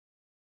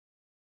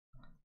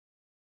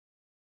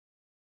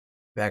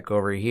 Back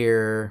over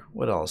here.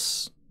 What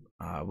else?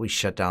 We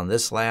shut down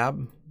this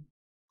lab.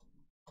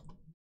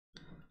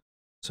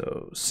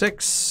 So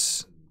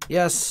 6,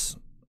 yes.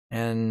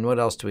 And what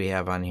else do we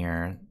have on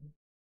here?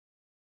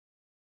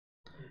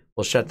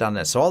 We'll shut down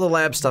this. So all the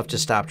lab stuff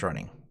just stopped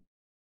running.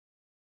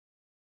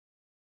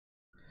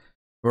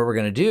 What we're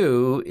going to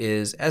do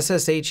is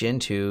SSH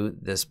into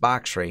this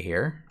box right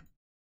here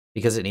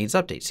because it needs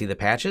updates. See the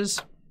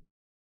patches?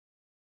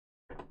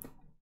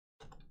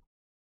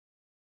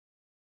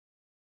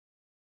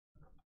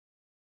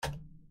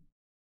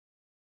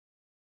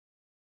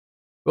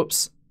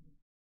 Whoops.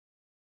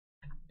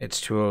 It's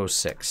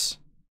 2:06.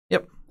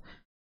 Yep.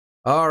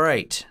 All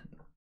right.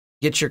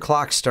 Get your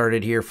clock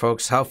started here,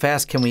 folks. How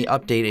fast can we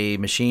update a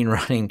machine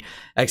running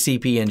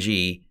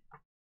XCP-ng?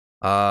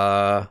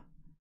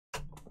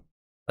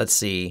 Let's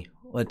see.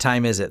 What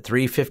time is it?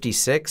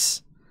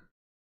 3:56.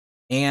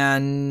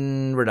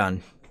 And we're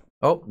done.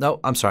 Oh, no,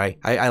 I'm sorry.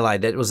 I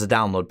lied. That was the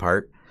download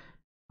part.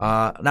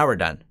 Now we're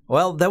done.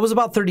 Well, that was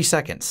about 30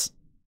 seconds.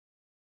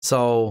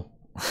 So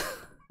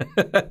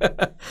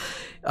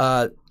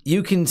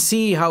you can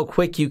see how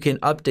quick you can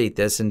update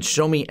this and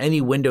show me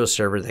any Windows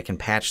server that can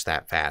patch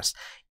that fast.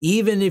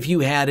 Even if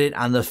you had it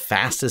on the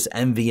fastest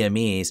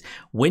NVMEs,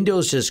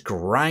 Windows just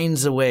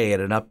grinds away at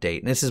an update.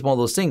 And this is one of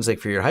those things, like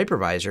for your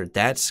hypervisor,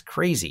 that's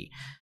crazy.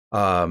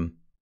 Oh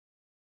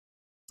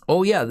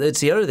yeah, that's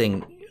the other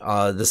thing,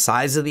 the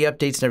size of the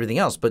updates and everything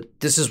else. But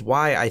this is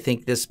why I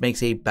think this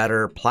makes a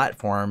better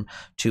platform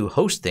to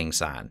host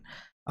things on.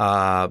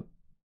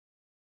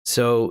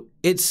 So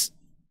it's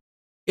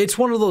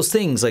one of those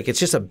things, like it's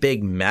just a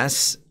big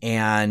mess,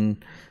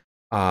 and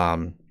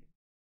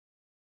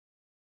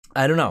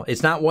I don't know.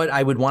 It's not what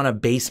I would want to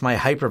base my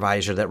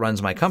hypervisor that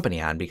runs my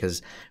company on,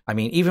 because, I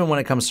mean, even when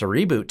it comes to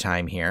reboot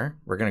time here,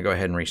 we're going to go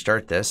ahead and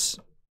restart this.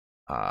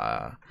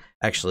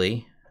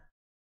 Actually,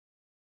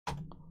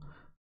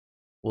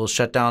 we'll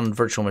shut down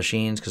virtual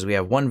machines because we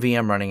have one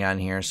VM running on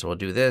here. So we'll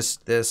do this.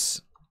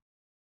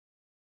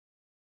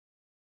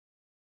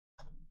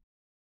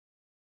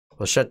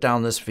 We'll shut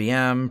down this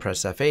VM,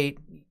 press F8.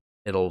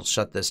 It'll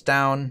shut this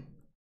down,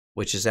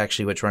 which is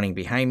actually what's running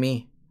behind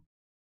me.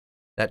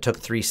 That took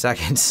 3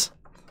 seconds.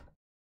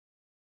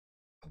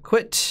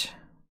 Quit.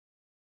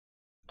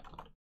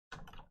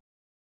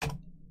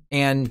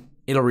 And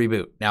it'll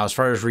reboot. Now, as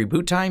far as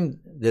reboot time,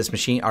 this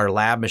machine, our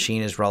lab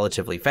machine, is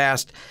relatively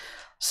fast.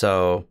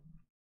 So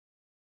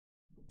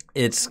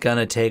it's going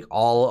to take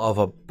all of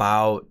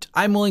about,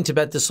 I'm willing to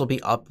bet this will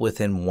be up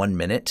within 1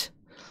 minute.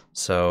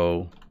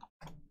 So,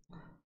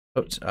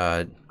 oops,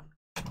 I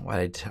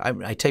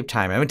typed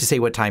time. I meant to say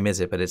what time is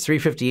it, but it's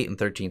 3:58 and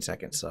 13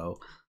 seconds. So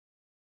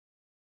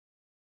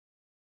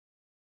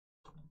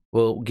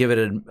we'll give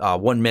it a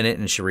 1 minute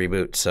and it should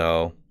reboot.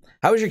 So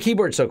how is your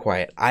keyboard so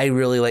quiet? I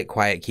really like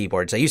quiet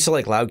keyboards. I used to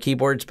like loud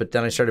keyboards, but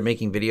then I started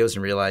making videos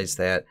and realized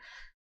that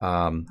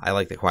I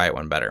like the quiet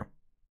one better.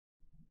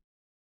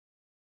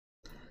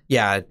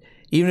 Yeah,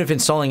 even if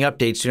installing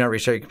updates, do not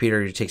restart your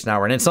computer. It takes an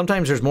hour. And then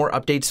sometimes there's more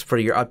updates for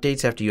your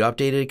updates after you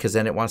update it, because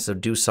then it wants to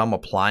do some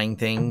applying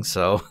thing.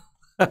 So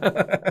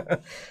I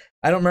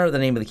don't remember the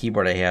name of the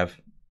keyboard I have.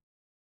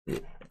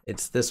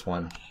 It's this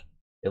one.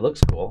 It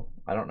looks cool.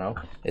 I don't know.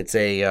 It's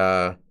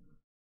a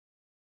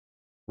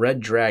Red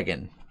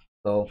Dragon.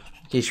 So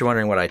in case you're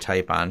wondering what I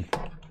type on.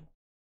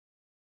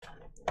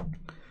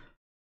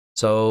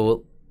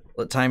 So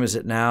what time is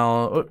it now?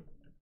 Oh.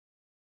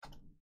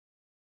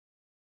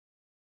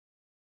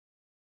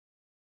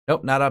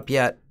 Nope, not up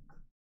yet.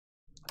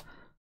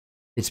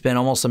 It's been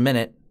almost a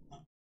minute.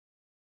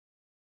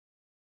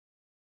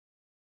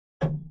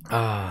 Do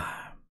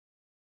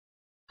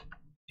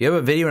you have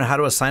a video on how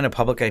to assign a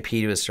public IP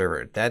to a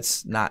server?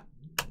 That's not...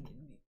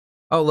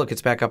 Oh, look,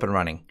 it's back up and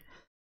running.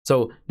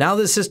 So now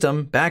the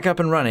system back up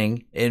and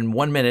running in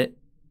 1 minute.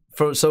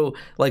 So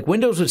like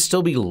Windows would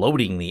still be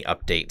loading the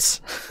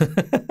updates.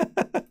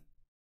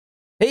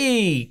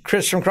 Hey,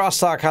 Chris from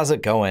Crosstalk, how's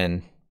it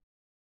going?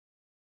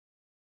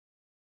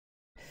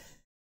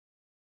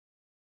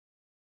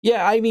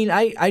 Yeah, I mean,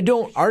 I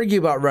don't argue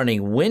about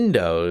running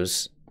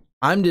Windows.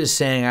 I'm just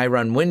saying I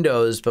run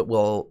Windows, but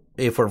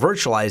if we're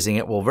virtualizing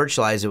it, we'll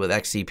virtualize it with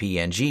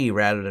XCP-ng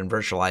rather than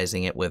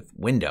virtualizing it with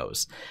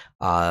Windows.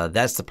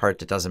 That's the part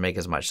that doesn't make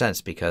as much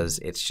sense because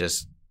it's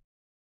just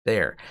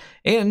there.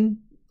 And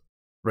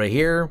right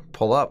here,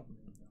 pull up.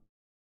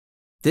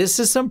 This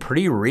is some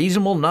pretty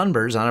reasonable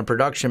numbers on a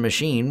production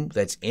machine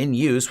that's in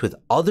use with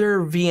other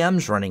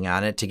VMs running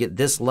on it to get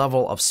this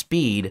level of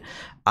speed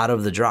out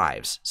of the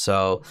drives.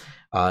 So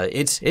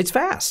it's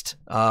fast.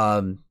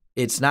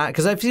 It's not,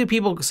 because I've seen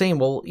people saying,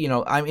 well, you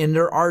know,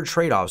 there are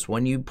trade-offs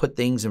when you put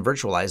things and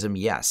virtualize them.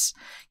 Yes,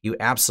 you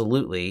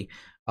absolutely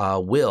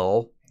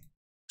will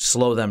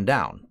slow them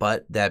down.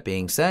 But that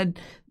being said,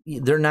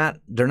 they're not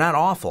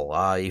awful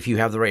if you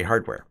have the right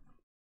hardware.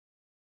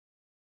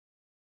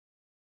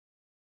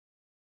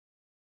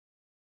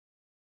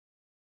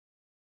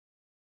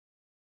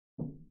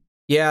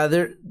 Yeah,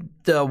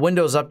 the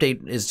Windows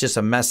update is just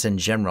a mess in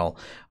general.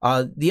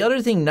 The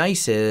other thing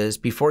nice is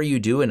before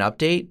you do an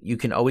update, you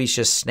can always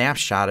just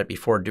snapshot it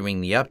before doing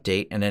the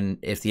update. And then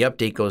if the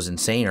update goes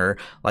insane, or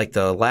like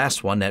the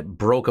last one that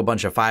broke a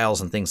bunch of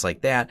files and things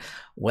like that,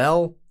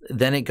 well,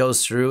 then it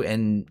goes through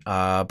and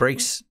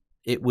breaks.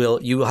 You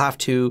will have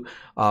to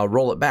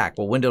roll it back.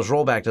 Well, Windows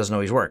rollback doesn't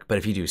always work, but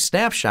if you do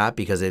snapshot,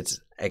 because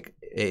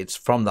it's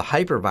from the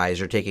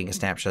hypervisor taking a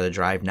snapshot of the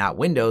drive, not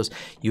Windows,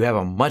 you have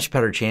a much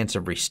better chance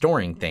of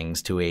restoring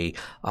things to a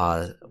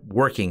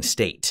working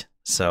state.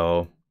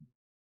 So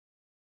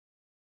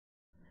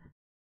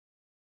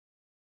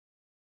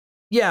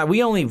yeah,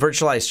 we only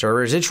virtualize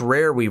servers. It's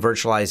rare we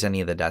virtualize any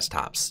of the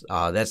desktops.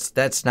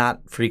 That's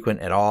not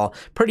frequent at all.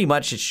 Pretty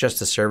much it's just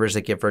the servers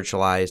that get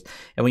virtualized.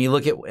 And when you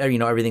look at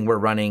everything we're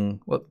running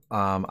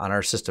on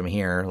our system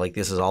here, like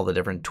this is all the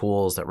different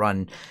tools that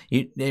run.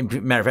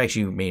 Matter of fact,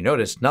 you may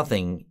notice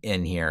nothing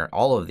in here.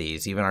 All of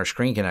these, even our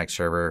Screen Connect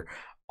server,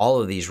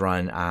 all of these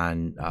run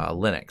on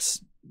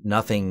Linux.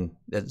 Nothing.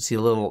 See a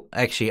little.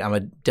 Actually, I'm a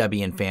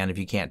Debian fan. If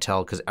you can't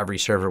tell, because every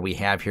server we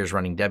have here is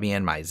running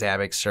Debian. My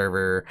Zabbix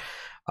server.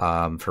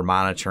 For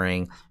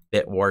monitoring,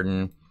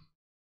 Bitwarden.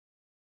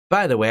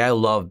 By the way, I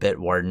love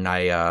Bitwarden.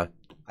 I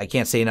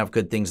can't say enough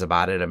good things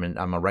about it.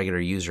 I'm a regular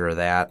user of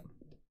that.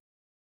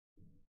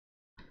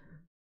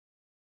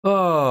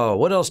 Oh,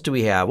 what else do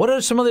we have? What are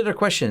some of the other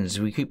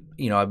questions? We keep,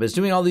 I was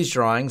doing all these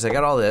drawings. I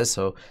got all this.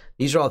 So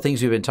these are all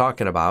things we've been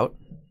talking about.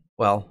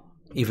 Well,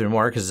 even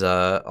more because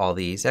all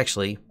these.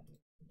 Actually,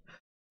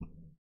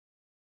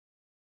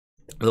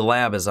 the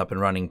lab is up and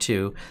running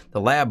too.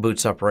 The lab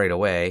boots up right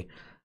away.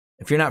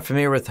 If you're not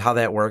familiar with how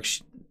that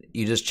works,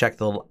 you just check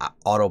the little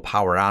auto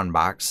power on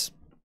box.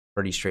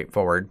 Pretty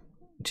straightforward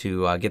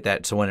to get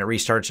that. So when it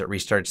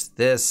restarts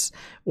this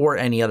or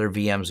any other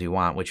VMs we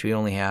want, which we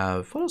only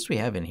have. What else do we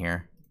have in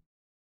here?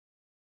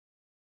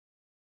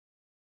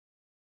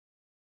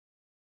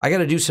 I got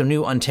to do some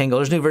new Untangle.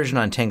 There's a new version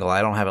of Untangle.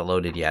 I don't have it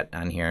loaded yet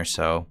on here,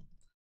 so.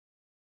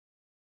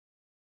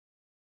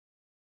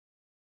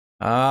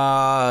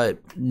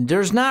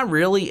 There's not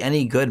really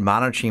any good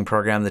monitoring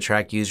program to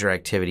track user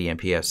activity in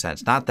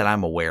pfSense. Not that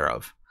I'm aware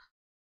of.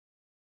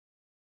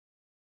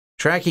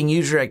 Tracking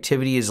user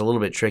activity is a little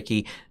bit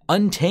tricky.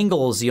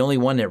 Untangle is the only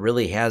one that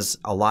really has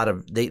a lot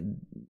of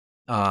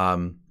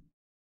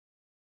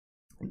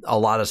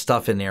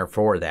stuff in there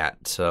for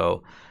that.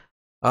 So,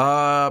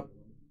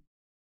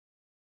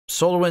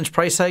 SolarWinds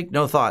price hike,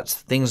 no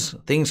thoughts.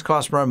 Things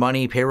cost more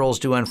money. Payroll's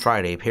due on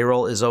Friday.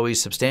 Payroll is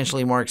always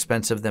substantially more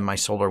expensive than my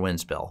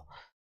SolarWinds bill.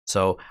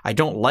 So I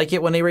don't like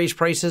it when they raise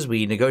prices.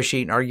 We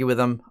negotiate and argue with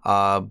them.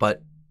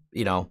 But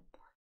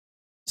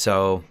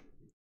so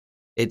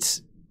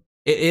it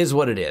is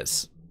what it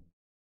is.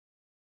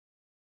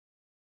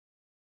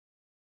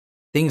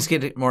 Things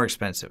get more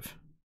expensive.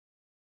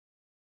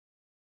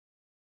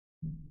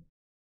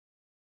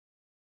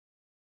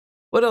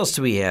 What else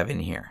do we have in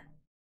here?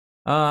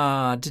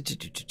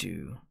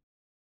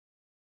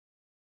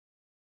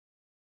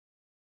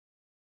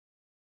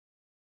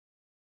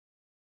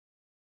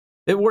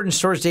 Bitwarden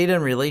stores data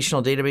in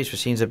relational database,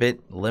 which seems a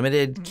bit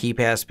limited.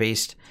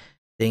 KeyPass-based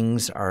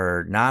things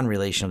are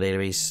non-relational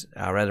database,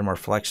 rather more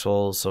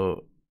flexible,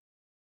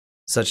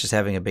 such as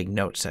having a big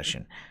note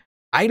session.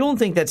 I don't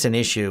think that's an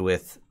issue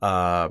with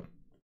Bitwarden.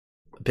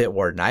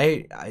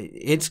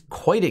 It's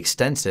quite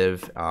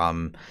extensive.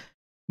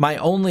 My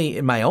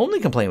only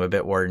complaint with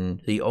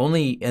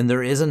Bitwarden, and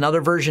there is another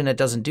version that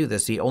doesn't do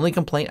this. The only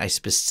complaint I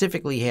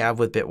specifically have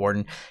with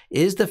Bitwarden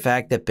is the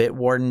fact that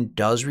Bitwarden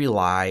does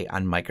rely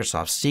on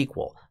Microsoft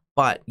SQL,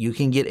 but you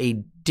can get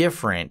a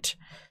different.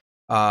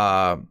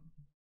 There's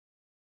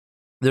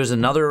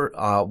another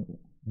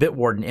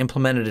Bitwarden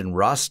implemented in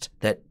Rust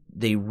that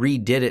they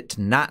redid it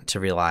not to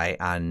rely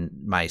on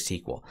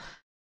MySQL.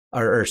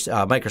 Or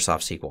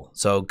Microsoft SQL.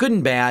 So good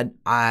and bad.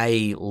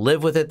 I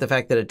live with it, the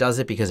fact that it does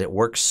it, because it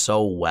works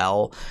so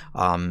well.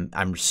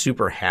 I'm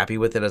super happy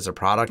with it as a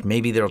product.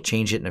 Maybe they'll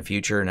change it in the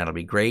future and that'll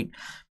be great.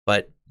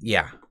 But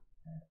yeah.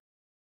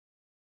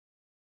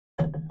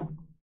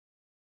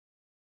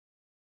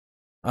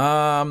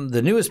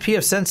 The newest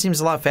pfSense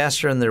seems a lot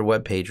faster in their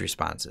web page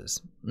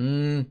responses.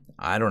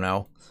 I don't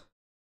know.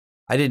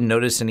 I didn't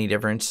notice any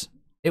difference.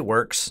 It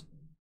works.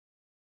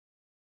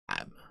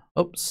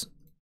 Oops.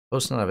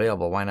 Post not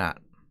available. Why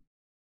not?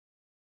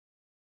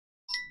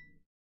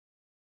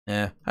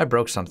 I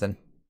broke something.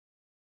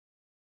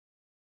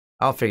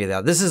 I'll figure that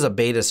out. This is a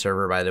beta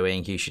server, by the way,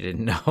 in case you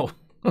didn't know.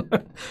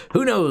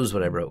 Who knows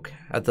what I broke?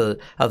 I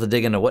have to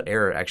dig into what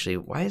error actually.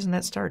 Why isn't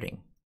that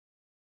starting?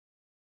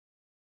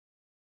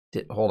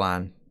 Hold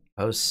on.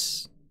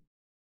 Host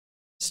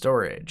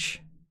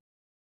storage.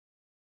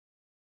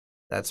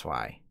 That's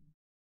why.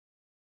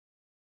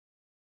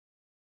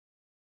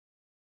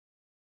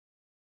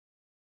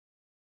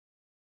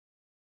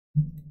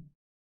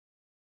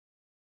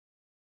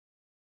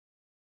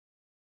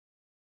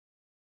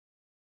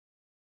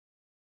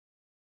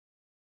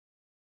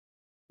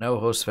 No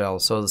host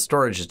failed, so the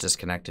storage is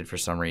disconnected for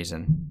some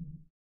reason.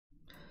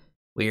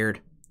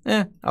 Weird.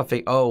 I'll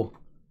figure. Oh,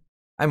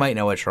 I might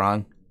know what's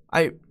wrong.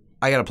 I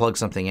gotta plug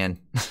something in.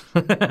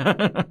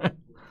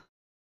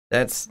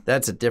 That's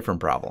a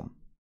different problem.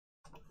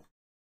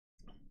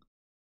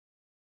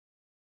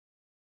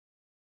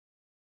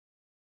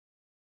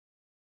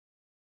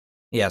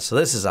 Yeah, so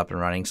this is up and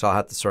running, so I'll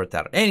have to sort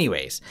that out.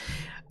 Anyways,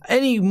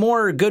 any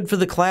more good for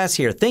the class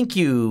here? Thank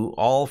you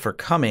all for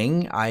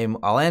coming.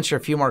 I'll answer a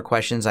few more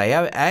questions.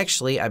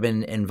 I've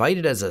been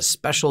invited as a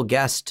special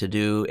guest to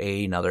do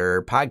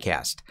another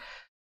podcast.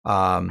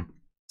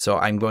 So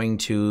I'm going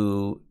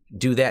to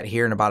do that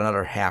here in about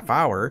another half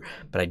hour,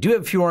 but I do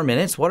have a few more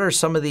minutes. What are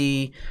some of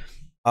the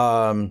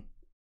other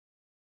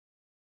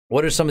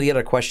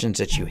questions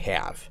that you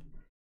have?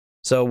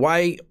 So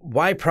why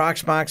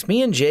Proxmox?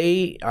 Me and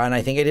Jay, and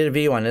I think I did a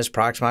video on this,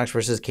 Proxmox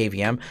versus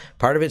KVM.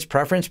 Part of it's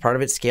preference, part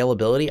of it's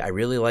scalability. I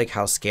really like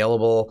how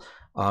scalable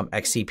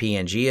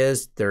XCP-NG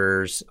is.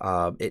 But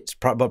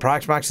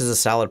Proxmox is a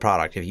solid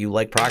product. If you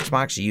like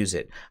Proxmox, use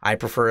it. I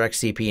prefer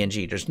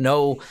XCP-NG. There's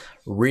no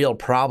real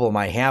problem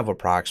I have with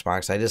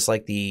Proxmox. I just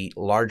like the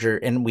larger,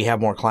 and we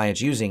have more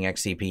clients using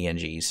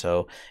XCP-NG,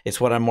 so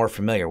it's what I'm more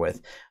familiar with.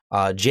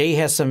 Jay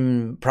has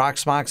some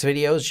Proxmox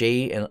videos,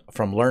 Jay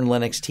from Learn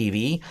Linux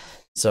TV.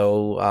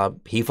 So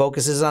he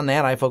focuses on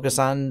that. I focus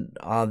on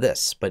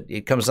this, but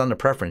it comes down to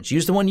preference.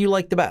 Use the one you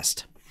like the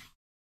best.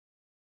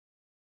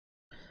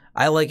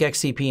 I like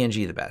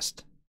XCP-NG the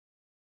best.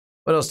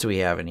 What else do we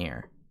have in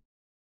here?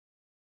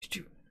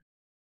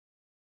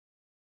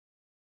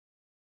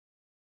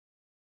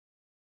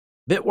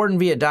 Bitwarden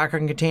via Docker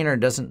container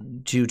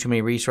doesn't do too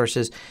many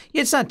resources.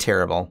 It's not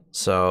terrible,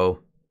 so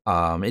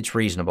it's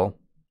reasonable.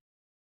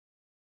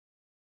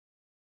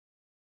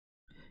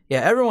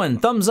 Yeah, everyone,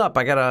 thumbs up.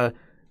 I gotta,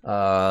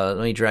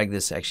 let me drag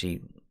this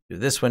actually through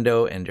this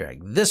window and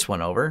drag this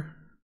one over.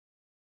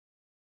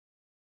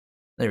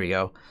 There we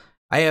go.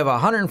 I have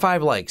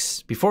 105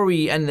 likes. Before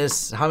we end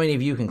this, how many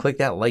of you can click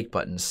that like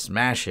button?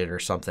 Smash it or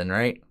something,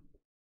 right?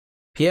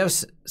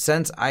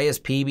 pfsense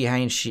ISP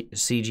behind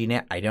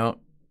CGNAT. I don't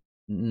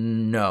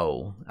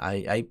know.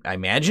 I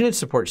imagine it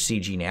supports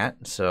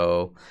CGNAT.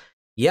 So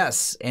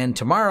yes, and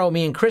tomorrow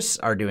me and Chris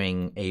are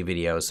doing a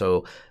video.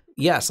 So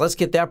yes, let's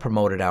get that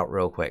promoted out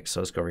real quick. So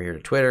let's go over here to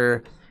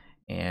Twitter,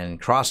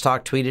 and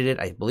Crosstalk tweeted it.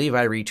 I believe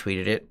I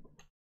retweeted it.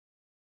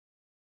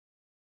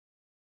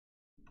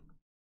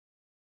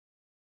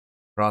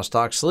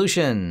 Crosstalk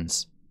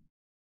Solutions.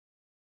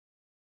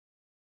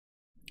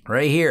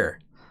 Right here.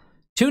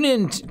 Tune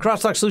in to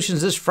Crosstalk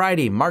Solutions this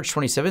Friday, March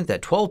 27th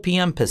at 12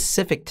 p.m.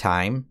 Pacific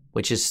time,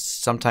 which is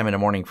sometime in the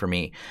morning for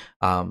me.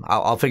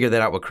 I'll figure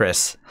that out with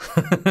Chris.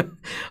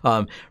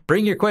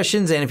 Bring your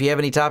questions, and if you have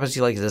any topics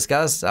you'd like to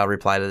discuss, I'll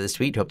reply to this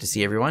tweet. Hope to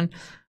see everyone.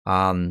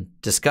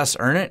 Discuss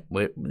Earn It.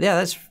 Yeah,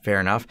 that's fair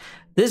enough.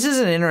 This is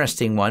an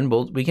interesting one.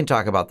 We can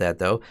talk about that,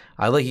 though.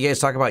 I'd like you guys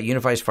to talk about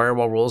UniFi's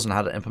firewall rules and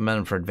how to implement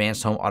them for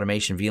advanced home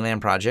automation VLAN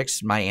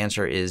projects. My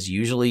answer is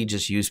usually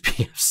just use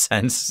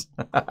pfSense.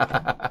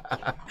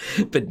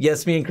 But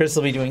yes, me and Chris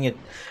will be doing it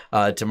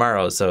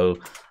tomorrow. So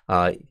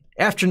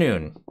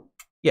afternoon.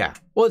 Yeah.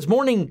 Well, it's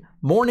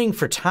morning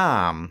for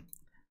Tom.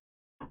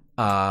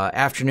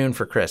 Afternoon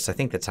for Chris. I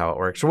think that's how it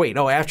works. Or wait,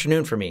 no,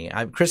 afternoon for me.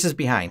 Chris is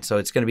behind, so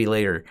it's going to be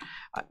later.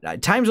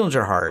 Time zones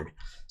are hard.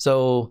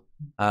 So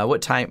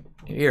what time?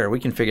 Here, we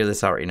can figure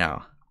this out right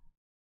now.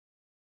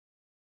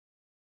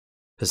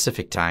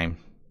 Pacific time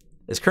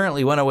is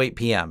currently 1:08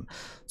 p.m.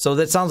 So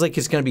that sounds like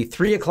it's going to be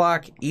 3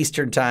 o'clock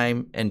Eastern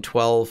time and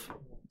 12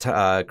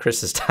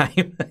 Chris's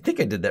time. I think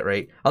I did that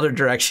right. Other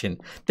direction.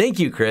 Thank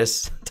you,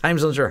 Chris. Time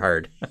zones are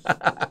hard.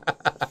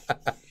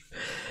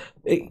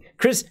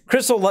 Chris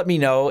will let me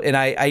know, and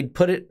I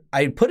put it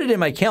in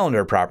my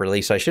calendar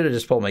properly, so I should have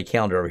just pulled my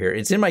calendar over here.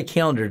 It's in my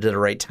calendar to the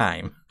right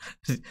time.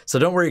 So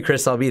don't worry,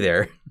 Chris, I'll be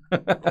there.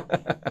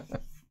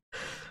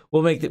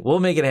 We'll make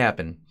it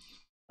happen.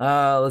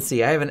 Let's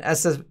see. I have an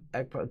SS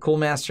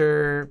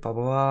Coolmaster, blah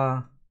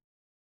blah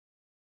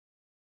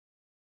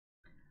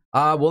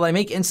blah. Will I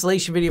make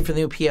installation video for the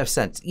new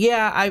pfSense?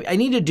 Yeah, I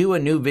need to do a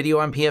new video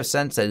on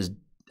pfSense that is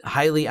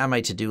highly on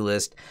my to-do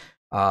list.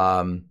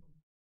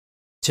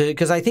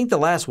 Because I think the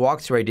last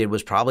walkthrough I did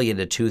was probably in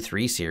the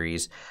 2.3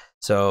 series.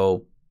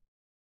 So,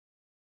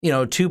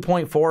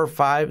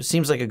 2.45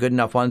 seems like a good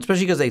enough one,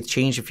 especially because they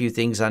changed a few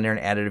things on there and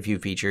added a few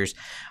features.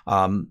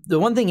 The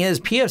one thing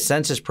is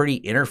pfSense is pretty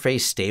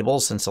interface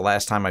stable since the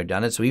last time I've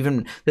done it. So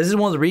this is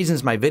one of the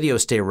reasons my videos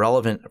stay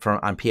relevant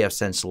on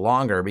pfSense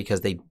longer,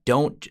 because they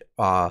don't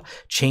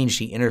change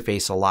the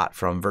interface a lot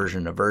from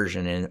version to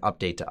version and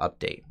update to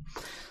update.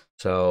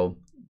 So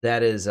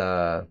that is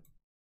a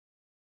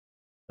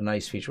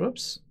nice feature.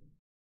 Whoops.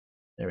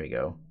 There we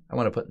go. I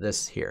want to put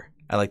this here.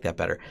 I like that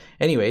better.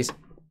 Anyways,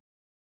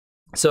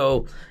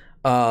 so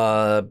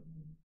FreeNAS,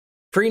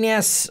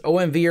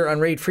 OMV, or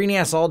Unraid,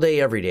 FreeNAS all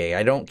day, every day.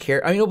 I don't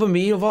care. I mean, Open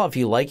Media Vault, if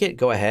you like it,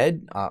 go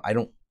ahead. I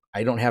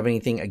don't have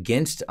anything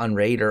against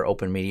Unraid or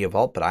Open Media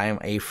Vault, but I am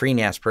a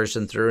FreeNAS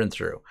person through and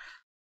through.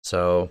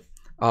 So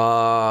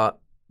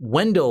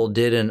Wendell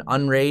did an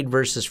Unraid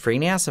versus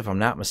FreeNAS, if I'm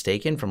not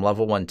mistaken, from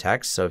Level 1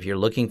 Text. So if you're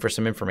looking for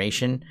some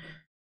information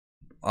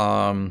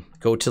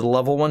go to the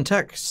level 1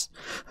 techs.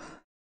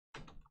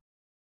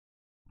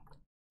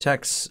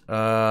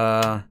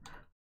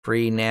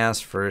 Free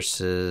NAS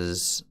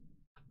versus,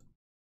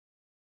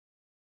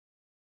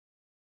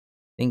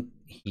 I think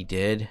he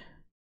did.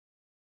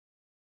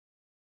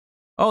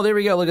 Oh, there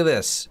we go. Look at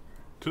this.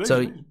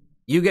 So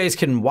you guys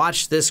can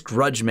watch this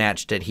grudge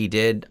match that he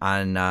did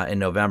on in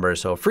November.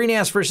 So free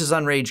NAS versus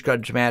Unraged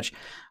grudge match.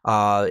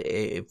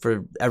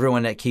 For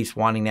everyone that keeps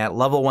wanting that,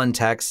 level 1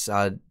 techs,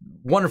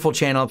 wonderful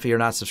channel. If you're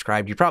not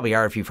subscribed, you probably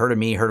are. If you've heard of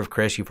me, heard of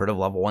Chris, you've heard of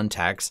level 1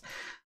 techs.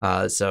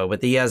 But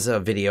he has a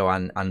video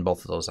on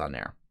both of those on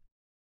there.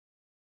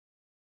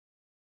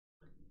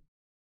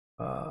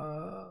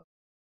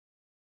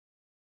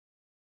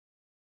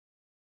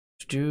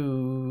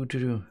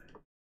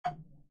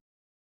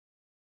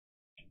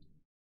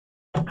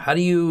 How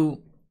do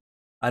you,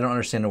 I don't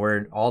understand the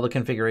word, all the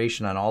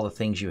configuration on all the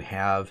things you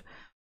have,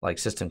 like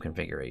system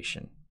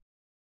configuration.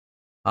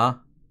 Huh?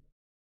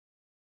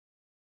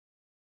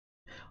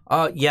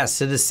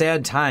 Yes, it is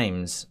sad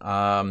times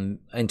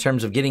in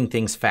terms of getting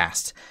things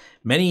fast.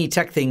 Many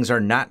tech things are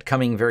not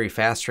coming very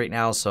fast right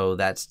now, so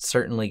that's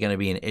certainly going to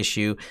be an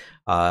issue.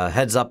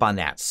 Heads up on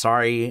that.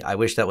 Sorry, I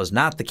wish that was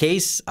not the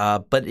case,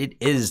 but it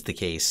is the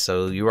case.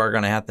 So you are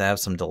going to have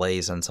some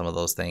delays on some of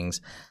those things.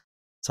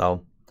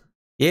 So,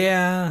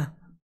 yeah.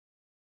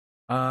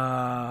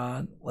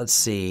 Let's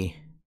see.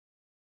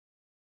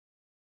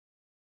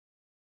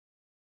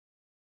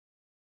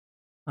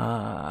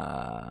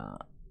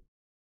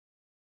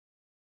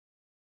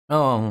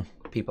 Oh,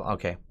 people.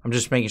 Okay. I'm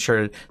just making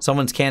sure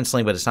someone's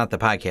canceling, but it's not the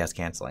podcast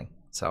canceling.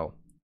 So,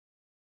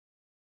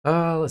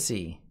 let's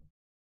see.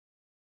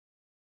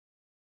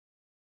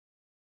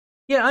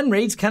 Yeah,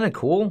 Unraid's kind of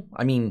cool.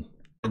 I mean,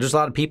 there's a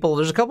lot of people.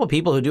 There's a couple of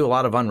people who do a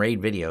lot of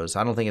Unraid videos.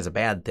 I don't think it's a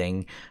bad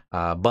thing,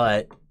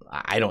 but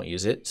I don't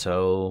use it.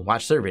 So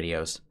watch their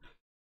videos.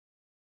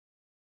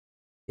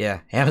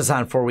 Yeah,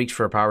 Amazon 4 weeks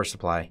for a power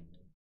supply.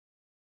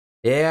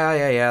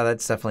 Yeah.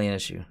 That's definitely an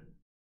issue.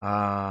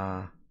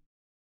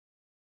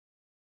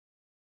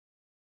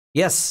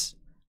 Yes,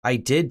 I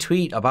did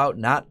tweet about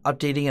not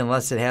updating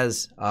unless it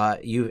has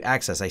you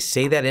access. I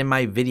say that in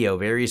my video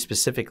very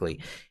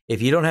specifically.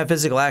 If you don't have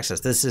physical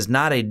access, this is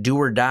not a do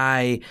or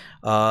die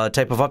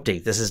type of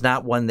update. This is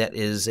not one that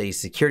is a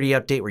security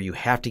update where you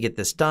have to get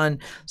this done.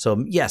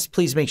 So yes,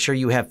 please make sure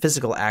you have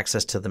physical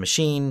access to the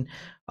machine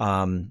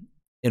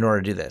in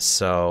order to do this.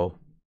 So,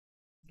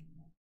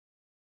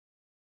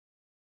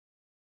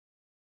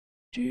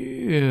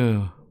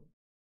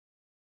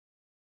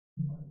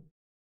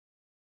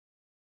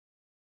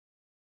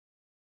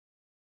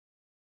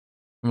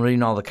 I'm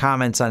reading all the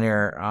comments on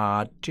here.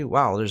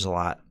 Wow, there's a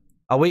lot.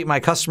 I'll wait my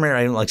customary,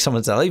 I don't like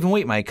someone said, I'll even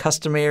wait my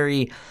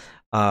customary,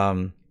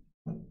 the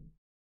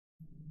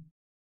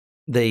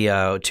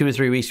 2 or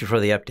 3 weeks before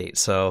the update.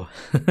 So,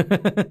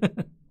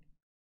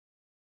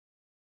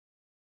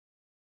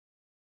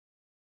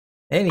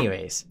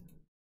 anyways,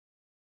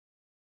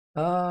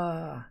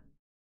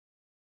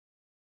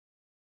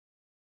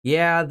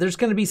 yeah, there's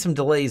going to be some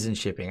delays in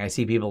shipping. I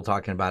see people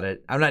talking about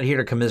it. I'm not here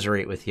to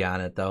commiserate with you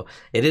on it, though.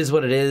 It is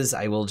what it is.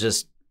 I will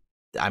just,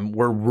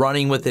 we're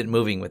running with it,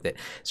 moving with it.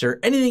 Is there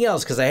anything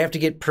else? Because I have to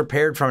get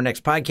prepared for our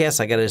next podcast.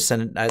 I got to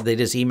send, they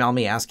just emailed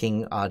me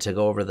asking to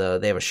go over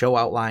they have a show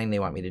outline they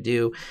want me to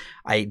do.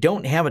 I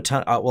don't have a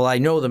ton, well, I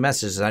know the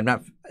messages.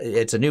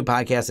 It's a new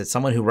podcast. It's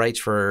someone who writes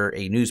for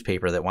a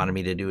newspaper that wanted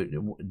me to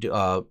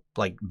do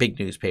like big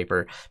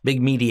newspaper,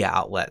 big media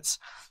outlets.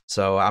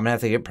 So I'm going to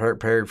have to get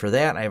prepared for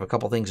that. I have a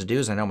couple things to do,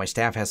 as I know my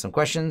staff has some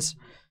questions.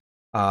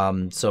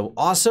 So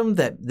awesome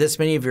that this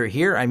many of you are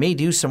here. I may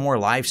do some more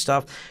live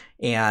stuff.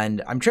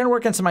 And I'm trying to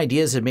work on some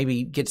ideas and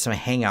maybe get some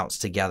hangouts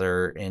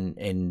together.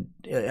 And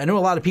I know a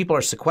lot of people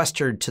are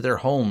sequestered to their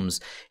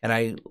homes, and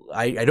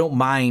I don't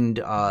mind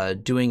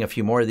doing a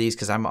few more of these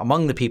because I'm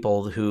among the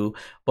people who,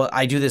 but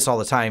I do this all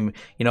the time.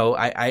 You know,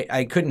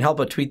 I couldn't help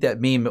but tweet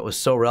that meme. It was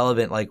so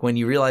relevant. Like when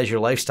you realize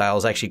your lifestyle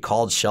is actually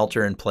called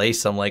shelter in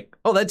place, I'm like,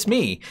 oh, that's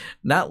me,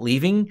 not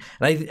leaving.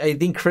 And I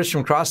think Chris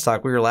from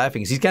Crosstalk, we were laughing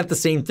because he's got the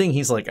same thing.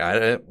 He's like,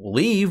 I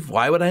leave.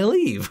 Why would I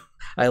leave?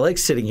 I like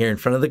sitting here in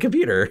front of the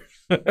computer.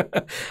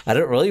 I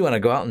don't really want to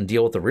go out and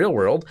deal with the real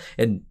world.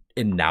 And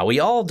now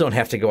we all don't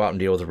have to go out and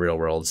deal with the real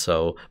world.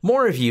 So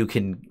more of you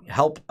can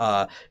help,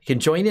 can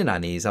join in on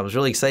these. I was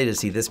really excited to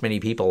see this many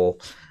people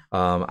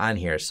on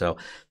here. So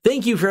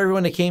thank you for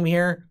everyone that came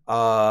here.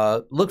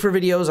 Look for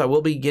videos. I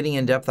will be getting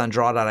in depth on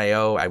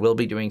draw.io. I will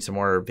be doing some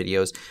more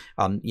videos,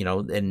 you know,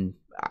 and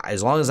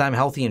as long as I'm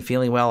healthy and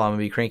feeling well, I'm going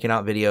to be cranking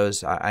out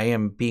videos. I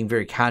am being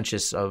very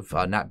conscious of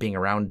not being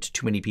around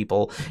too many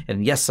people.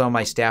 And yes, some of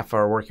my staff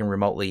are working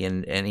remotely,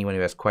 and anyone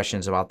who has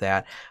questions about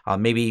that,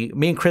 maybe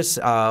me and Chris,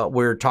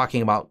 we're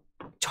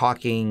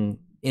talking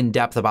in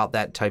depth about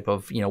that type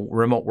of, you know,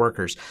 remote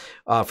workers.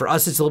 For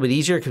us, it's a little bit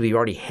easier because we've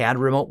already had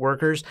remote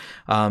workers,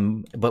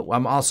 but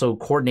I'm also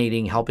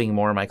coordinating, helping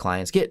more of my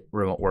clients get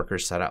remote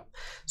workers set up.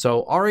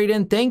 So, all right,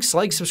 and thanks.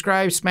 Like,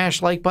 subscribe,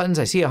 smash like buttons.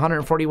 I see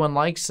 141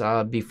 likes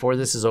before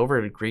this is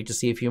over. Great to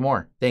see a few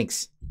more.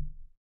 Thanks.